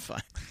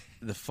campfire.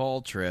 The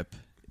fall trip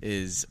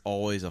is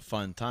always a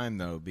fun time,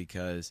 though,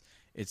 because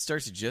it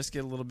starts to just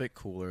get a little bit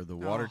cooler. The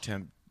water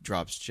temp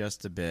drops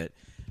just a bit.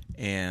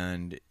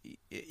 And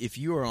if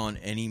you are on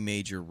any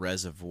major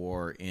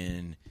reservoir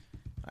in,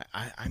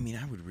 I mean,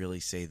 I would really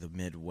say the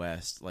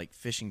Midwest, like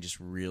fishing just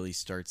really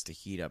starts to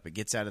heat up. It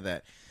gets out of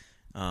that.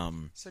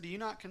 So do you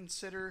not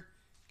consider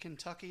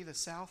Kentucky the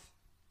South?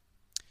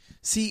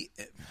 See,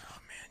 oh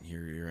man,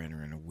 you're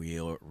entering a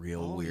real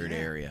weird yeah.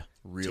 area.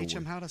 Real Teach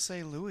them weird. how to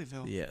say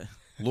Louisville. Yeah,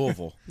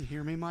 Louisville. You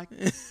hear me, Mike?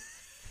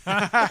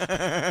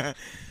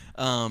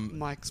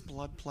 Mike's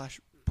blood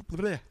pressure.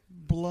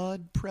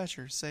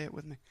 Say it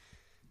with me.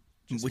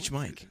 Which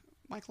Mike?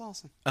 Mike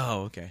Lawson.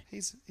 Oh, okay.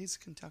 He's a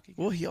Kentucky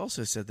guy. Well, he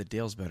also said that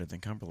Dale's better than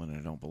Cumberland, and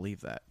I don't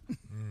believe that.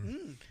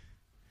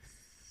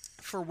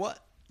 For what?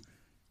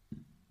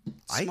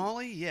 I-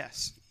 Smalley?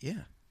 Yes.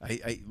 Yeah,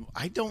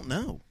 I don't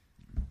know,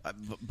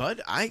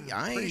 but I'm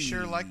pretty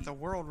sure like the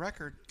world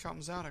record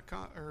comes out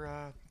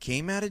of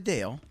came out of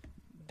Dale.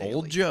 Daily.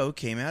 Old Joe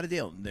came out of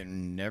Dale. They're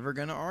never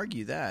going to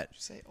argue that. Did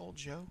you say Old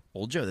Joe?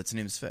 Old Joe, that's the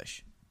name of his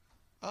fish.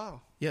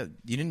 Oh, Yeah,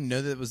 you didn't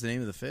know that was the name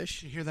of the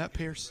fish? did you hear that,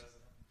 Pierce?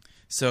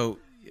 So,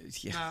 No,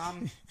 yeah.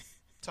 I'm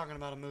talking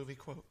about a movie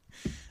quote.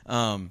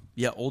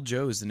 Yeah, Old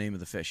Joe is the name of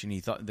the fish, and he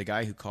thought the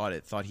guy who caught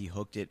it thought he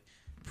hooked it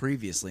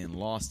previously and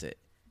lost it,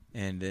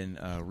 and then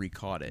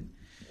re-caught it.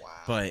 Wow.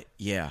 But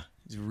yeah,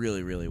 it's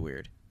really, really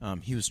weird.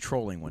 He was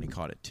trolling when he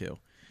caught it too.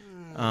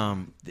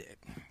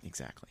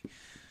 Exactly.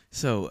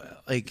 So,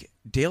 like,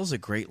 Dale's a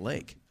great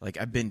lake. Like,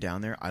 I've been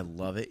down there. I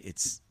love it.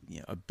 It's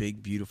a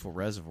big, beautiful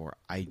reservoir.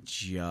 I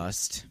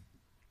just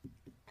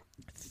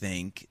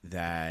think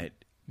that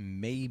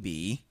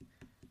maybe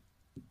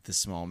the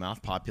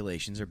smallmouth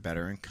populations are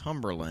better in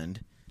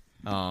Cumberland,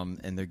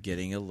 and they're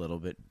getting a little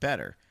bit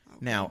better. Okay.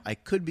 Now, I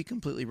could be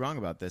completely wrong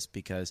about this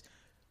because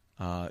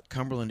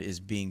Cumberland is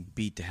being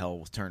beat to hell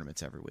with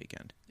tournaments every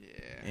weekend. Yeah.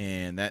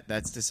 And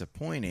that's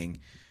disappointing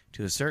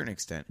to a certain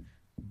extent.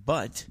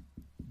 But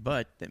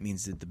that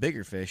means that the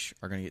bigger fish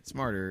are going to get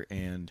smarter,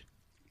 and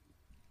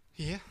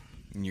Yeah.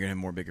 you're going to have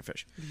more bigger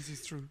fish. This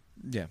is true.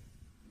 Yeah.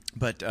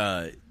 But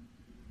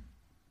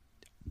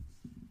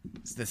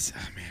this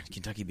man,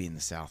 Kentucky being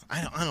the South.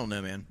 I don't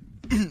know, man.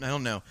 I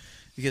don't know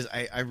because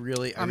I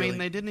really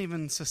they didn't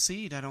even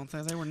secede. I don't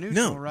think they were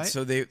neutral, no. right?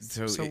 So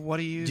what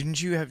do you?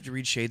 didn't you have to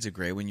read Shades of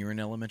Grey when you were in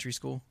elementary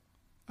school?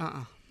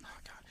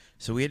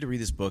 So we had to read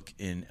this book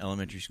in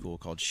elementary school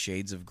called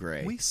Shades of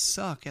Grey. We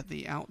suck at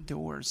the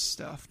outdoors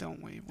stuff,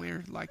 don't we?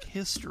 We're like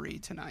history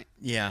tonight.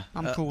 Yeah.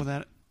 I'm cool with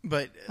that.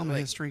 But I'm a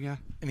history guy.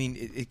 I mean,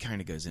 it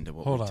kind of goes into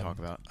what Hold we on. talk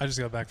about. I just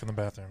got back from the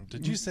bathroom.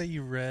 Did you say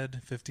you read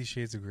 50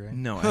 Shades of Grey?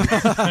 No,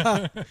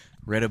 I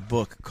read a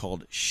book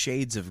called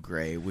Shades of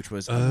Grey, which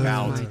was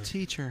about My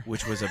teacher.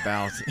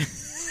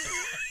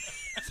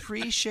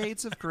 3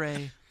 Shades of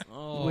Grey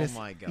Oh with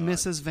my God.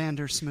 Mrs.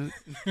 Vandersmoot.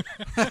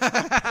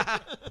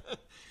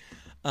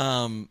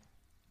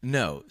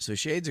 No. So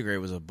Shades of Grey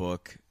was a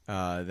book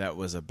that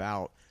was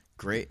about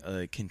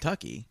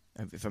Kentucky.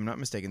 If I'm not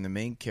mistaken, the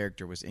main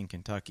character was in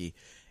Kentucky,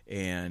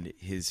 and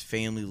his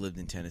family lived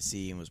in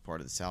Tennessee and was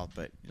part of the South,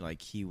 but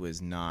like he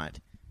was not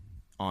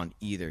on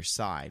either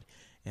side.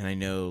 And I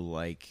know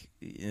like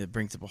it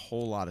brings up a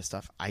whole lot of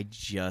stuff. I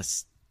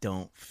just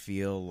don't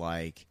feel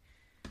like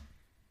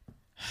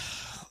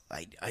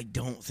I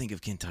don't think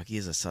of Kentucky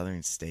as a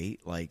southern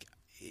state. Like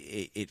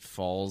it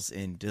falls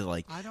into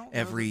like I don't know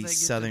every that they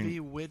southern. get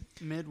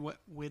to be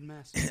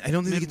Midwest. I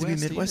don't think they get to be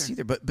Midwest Midwest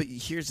either. But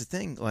here's the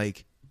thing,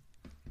 like,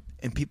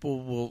 and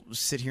people will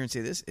sit here and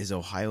say this: is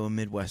Ohio a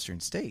Midwestern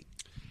state?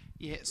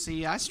 Yeah,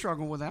 see, I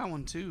struggle with that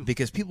one too.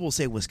 Because people will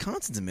say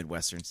Wisconsin's a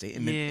Midwestern state,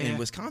 and, Yeah. and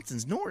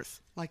Wisconsin's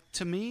north. Like,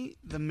 to me,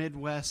 the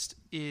Midwest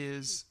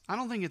is... I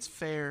don't think it's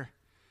fair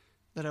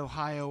that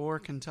Ohio or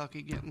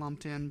Kentucky get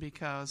lumped in,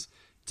 because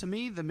to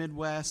me, the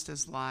Midwest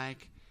is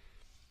like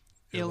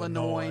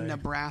Illinois,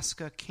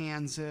 Nebraska,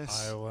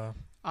 Kansas,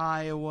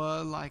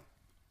 Iowa. like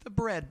the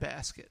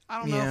breadbasket. I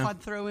don't know Yeah. if I'd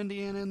throw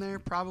Indiana in there.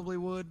 Probably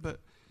would, but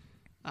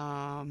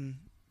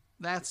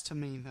that's to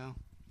me, though.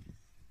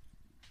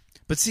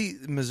 But see,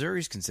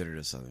 Missouri's considered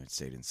a southern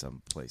state in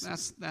some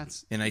places.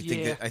 That's And I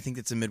think yeah. that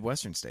it's a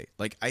Midwestern state.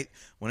 Like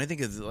when I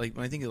think of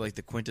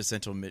the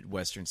quintessential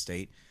Midwestern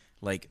state,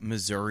 like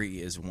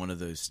Missouri is one of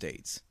those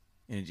states,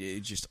 and it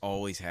just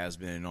always has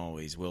been and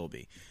always will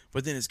be.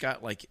 But then it's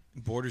got like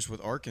borders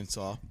with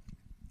Arkansas,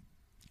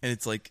 and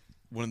it's like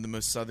one of the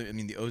most southern. I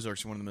mean, the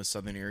Ozarks are one of the most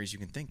southern areas you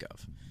can think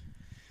of.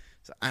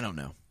 So I don't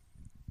know.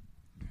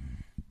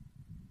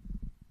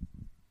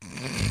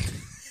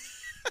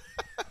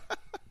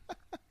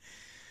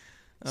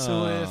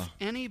 So if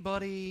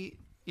anybody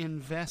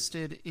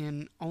invested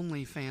in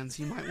OnlyFans,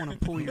 you might want to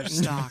pull your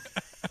stock.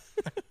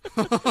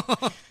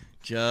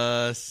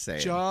 Just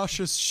saying. Josh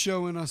is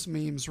showing us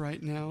memes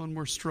right now, and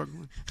we're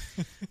struggling.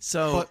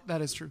 So But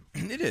that is true.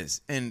 it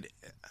is, and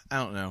I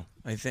don't know.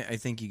 I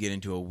think you get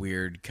into a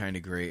weird kind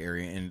of gray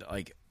area, and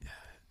like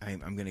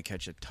I'm going to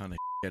catch a ton of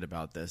shit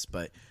about this,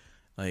 but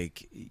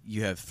like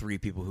you have 3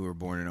 people who were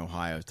born in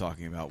Ohio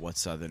talking about what's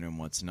southern and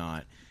what's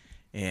not.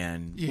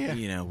 And Yeah.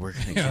 you know we're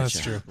gonna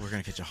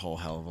catch a whole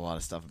hell of a lot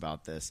of stuff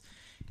about this.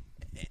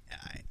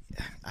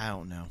 I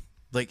don't know,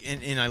 like,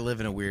 and I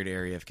live in a weird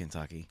area of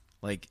Kentucky.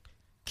 Like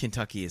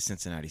Kentucky is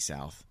Cincinnati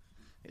South.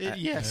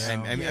 Yes. I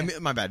mean,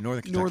 my bad.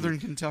 Northern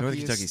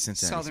Kentucky is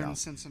Cincinnati southern South.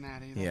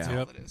 Cincinnati. Yeah. That's all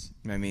Yep. it is.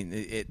 I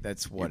mean,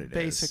 that's what it is.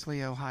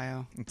 Basically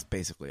Ohio. It's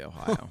basically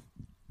Ohio.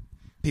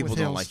 People With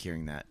don't hills. like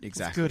hearing that.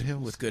 Exactly. good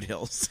hills. With good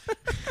hills.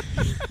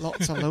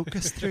 Lots of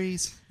locust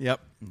trees. Yep.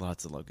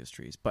 Lots of locust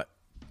trees. But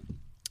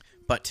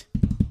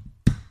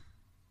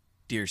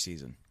deer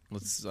season.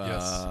 Let's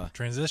Yes.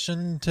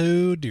 Transition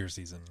to deer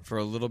season. for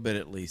a little bit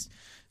at least.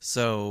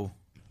 So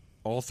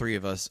all 3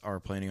 of us are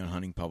planning on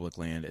hunting public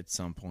land at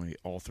some point.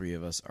 All 3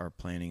 of us are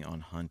planning on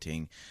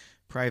hunting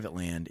private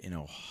land in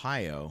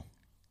Ohio.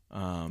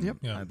 Yep.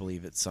 Yeah. I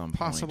believe at some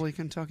Possibly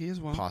Kentucky as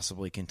well. point.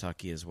 Possibly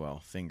Kentucky as well.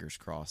 Fingers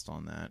crossed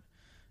on that.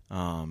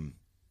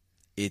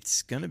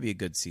 It's going to be a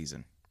good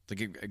season.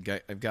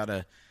 Like I've got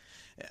a.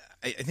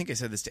 I think I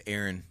said this to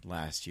Aaron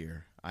last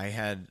year. I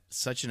had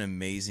such an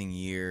amazing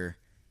year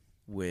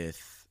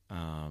with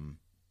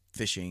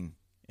fishing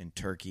and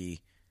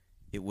turkey.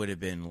 It would have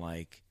been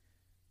like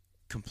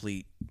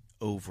complete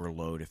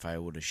overload if I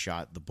would have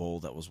shot the bull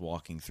that was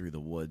walking through the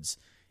woods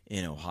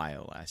in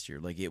Ohio last year.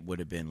 Like it would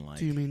have been like.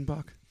 Do you mean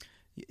buck?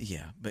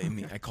 Yeah, but I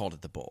mean I called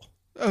it the bull.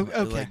 Oh,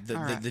 okay. Like All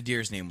right. the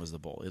deer's name was the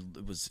bull.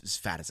 It was as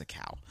fat as a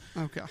cow.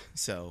 Okay.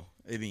 So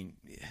I mean,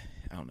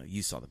 I don't know.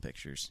 You saw the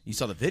pictures. You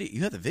saw the video.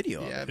 You had the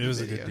video. Yeah, Of It was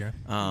a video. good deer.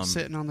 it.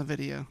 Sitting on the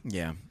video.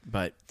 Yeah,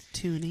 but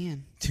Tune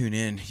in. tune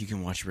in. You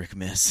can watch Rick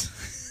miss.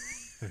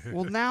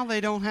 Well, now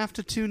they don't have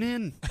to tune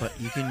in. But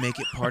you can make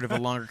it part of a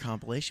longer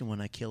compilation when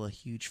I kill a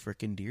huge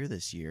frickin' deer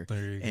this year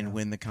There you and go.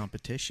 win the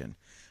competition.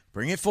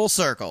 Bring it full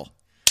circle.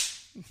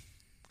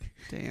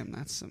 Damn,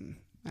 that's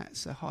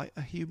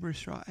a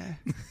hubris right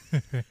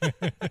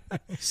there.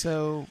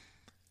 So,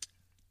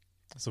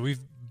 So we've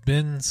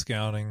been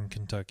scouting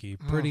Kentucky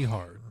pretty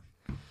hard.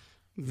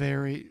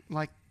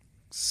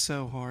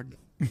 so hard.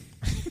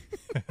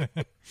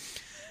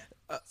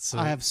 So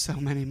I have so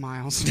many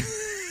miles.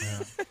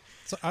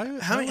 So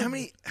How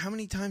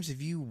many times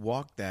have you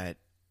walked that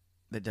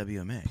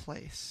WMA?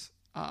 Place.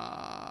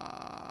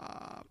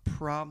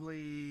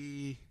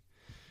 Probably.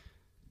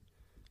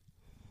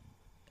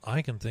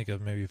 I can think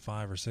of maybe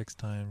 5 or 6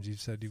 times you've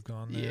said you've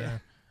gone there.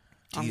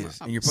 Yeah. Jesus.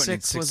 And you're putting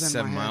in 6 was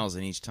in 6-7 my head. miles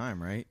in each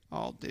time, right?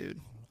 Oh, dude.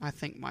 I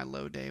think my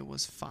low day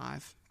was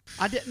 5.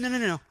 I did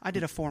no. I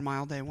did a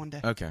 4-mile day one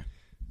day. Okay.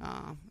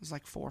 It was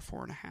like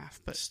 4.5.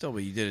 But Still,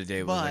 but you did a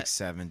day with like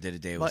 7, did a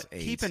day with 8.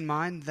 Keep in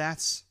mind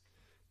that's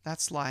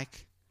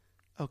like,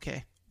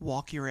 okay,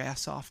 walk your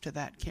ass off to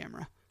that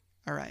camera.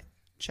 All right,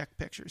 check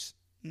pictures.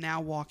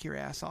 Now walk your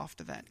ass off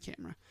to that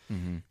camera.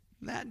 Mm-hmm.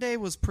 That day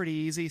was pretty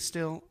easy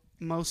still.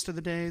 Most of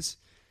the days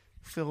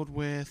filled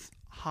with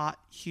hot,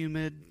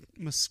 humid,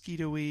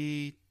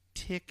 mosquito-y,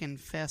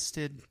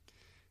 tick-infested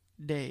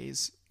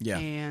days. Yeah.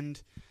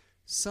 And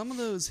some of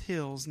those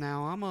hills,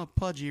 now I'm a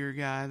pudgier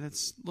guy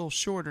that's a little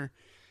shorter.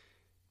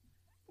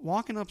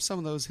 Walking up some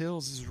of those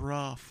hills is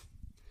rough.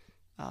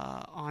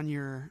 On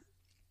your,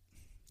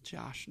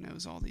 Josh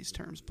knows all these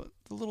terms, but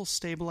the little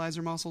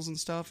stabilizer muscles and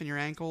stuff in your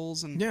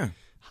ankles and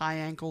high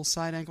ankle,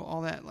 side ankle,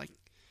 all that, like,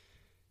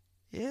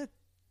 it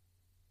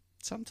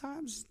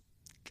sometimes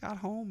got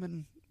home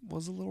and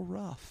was a little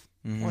rough.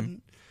 Mm-hmm.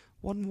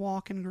 Wasn't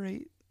walking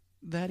great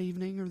that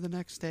evening or the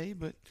next day,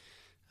 but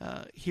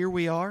here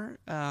we are.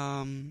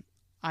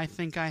 I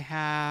think I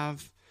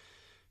have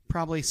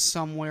probably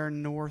somewhere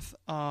north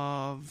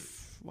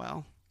of,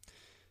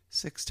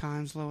 6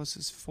 times lowest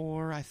is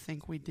 4. I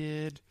think we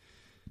did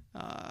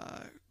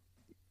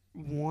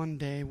one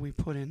day we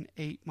put in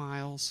 8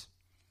 miles.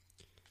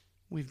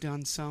 We've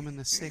done some in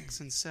the 6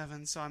 and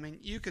 7. So, I mean,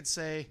 you could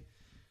say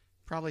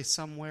probably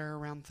somewhere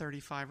around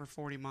 35 or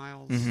 40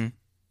 miles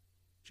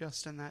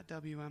just in that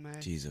WMA.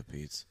 Jeez, oh,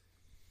 Pete's.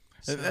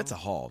 So, That's a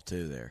haul,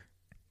 too, there.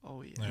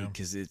 Oh, yeah. Yeah.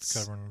 Because it's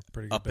Covering a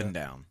pretty good up and bit.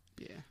 down.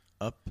 Yeah.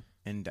 Up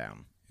and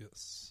down.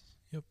 Yes.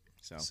 Yep.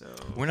 So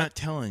we're we're not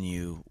telling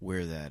you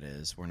where that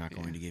is. We're not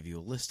Yeah. going to give you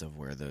a list of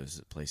where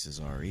those places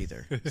are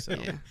either. So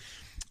Yeah.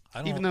 I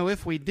don't, Even though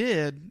if we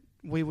did,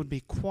 we would be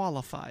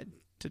qualified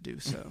to do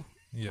so,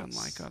 yes.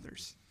 unlike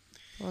others.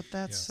 But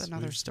that's Yes,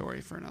 another we've-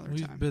 story for another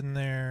We've time. been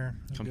there.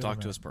 a come good talk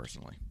to amount. us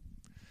personally.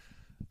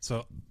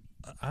 So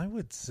I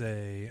would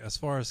say, as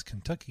far as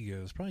Kentucky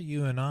goes, probably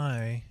you and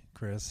I,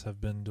 Chris, have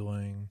been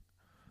doing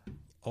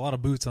a lot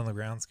of boots on the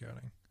ground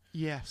scouting.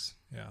 Yes.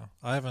 Yeah,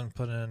 I haven't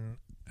put in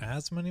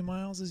as many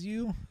miles as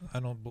you. I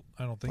don't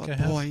think But I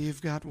have. boy,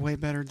 you've got way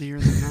better deer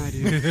than I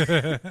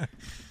do.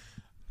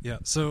 Yeah.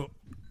 So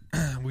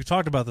we've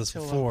talked about this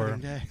Till before.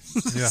 opening day.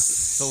 Yeah.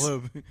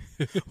 Hello.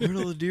 Where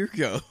did the deer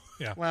go?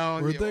 Yeah.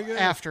 Well, Where'd they go?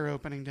 after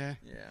opening day.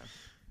 Yeah.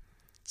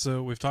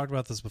 So we've talked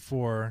about this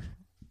before.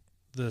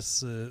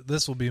 This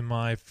will be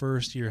my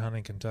first year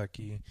hunting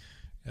Kentucky.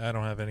 I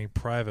don't have any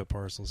private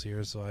parcels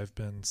here, so I've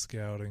been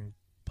scouting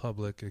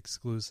public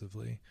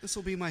exclusively. This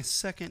will be my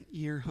second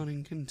year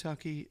hunting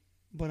Kentucky,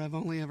 but I've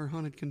only ever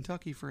hunted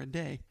Kentucky for a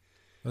day.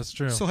 That's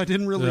true. So I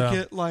didn't really Yeah.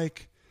 get,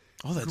 like,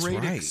 Oh, that's great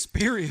right.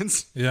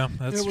 experience. Yeah,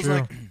 that's It was true.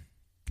 like,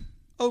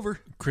 over.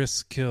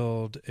 Chris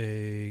killed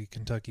a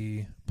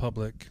Kentucky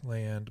public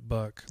land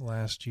buck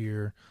last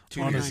year.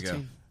 2 on years his- ago.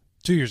 2019.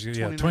 2 years ago,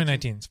 yeah,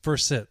 2019. 2019's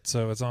first sit.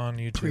 So it's on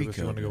YouTube if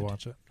you want to go Pre-COVID.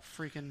 watch it.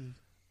 Freaking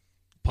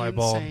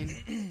Piebald,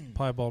 insane.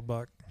 piebald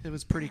buck. It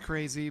was pretty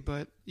crazy,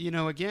 but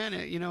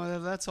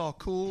again, that's all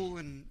cool,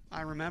 and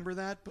I remember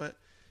that. But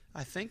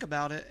I think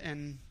about it,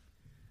 and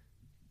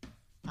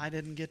I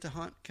didn't get to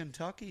hunt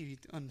Kentucky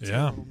until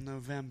Yeah.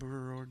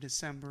 November or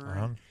December.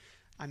 Uh-huh. And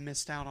I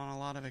missed out on a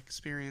lot of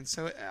experience.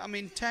 So I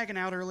mean, tagging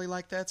out early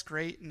like that's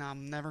great, and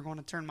I'm never going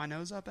to turn my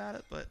nose up at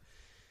it. But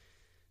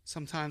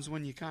sometimes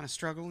when you kind of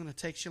struggle and it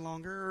takes you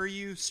longer, or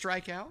you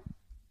strike out,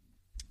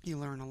 you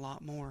learn a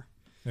lot more.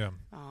 Yeah.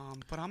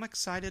 But I'm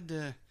excited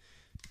to,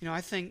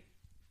 I think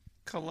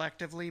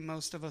collectively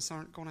most of us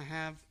aren't going to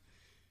have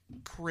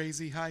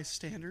crazy high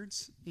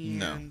standards.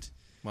 No. And,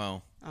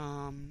 Well,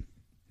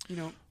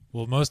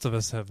 Well, most of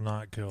us have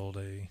not killed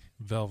a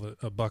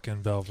buck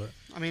in velvet.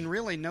 I mean,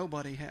 really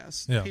nobody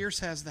has. Yeah. Pierce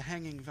has the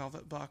hanging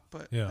velvet buck,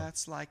 but Yeah.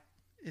 that's like,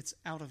 it's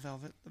out of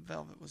velvet. The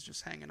velvet was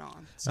just hanging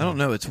on. I don't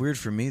know. It's weird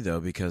for me, though,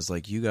 because,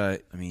 like, you got,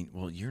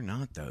 you're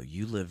not, though.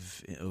 You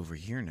live over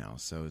here now,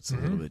 so it's a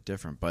little bit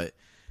different. But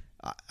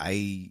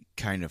I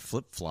kind of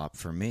flip-flop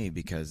for me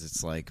because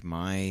it's like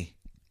my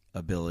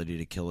ability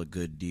to kill a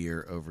good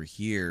deer over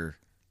here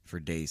for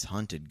days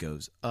hunted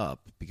goes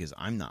up because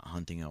I'm not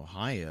hunting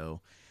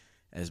Ohio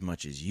as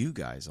much as you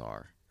guys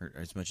are, or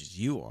as much as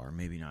you are,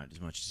 maybe not as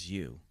much as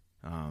you.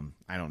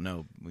 I don't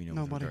know.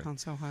 Nobody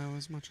hunts Ohio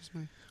as much as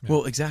me.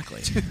 Well,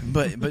 exactly.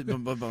 but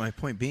my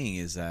point being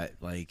is that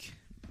like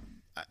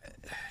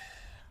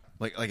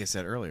I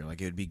said earlier,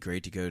 like it would be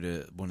great to go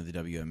to one of the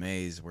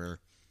WMAs where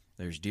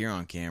there's deer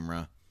on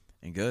camera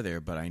and go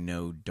there, but I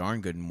know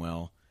darn good and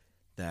well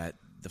that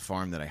the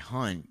farm that I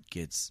hunt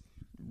gets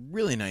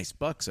really nice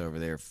bucks over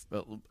there.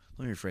 Let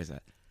me rephrase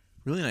that.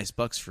 Really nice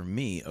bucks for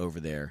me over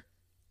there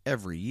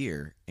every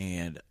year,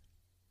 and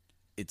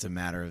it's a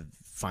matter of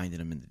finding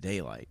them in the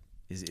daylight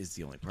is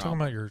the only problem.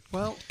 Talking about your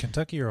Well-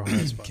 Kentucky or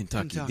Ohio spot?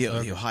 Kentucky. Kentucky.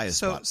 The Ohio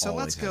spot So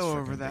always let's has go frickin'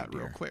 over that big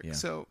real deer. quick. Yeah.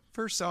 So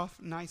first off,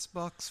 nice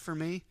bucks for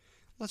me.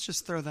 Let's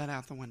just throw that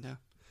out the window.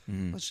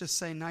 Mhm. Let's just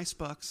say nice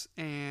bucks,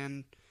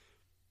 and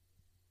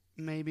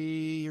maybe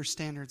your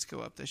standards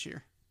go up this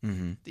year.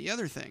 Mhm. The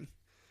other thing,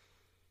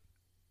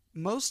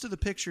 most of the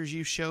pictures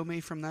you show me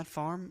from that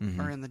farm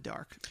are in the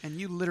dark, and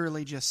you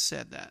literally just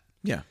said that.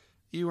 Yeah.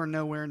 You are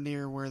nowhere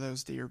near where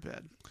those deer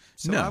bed.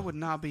 So No. I would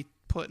not be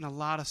putting a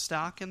lot of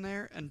stock in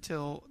there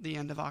until the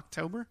end of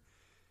October,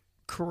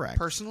 Correct.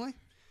 personally.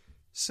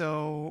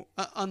 So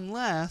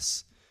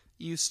unless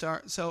you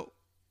start... So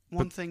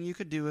one thing you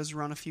could do is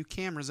run a few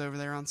cameras over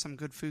there on some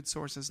good food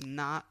sources,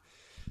 not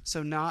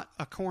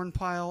a corn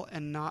pile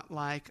and not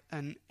like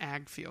an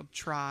ag field.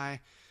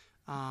 Try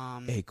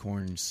Acorns.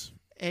 acorns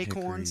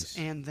hickories.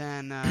 and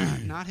then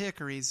not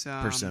hickories.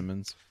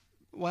 Persimmons.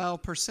 Well,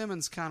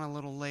 persimmons kind of a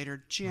little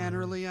later.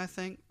 Generally, I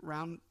think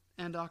around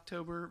end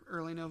October,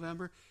 early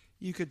November.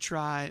 You could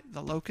try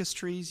the locust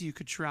trees. You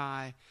could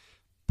try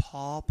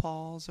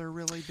pawpaws are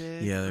really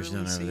big. Yeah, there's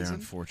early none over there, season.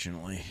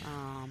 unfortunately.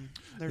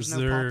 There's Is no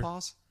there-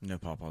 pawpaws. No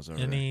pawpaws over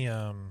there. Any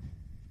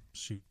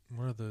shoot,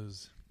 what are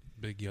those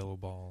big yellow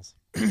balls?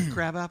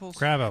 Crab apples.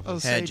 Crab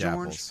apples. Osage Hedge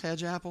orange. apples.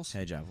 Hedge apples.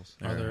 Hedge apples.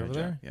 Are they over hedge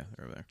there? app- Yeah,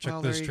 they're over there. Check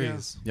Well, those there you go.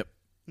 trees. Yep.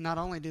 Not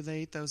only do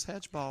they eat those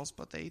hedge balls,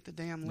 but they eat the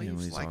damn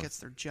leaves leaves like off. it's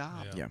their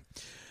job. Yeah. Yeah.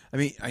 I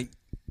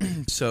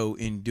mean, so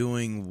in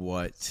doing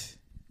what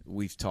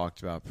we've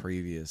talked about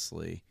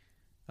previously,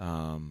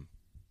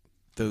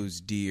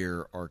 those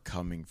deer are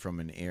coming from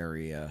an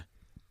area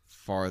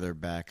farther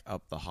back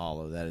up the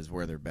hollow. That is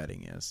where their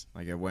bedding is.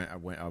 Like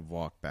I've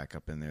walked back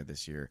up in there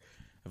this year.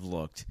 I've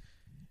looked.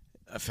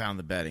 I found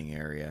the bedding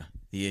area.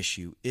 The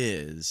issue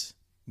is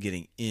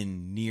getting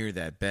in near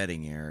that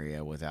bedding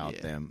area without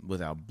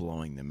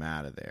blowing them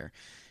out of there.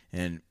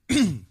 And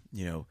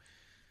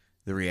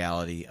the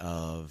reality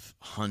of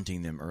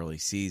hunting them early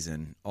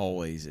season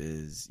always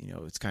is,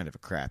 it's kind of a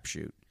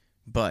crapshoot.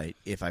 But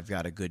if I've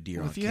got a good deer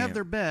Well, on if you have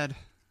their bed,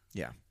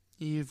 yeah.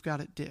 you've got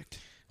it dicked.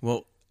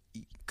 Well,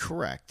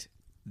 correct.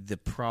 The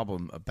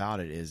problem about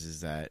it is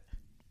that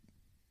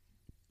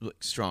look,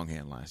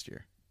 Stronghand last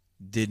year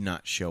did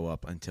not show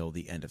up until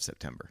the end of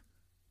September,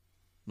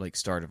 like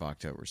start of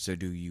October. So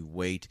do you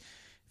wait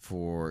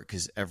for,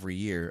 because every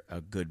year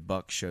a good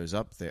buck shows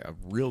up there, a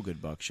real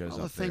good buck shows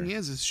Well, up the thing there.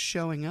 is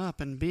showing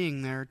up and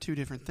being there are two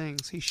different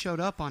things. He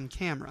showed up on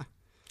camera.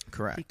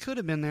 Correct. He could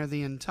have been there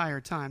the entire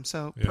time.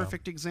 So, Yeah.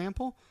 perfect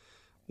example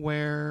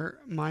where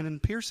mine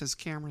and Pierce's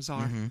cameras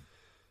are. Mm-hmm.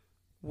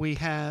 We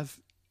have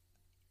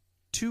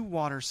two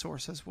water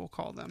sources, we'll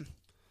call them.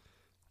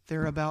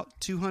 They're about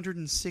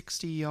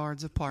 260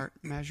 yards apart,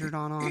 measured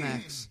on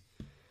OnX.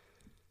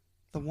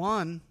 The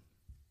one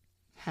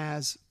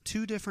has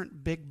two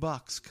different big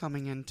bucks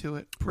coming into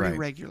it pretty Right.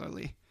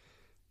 regularly.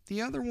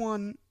 The other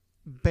one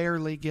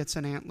barely gets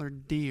an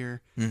antlered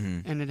deer,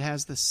 Mm-hmm. and it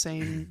has the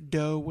same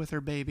doe with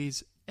her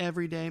babies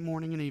every day,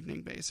 morning and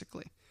evening,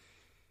 basically.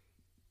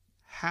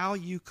 How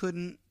you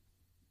couldn't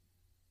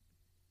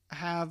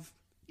have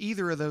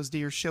either of those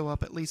deer show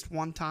up at least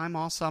one time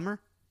all summer?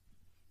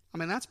 I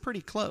mean, that's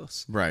pretty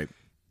close. Right.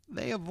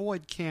 They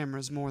avoid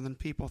cameras more than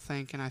people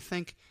think, and I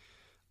think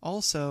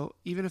also,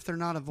 even if they're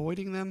not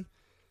avoiding them,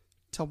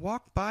 to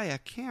walk by a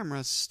camera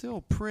is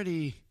still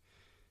pretty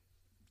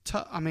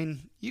tough. I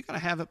mean, you got to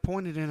have it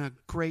pointed in a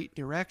great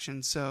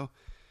direction. So,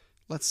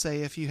 let's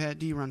say if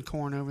do you run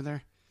corn over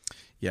there?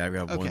 Yeah, I've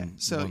got Okay, one.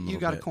 so one you little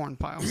got bit. a corn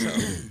pile. So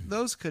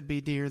those could be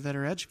deer that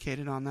are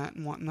educated on that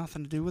and want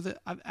nothing to do with it.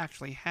 I've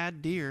actually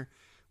had deer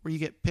where you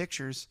get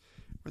pictures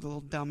where the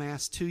little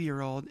dumbass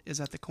 2-year-old is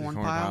at the corn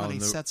pile and he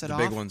the, sets it the off.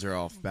 big ones are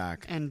off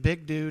back. And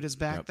big dude is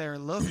back Yep. there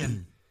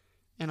looking.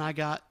 And I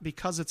got,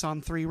 because it's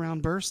on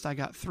 3-round burst, I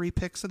got 3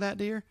 pics of that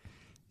deer.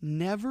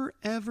 Never,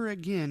 ever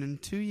again in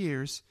 2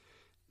 years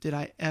did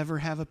I ever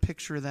have a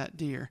picture of that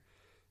deer.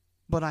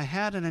 But I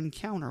had an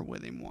encounter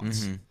with him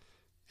once. Mm-hmm.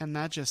 And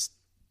that just,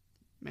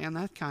 man,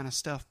 that kind of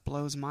stuff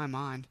blows my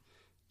mind.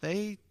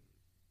 They're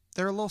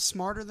a little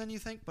smarter than you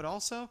think, but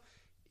also,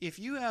 if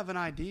you have an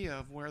idea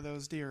of where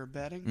those deer are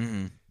bedding,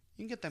 Mm-hmm. you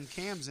can get them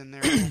cams in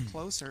there a little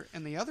closer.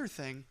 And the other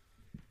thing,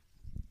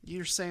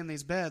 you're saying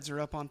these beds are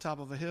up on top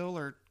of a hill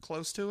or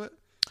close to it,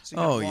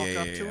 so you can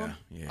walk up to them,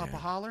 up a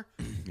holler.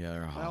 Yeah,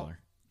 they're a Well, holler.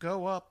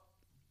 go up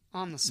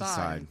on the side,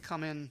 side. and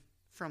come in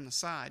from the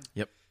side.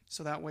 Yep.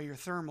 So that way your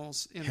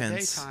thermals in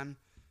Hence- the daytime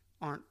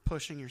aren't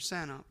pushing your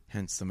scent up.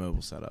 Hence the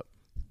mobile setup.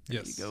 There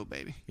Yes. you go,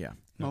 baby. Yeah.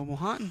 Mobile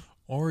hunting.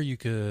 Or you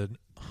could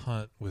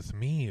hunt with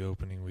me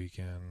opening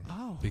weekend.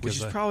 Oh. Which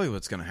is probably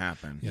what's going to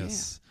happen.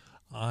 Yes.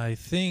 I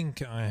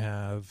think I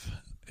have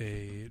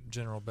a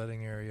general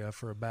bedding area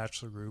for a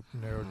bachelor group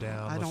narrowed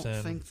down. I don't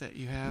within, think that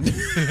you have.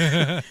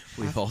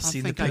 We've all I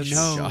seen the think I pictures,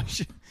 know.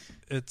 Josh.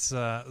 It's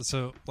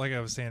so like I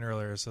was saying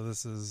earlier. So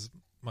this is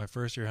my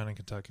first year hunting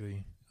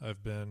Kentucky.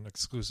 I've been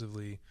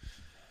exclusively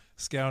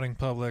scouting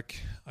public.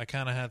 I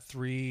kind of had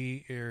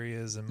 3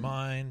 areas in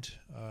mind.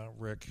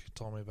 Rick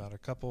told me about a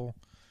couple.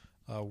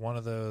 One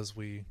of those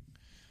we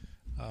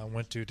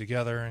went to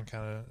together and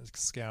kind of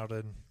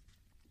scouted.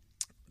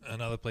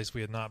 Another place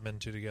we had not been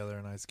to together,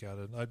 and I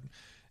scouted.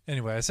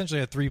 Anyway, I essentially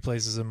had 3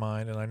 places in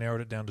mind, and I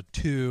narrowed it down to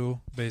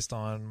 2 based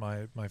on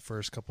my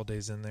first couple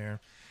days in there.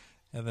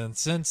 And then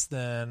since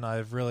then,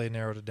 I've really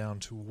narrowed it down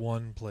to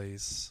 1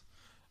 place.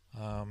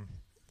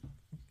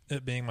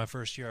 It being my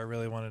first year, I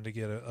really wanted to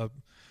get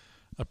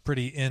a a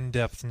pretty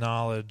in-depth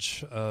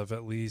knowledge of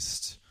at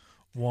least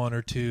one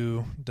or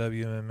two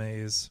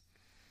WMAs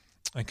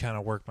and kind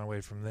of work my way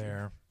from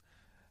there,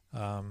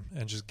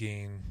 and just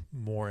gain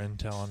more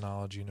intel and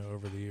knowledge,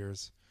 over the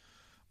years.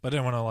 But I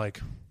didn't want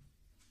to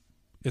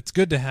it's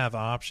good to have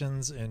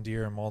options and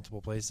deer in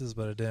multiple places,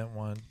 but I didn't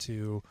want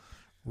to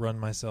run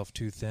myself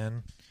too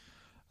thin.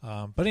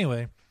 But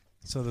anyway,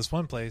 so this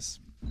one place,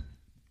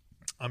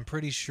 I'm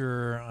pretty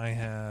sure I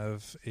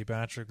have a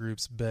Bachelor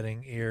Group's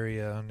bedding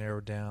area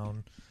narrowed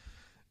down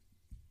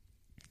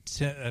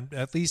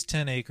at least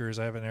 10 acres.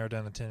 I have it narrowed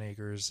down to 10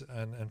 acres.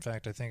 And in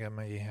fact, I think I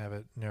may have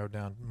it narrowed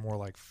down more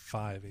like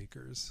 5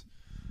 acres.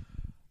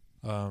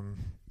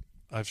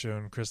 I've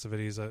shown Chris the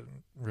videos.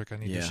 Rick, I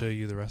need to show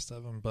you the rest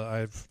of them. But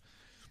I've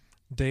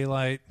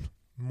daylight,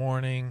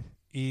 morning,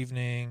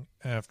 evening,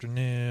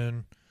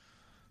 afternoon.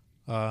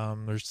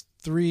 There's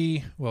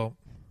three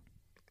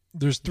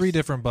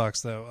different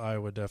bucks that I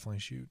would definitely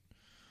shoot.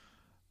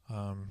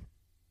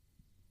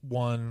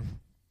 One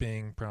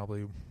being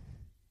probably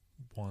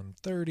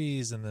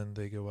 130s, and then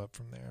they go up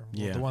from there.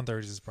 Yeah. Well, the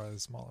 130s is probably the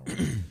smaller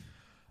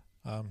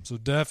one. So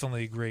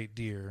definitely great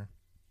deer.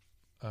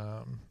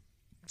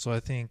 So I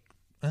think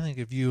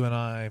if you and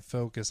I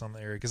focus on the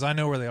area, because I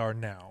know where they are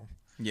now.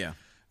 Yeah.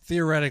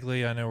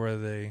 Theoretically, I know where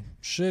they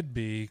should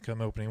be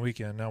come opening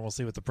weekend. Now we'll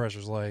see what the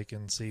pressure's like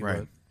and see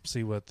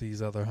what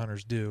these other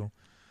hunters do.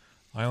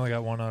 I only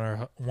got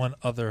one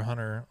other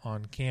hunter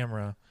on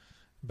camera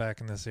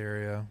back in this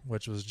area,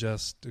 which was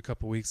just a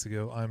couple weeks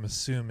ago. I'm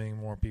assuming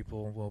more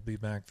people will be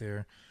back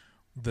there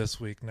this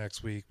week,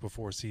 next week,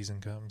 before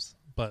season comes.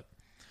 But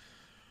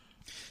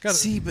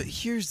but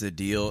here's the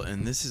deal,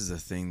 and this is the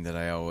thing that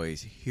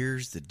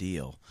here's the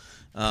deal.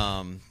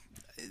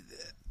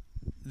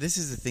 This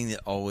is the thing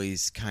that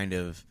always kind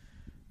of,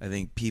 I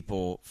think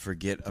people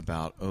forget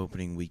about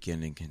opening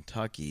weekend in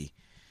Kentucky,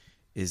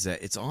 is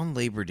that it's on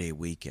Labor Day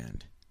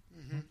weekend.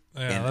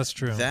 Yeah, and that's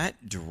true.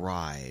 That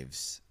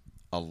drives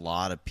a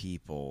lot of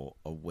people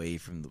away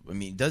from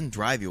it doesn't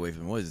drive you away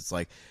from the woods. It's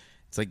like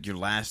your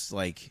last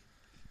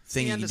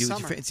thing you do with your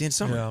friends. It's the end of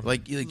summer.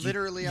 Yeah.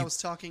 Literally, I was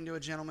talking to a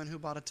gentleman who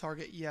bought a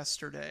target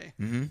yesterday,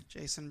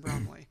 Jason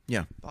Brumley.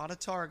 Yeah. Bought a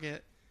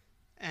target,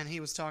 and he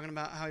was talking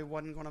about how he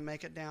wasn't going to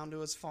make it down to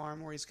his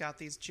farm where he's got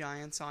these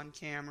giants on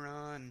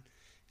camera, and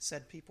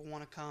said people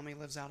want to come. He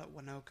lives out at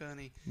Winoka,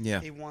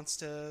 and he wants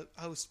to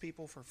host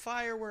people for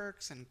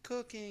fireworks and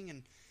cooking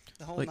and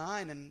the whole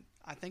nine, and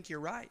I think you're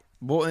right.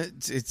 Well,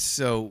 it's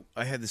so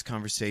I had this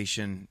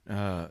conversation.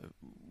 My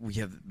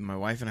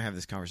wife and I have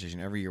this conversation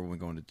every year when we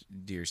go into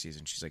deer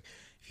season. She's like,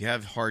 if you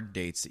have hard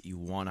dates that you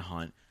want to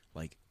hunt,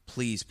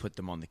 please put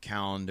them on the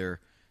calendar.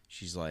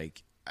 She's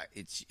like,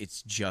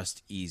 it's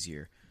just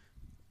easier.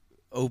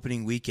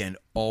 Opening weekend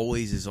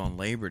always is on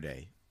Labor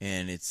Day,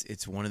 and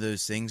it's one of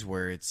those things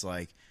where it's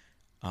like,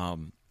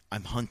 I'm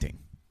hunting.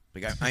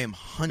 I am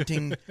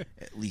hunting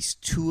at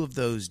least 2 of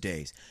those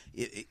days.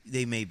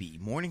 They may be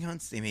morning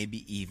hunts, they may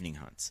be evening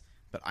hunts,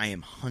 but I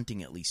am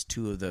hunting at least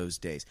 2 of those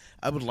days.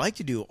 I would like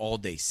to do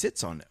all-day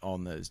sits on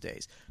those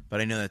days, but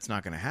I know that's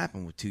not going to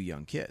happen with 2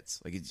 young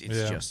kids.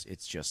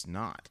 It's just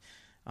not.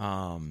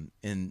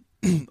 And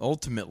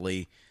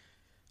ultimately,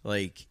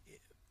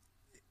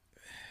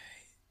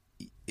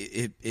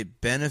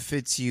 it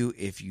benefits you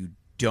if you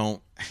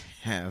don't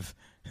have.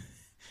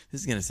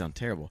 This is going to sound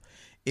terrible.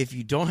 If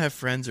you don't have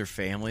friends or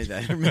family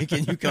that are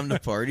making you come to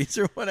parties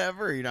or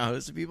whatever, you're not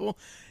hosting people,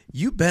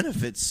 you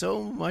benefit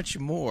so much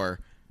more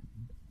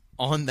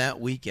on that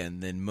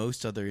weekend than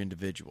most other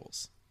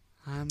individuals.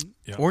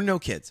 Or no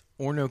kids.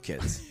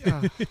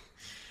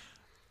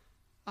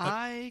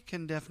 I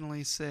can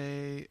definitely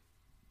say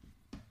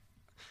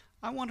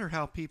I wonder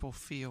how people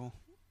feel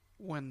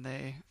when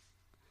they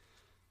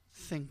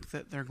think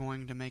that they're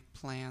going to make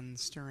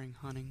plans during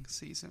hunting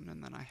season,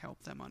 and then I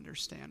help them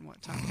understand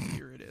what time of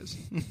year it is.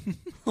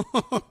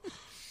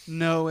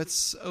 No,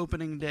 it's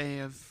opening day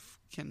of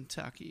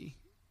Kentucky.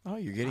 Oh,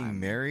 you're getting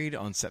married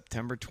on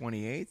September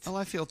 28th? Oh,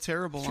 I feel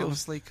terrible,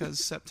 honestly, because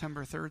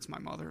September 3rd is my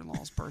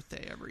mother-in-law's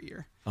birthday every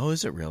year. Oh,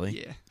 is it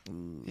really? Yeah.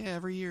 Yeah,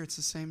 every year it's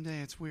the same day.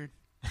 It's weird.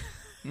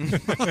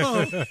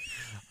 I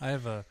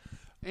have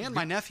and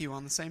my nephew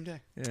on the same day.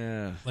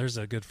 Yeah. There's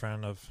a good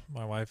friend of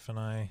my wife and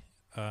I.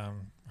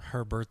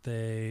 Her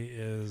birthday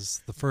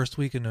is the first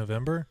week in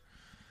November.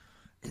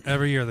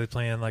 Every year they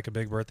plan a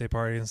big birthday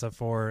party and stuff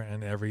for her,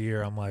 and every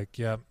year I'm like,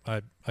 yep,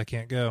 I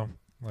can't go.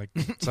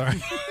 Sorry.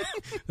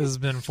 This has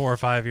been 4 or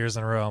 5 years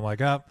in a row. I'm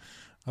like, I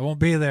won't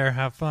be there.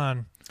 Have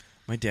fun.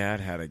 My dad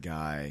had a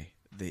guy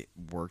that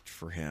worked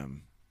for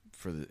him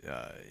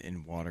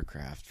in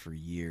watercraft for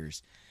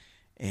years,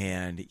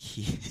 and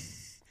he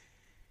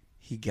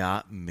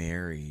got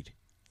married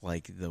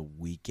the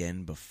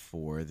weekend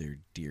before their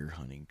deer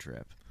hunting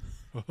trip.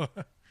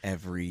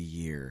 Every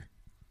year.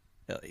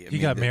 He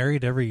got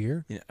married every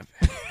year?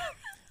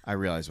 I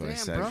realize what I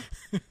said.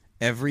 Bro.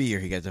 Every year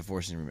he got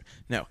divorced.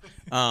 No.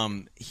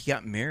 He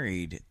got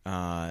married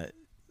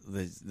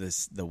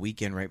the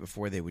weekend right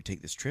before they would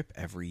take this trip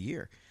every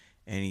year.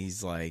 And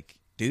he's like,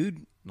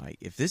 dude,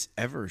 if this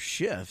ever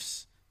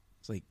shifts,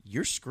 It's like,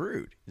 you're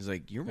screwed. He's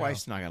like, your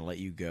wife's not going to let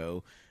you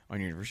go on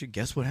your anniversary.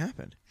 Guess what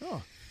happened?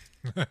 Oh.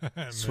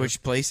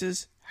 Switched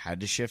places,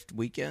 had to shift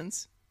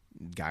weekends.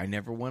 Guy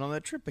never went on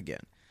that trip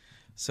again.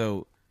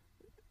 So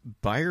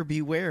buyer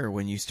beware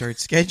when you start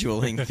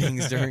scheduling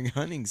things during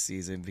hunting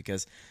season,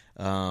 because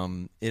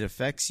it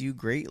affects you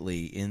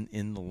greatly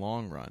in the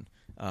long run,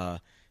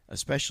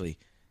 especially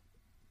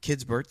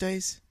kids'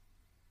 birthdays.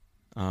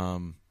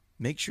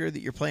 Make sure that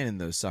you're planning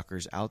those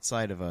suckers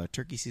outside of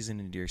turkey season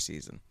and deer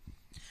season.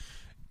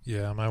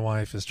 Yeah, my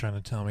wife is trying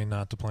to tell me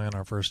not to plan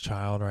our first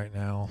child right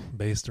now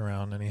based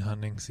around any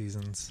hunting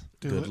seasons.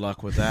 Good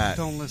luck with that.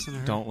 Don't listen to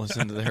her. Don't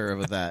listen to her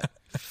with that.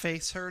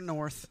 Face her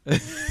north.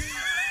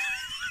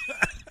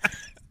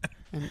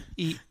 And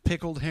eat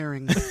pickled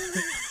herring.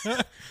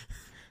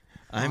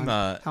 I'm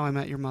How I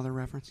Met Your Mother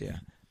reference. Yeah,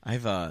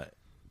 I've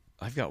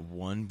got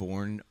one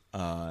born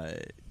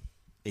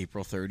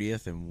April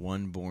 30th and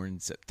one born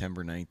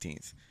September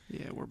 19th.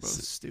 Yeah, we're both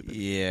stupid.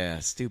 Yeah,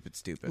 stupid.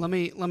 Let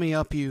me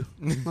up you.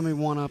 Let me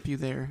one up you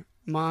there.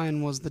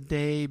 Mine was the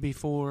day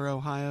before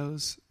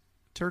Ohio's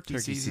turkey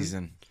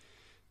season.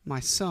 My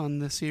son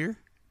this year.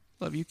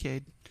 Love you,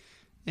 Cade.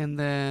 And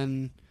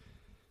then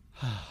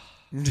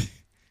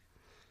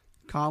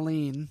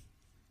Colleen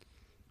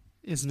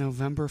is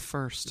November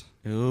 1st.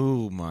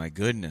 Oh my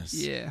goodness.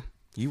 Yeah.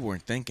 You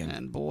weren't thinking.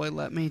 And boy,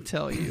 let me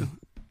tell you,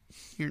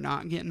 you're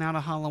not getting out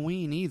of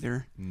Halloween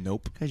either.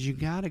 Nope. Because you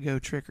got to go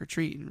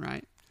trick-or-treating,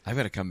 right? I've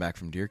got to come back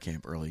from deer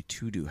camp early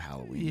to do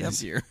Halloween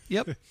this year.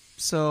 Yep.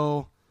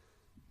 So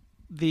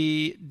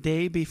the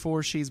day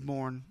before she's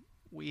born,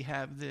 we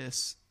have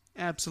this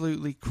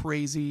absolutely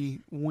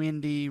crazy,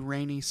 windy,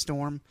 rainy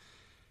storm.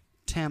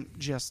 Temp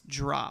just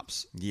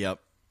drops. Yep.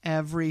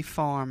 Every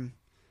farm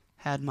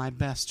had my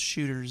best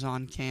shooters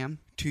on cam.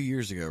 2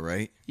 years ago,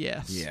 right?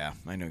 Yes. Yeah,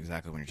 I know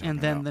exactly what you're talking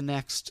And then about. the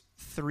next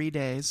 3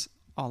 days,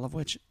 all of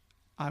which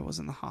I was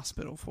in the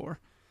hospital for,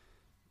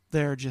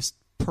 they're just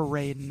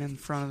parading in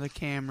front of the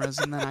cameras,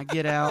 and then I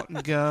get out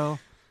and go.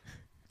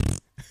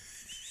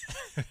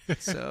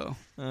 So,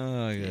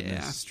 Oh goodness.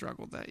 yeah, I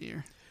struggled that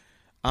year.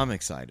 I'm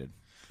excited.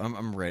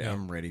 I'm ready. Yeah.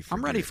 I'm ready for.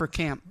 I'm ready deer. for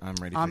camp. I'm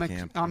ready for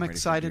camp. I'm ready for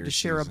excited deer to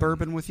share a season.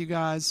 bourbon with you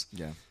guys.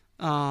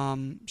 Yeah.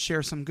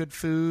 Share some good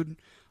food,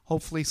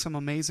 hopefully some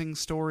amazing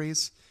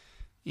stories,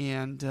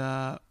 and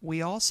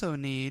we also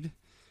need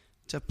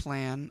to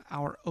plan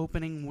our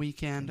opening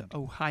weekend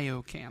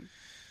Ohio camp.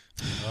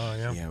 Oh,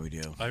 yeah. Yeah, we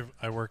do.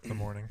 I work the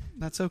morning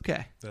That's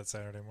okay. that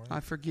Saturday morning. I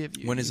forgive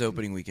you. When is You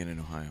opening weekend in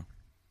Ohio?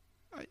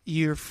 can-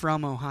 You're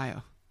from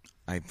Ohio.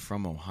 I'm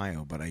from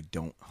Ohio, but I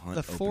don't hunt. The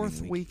opening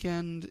fourth week.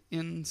 weekend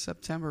in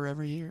September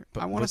every year.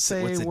 But I want to what's the-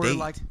 say what's the we're date?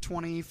 like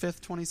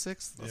 25th,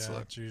 26th. Let's yeah,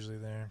 look. it's usually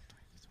there.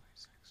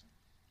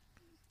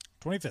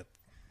 25th.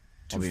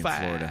 I'll be in 25.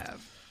 Florida.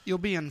 You'll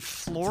be in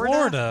Florida?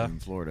 Florida. I'm in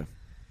Florida.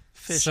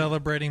 Fishing.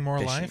 Celebrating more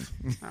Fishing. life.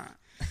 All right.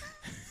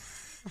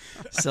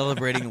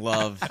 Celebrating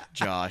love,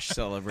 Josh.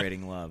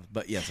 Celebrating love.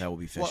 But yes, I will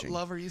be What fishing.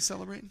 love are you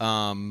celebrating?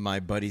 My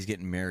buddy's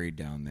getting married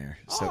down there,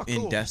 so Oh,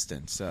 in cool.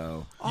 Destin.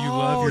 So You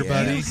love your You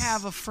buddies?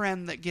 have a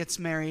friend that gets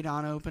married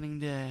on opening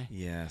day.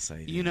 yes,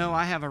 I do. You know,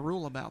 I have a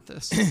rule about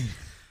this.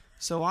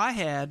 So I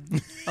had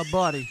a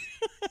buddy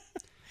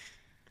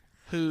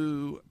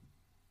who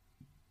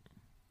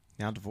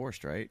now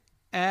divorced, right?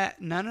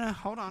 no,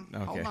 hold on.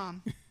 Okay. Hold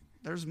on.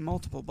 There's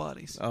multiple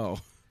buddies. Oh,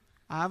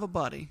 I have a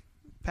buddy,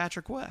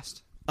 Patrick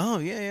West, oh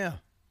yeah.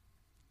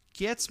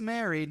 gets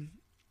married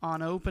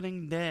on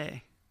opening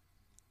day.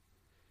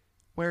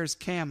 Wears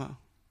camo.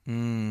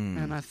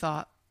 And I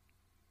thought,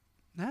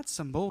 that's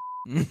some bull.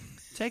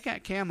 Take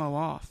that camo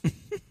off.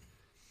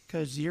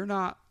 Because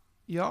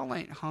y'all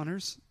ain't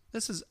hunters.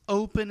 This is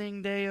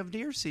opening day of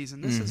deer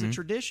season. This is a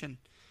tradition.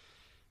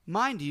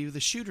 Mind you, the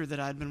shooter that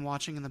I'd been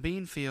watching in the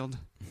bean field,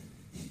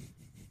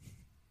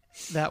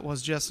 that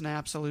was just an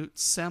absolute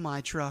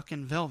semi-truck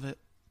in velvet,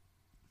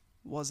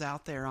 was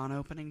out there on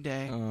opening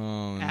day.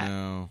 Oh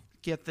no.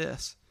 Get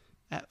this,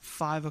 at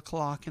 5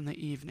 o'clock in the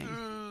evening.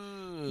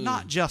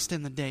 Not just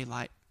in the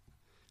daylight.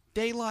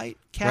 Daylight,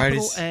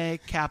 capital A,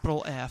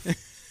 capital F,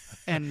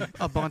 and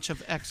a bunch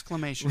of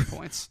exclamation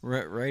points.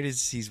 Right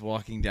as he's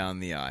walking down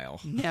the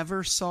aisle.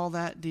 Never saw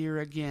that deer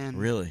again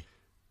Really?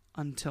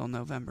 until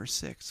November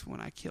 6th when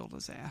I killed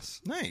his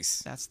ass.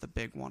 Nice. That's the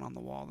big one on the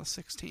wall, the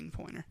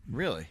 16-pointer.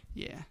 Really?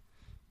 Yeah.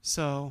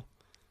 So,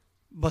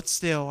 but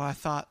still, I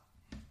thought,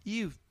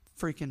 you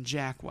freaking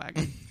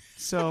jackwagon.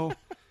 So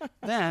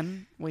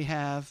then we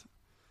have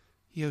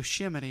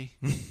Yosemite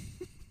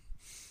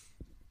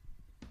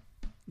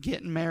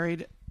getting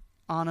married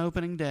on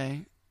opening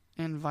day,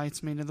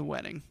 invites me to the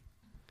wedding.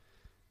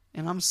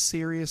 And I'm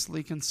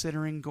seriously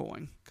considering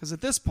going. Because at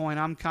this point,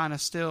 I'm kind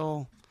of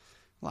still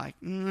like,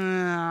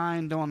 nah, I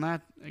ain't doing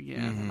that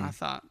again. And I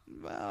thought,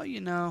 well,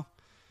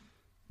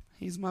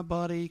 he's my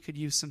buddy, could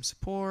use some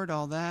support,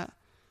 all that.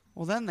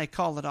 Well, then they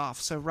called it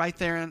off. So right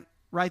then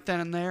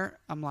and there,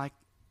 I'm like,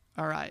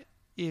 all right,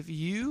 if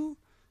you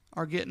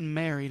are getting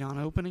married on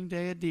opening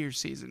day of deer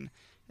season,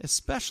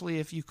 especially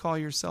if you call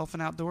yourself an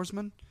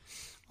outdoorsman,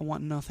 I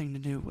want nothing to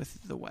do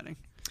with the wedding.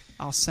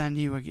 I'll send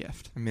you a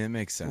gift. I mean, it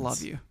makes sense.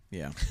 Love you.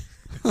 Yeah.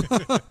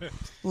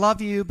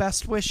 Love you.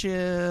 Best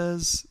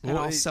wishes. And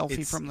Well, I'll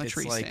selfie from the it's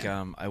tree like,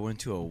 stand. I went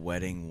to a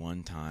wedding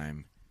one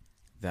time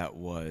that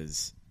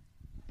was,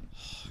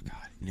 oh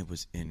God, and it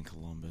was in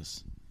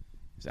Columbus.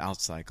 It was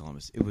outside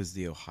Columbus. It was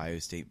the Ohio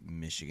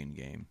State-Michigan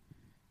game.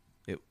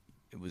 It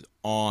was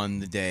on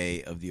the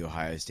day of the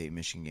Ohio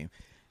State-Michigan game.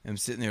 And I'm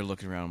sitting there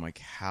looking around. I'm like,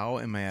 how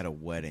am I at a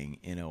wedding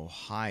in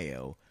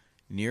Ohio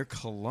near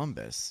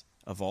Columbus,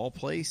 of all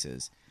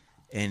places,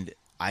 and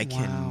I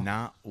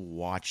cannot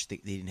watch. They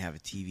didn't have a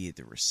TV at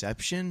the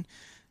reception.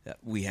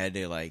 We had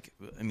to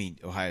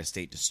Ohio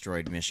State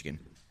destroyed Michigan.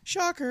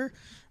 Shocker.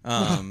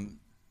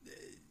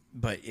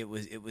 But it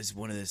was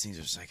one of those things.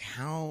 It was like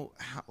how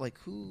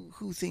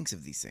who thinks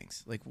of these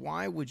things? Like,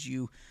 why would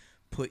you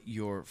put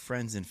your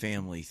friends and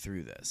family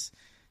through this?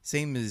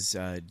 Same as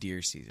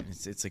deer season.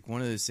 It's like one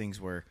of those things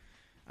where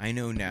I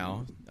know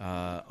now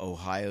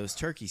Ohio's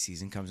turkey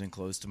season comes in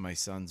close to my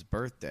son's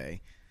birthday.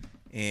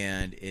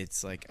 And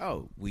it's like,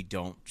 oh, we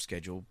don't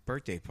schedule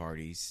birthday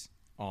parties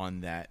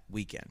on that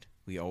weekend.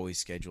 We always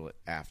schedule it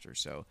after.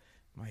 So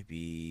it might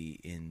be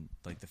in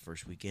like the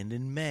first weekend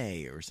in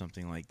May or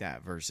something like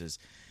that versus,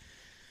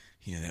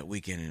 that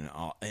weekend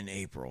in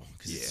April.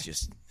 Because it's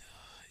just,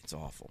 it's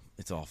awful.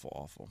 It's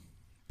awful.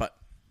 But.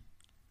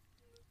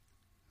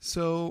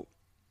 So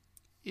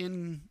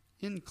in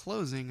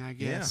closing, I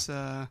guess,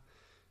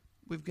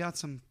 we've got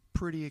some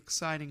pretty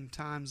exciting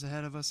times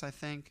ahead of us, I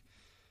think.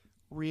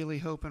 Really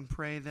hope and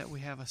pray that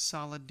we have a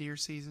solid deer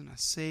season, a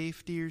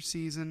safe deer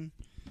season.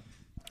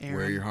 Aaron,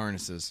 Wear your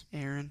harnesses.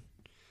 Aaron.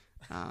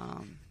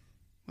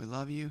 We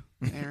love you,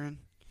 Aaron.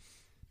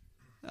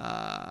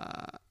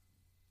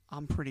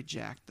 I'm pretty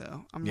jacked,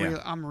 though.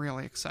 I'm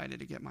really excited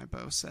to get my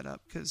bow set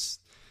up because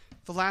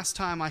the last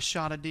time I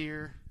shot a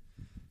deer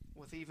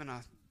with even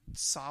a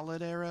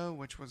solid arrow,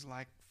 which was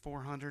like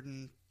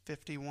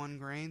 451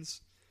 grains,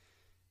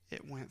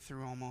 it went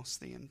through almost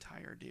the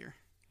entire deer.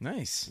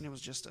 Nice. And it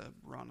was just a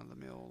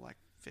run-of-the-mill, like,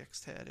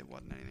 fixed head. It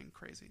wasn't anything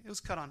crazy. It was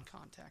cut on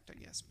contact,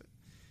 I guess. But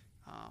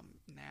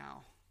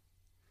now,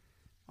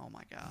 oh,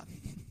 my God.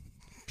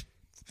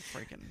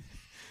 Freaking.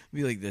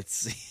 Be like that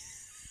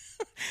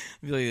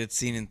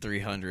scene in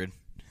 300.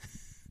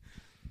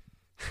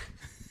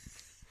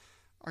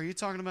 Are you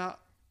talking about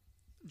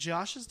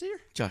Josh's deer?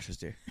 Josh's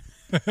deer.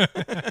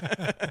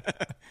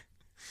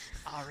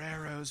 Our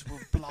arrows will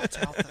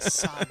blot out the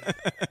sun,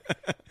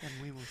 and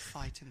we will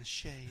fight in the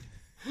shade.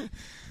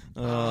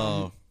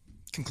 Oh.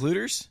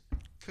 Concluders?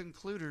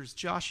 Concluders.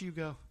 Josh, you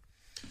go.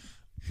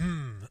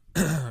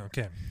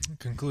 Okay.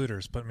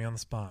 Concluders. Put me on the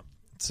spot.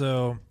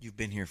 So You've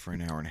been here for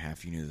an hour and a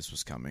half. You knew this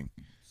was coming.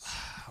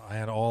 I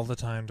had all the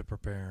time to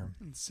prepare.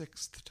 And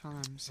sixth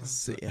time. So.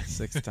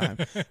 Sixth time.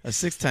 A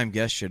sixth-time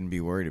guest shouldn't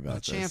be worried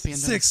about this. Champion.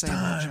 Sixth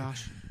time.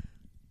 Josh.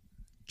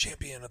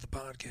 Champion of the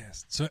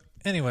podcast. So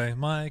anyway,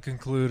 my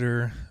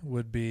concluder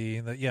would be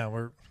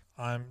that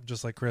I'm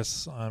just like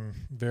Chris. I'm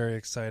very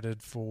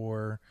excited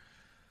for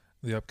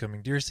the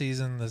upcoming deer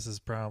season. This is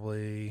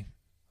probably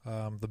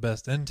the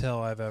best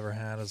intel I've ever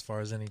had as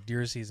far as any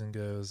deer season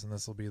goes, and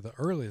this will be the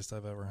earliest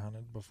I've ever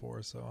hunted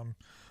before. So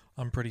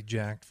I'm pretty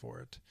jacked for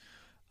it.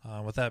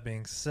 With that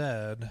being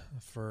said,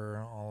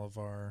 for all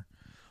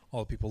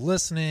the people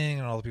listening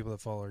and all the people that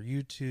follow our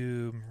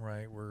YouTube,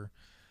 right, we're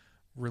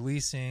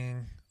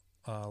releasing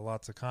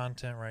lots of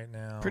content right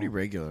now. Pretty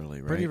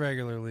regularly, right? Pretty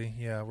regularly,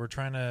 yeah. We're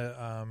trying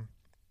to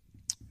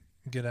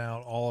get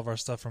out all of our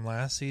stuff from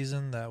last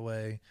season. That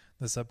way,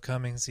 this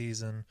upcoming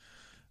season,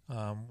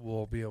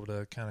 we'll be able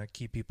to kind of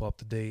keep people up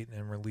to date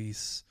and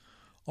release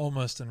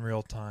almost in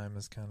real time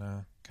is kind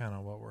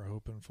of what we're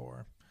hoping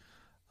for.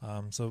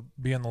 So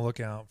be on the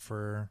lookout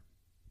for,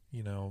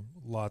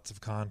 lots of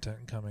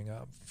content coming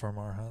up from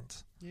our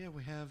hunts. Yeah,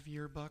 we have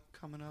yearbuck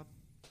coming up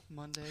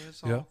Monday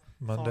is Yep,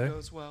 Monday. All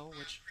goes well,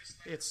 which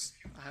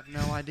I have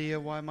no idea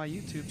why my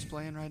YouTube's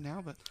playing right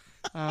now, but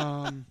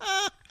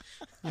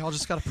y'all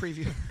just got a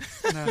preview.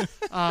 No.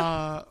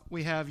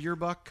 We have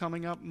yearbuck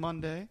coming up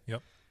Monday.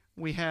 Yep.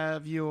 We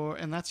have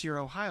and that's your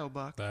Ohio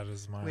buck. That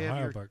is my We have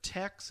Ohio your buck.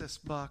 Texas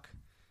buck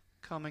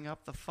coming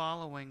up the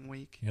following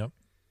week. Yep.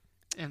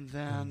 And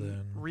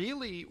then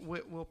really,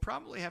 we'll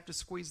probably have to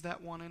squeeze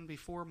that one in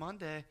before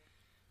Monday,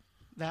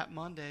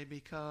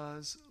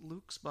 because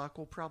Luke's buck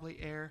will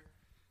probably air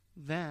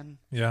then.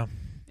 Yeah.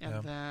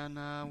 And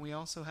then we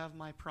also have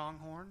my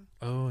pronghorn.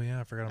 Oh,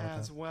 yeah, I forgot about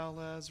as that. well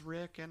as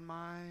Rick and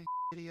my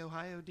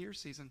Ohio deer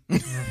season.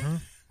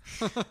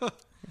 Mm-hmm.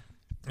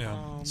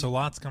 Yeah. So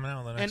lots coming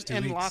out in the next 2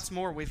 weeks. And lots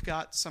more. We've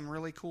got some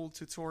really cool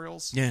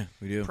tutorials. Yeah,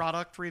 we do.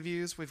 Product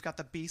reviews. We've got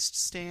the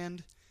Beast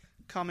stand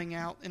coming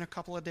out in a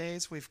couple of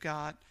days. We've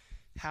got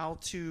how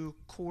to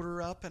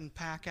quarter up and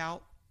pack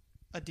out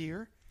a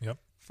deer. Yep.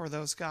 For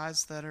those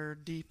guys that are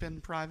deep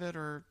in private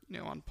or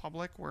on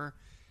public, where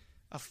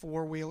a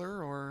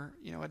four-wheeler or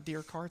a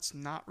deer cart's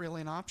not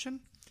really an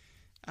option.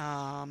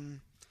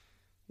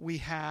 We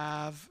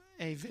have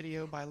a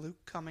video by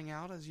Luke coming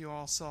out, as you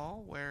all saw,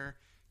 where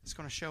he's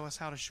going to show us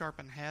how to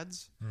sharpen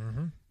heads.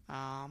 Mm-hmm.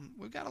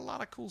 we've got a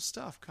lot of cool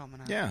stuff coming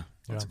out. Yeah,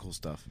 lots of cool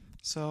stuff.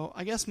 So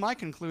I guess my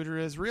concluder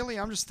is really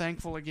I'm just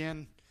thankful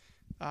again.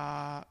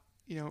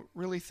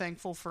 Really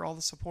thankful for all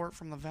the support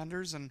from the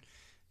vendors and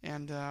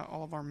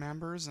all of our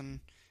members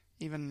and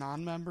even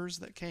non-members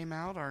that came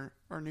out.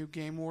 Our new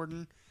game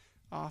warden,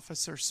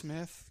 Officer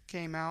Smith,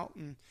 came out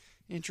and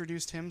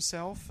introduced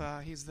himself.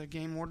 He's the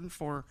game warden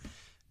for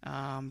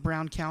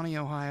Brown County,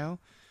 Ohio.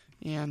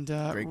 And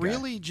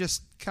really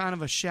just kind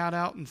of a shout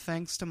out and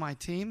thanks to my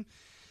team.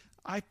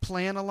 I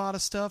plan a lot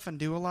of stuff and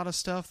do a lot of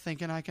stuff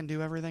thinking I can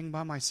do everything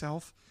by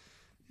myself.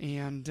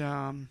 And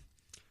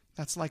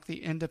that's like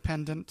the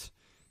independent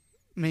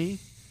me.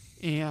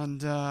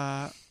 And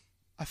I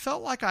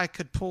felt like I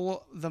could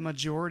pull the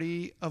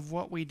majority of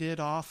what we did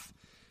off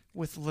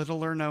with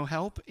little or no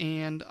help.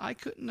 And I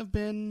couldn't have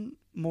been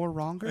more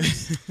wronger.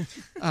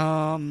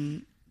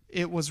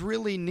 It was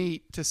really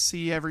neat to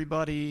see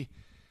everybody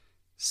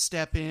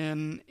step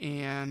in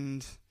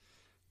and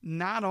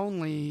not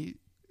only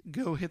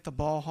go hit the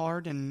ball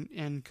hard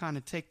and kind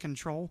of take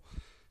control,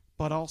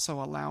 but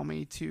also allow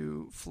me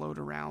to float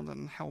around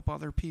and help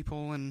other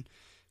people and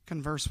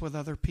converse with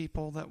other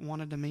people that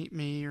wanted to meet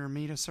me or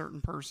meet a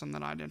certain person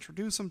that I'd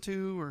introduce them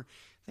to, or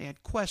they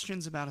had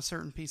questions about a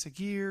certain piece of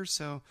gear.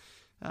 So,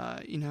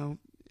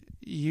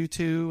 you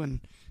two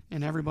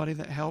and everybody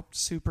that helped,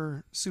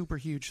 super, super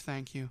huge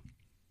thank you.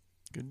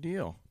 Good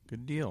deal.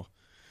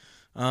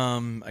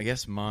 I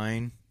guess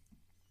mine,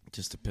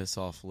 just to piss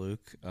off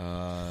Luke,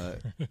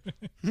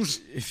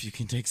 if you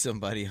can take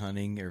somebody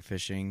hunting or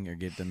fishing or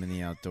get them in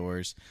the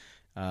outdoors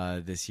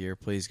this year,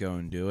 please go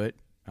and do it.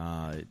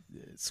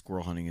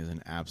 Squirrel hunting is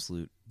an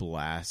absolute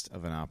blast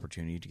of an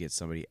opportunity to get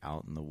somebody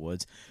out in the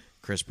woods.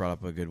 Chris brought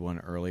up a good one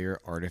earlier.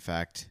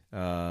 Artifact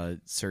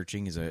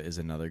searching is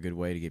another good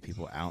way to get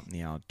people out in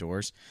the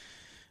outdoors.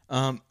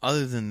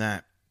 Other than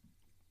that,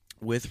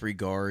 with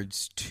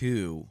regards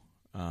to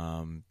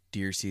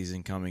deer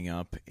season coming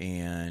up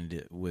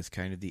and with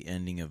kind of the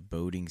ending of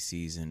boating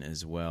season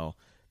as well,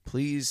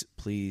 please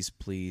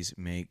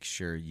make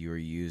sure you're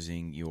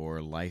using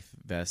your life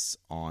vests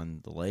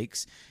on the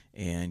lakes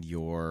and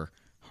your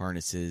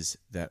harnesses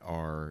that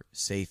are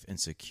safe and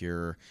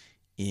secure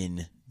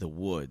in the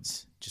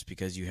woods. Just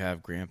because you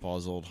have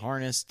grandpa's old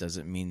harness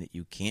doesn't mean that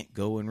you can't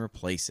go and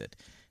replace it.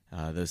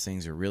 Those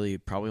things are really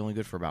probably only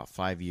good for about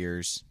 5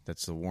 years.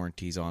 That's the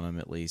warranties on them,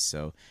 at least.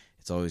 So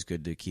it's always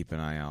good to keep an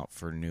eye out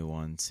for new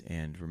ones.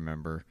 And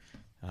remember,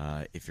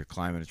 if you're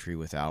climbing a tree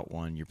without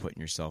one, you're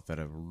putting yourself at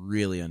a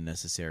really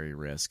unnecessary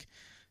risk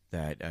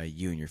that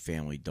you and your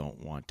family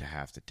don't want to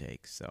have to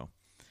take. So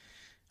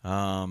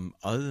other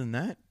than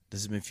that,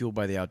 this has been Fueled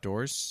by the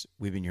Outdoors.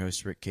 We've been your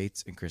hosts, Rick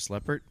Cates and Chris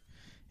Leppert.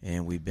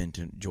 And we've been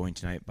joined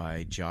tonight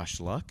by Josh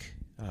Luck.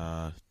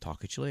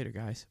 Talk at you later,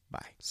 guys.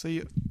 Bye. See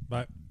you.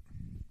 Bye.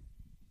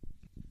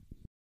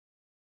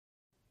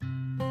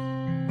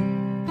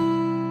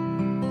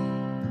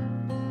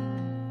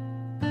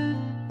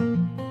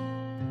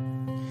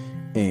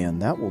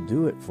 And that will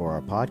do it for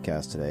our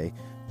podcast today.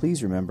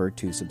 Please remember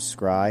to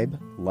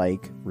subscribe,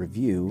 like,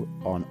 review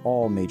on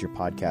all major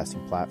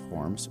podcasting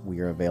platforms. We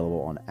are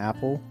available on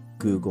Apple,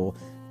 Google,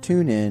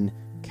 TuneIn,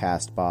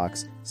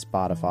 CastBox,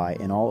 Spotify,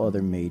 and all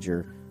other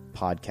major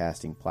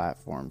podcasting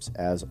platforms.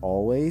 As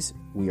always,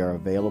 we are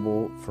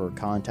available for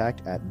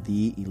contact at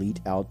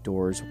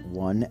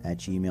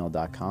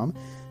theeliteoutdoors1@gmail.com.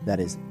 That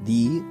is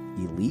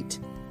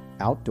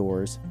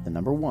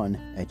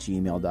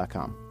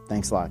theeliteoutdoors1@gmail.com.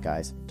 Thanks a lot,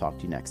 guys. Talk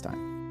to you next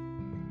time.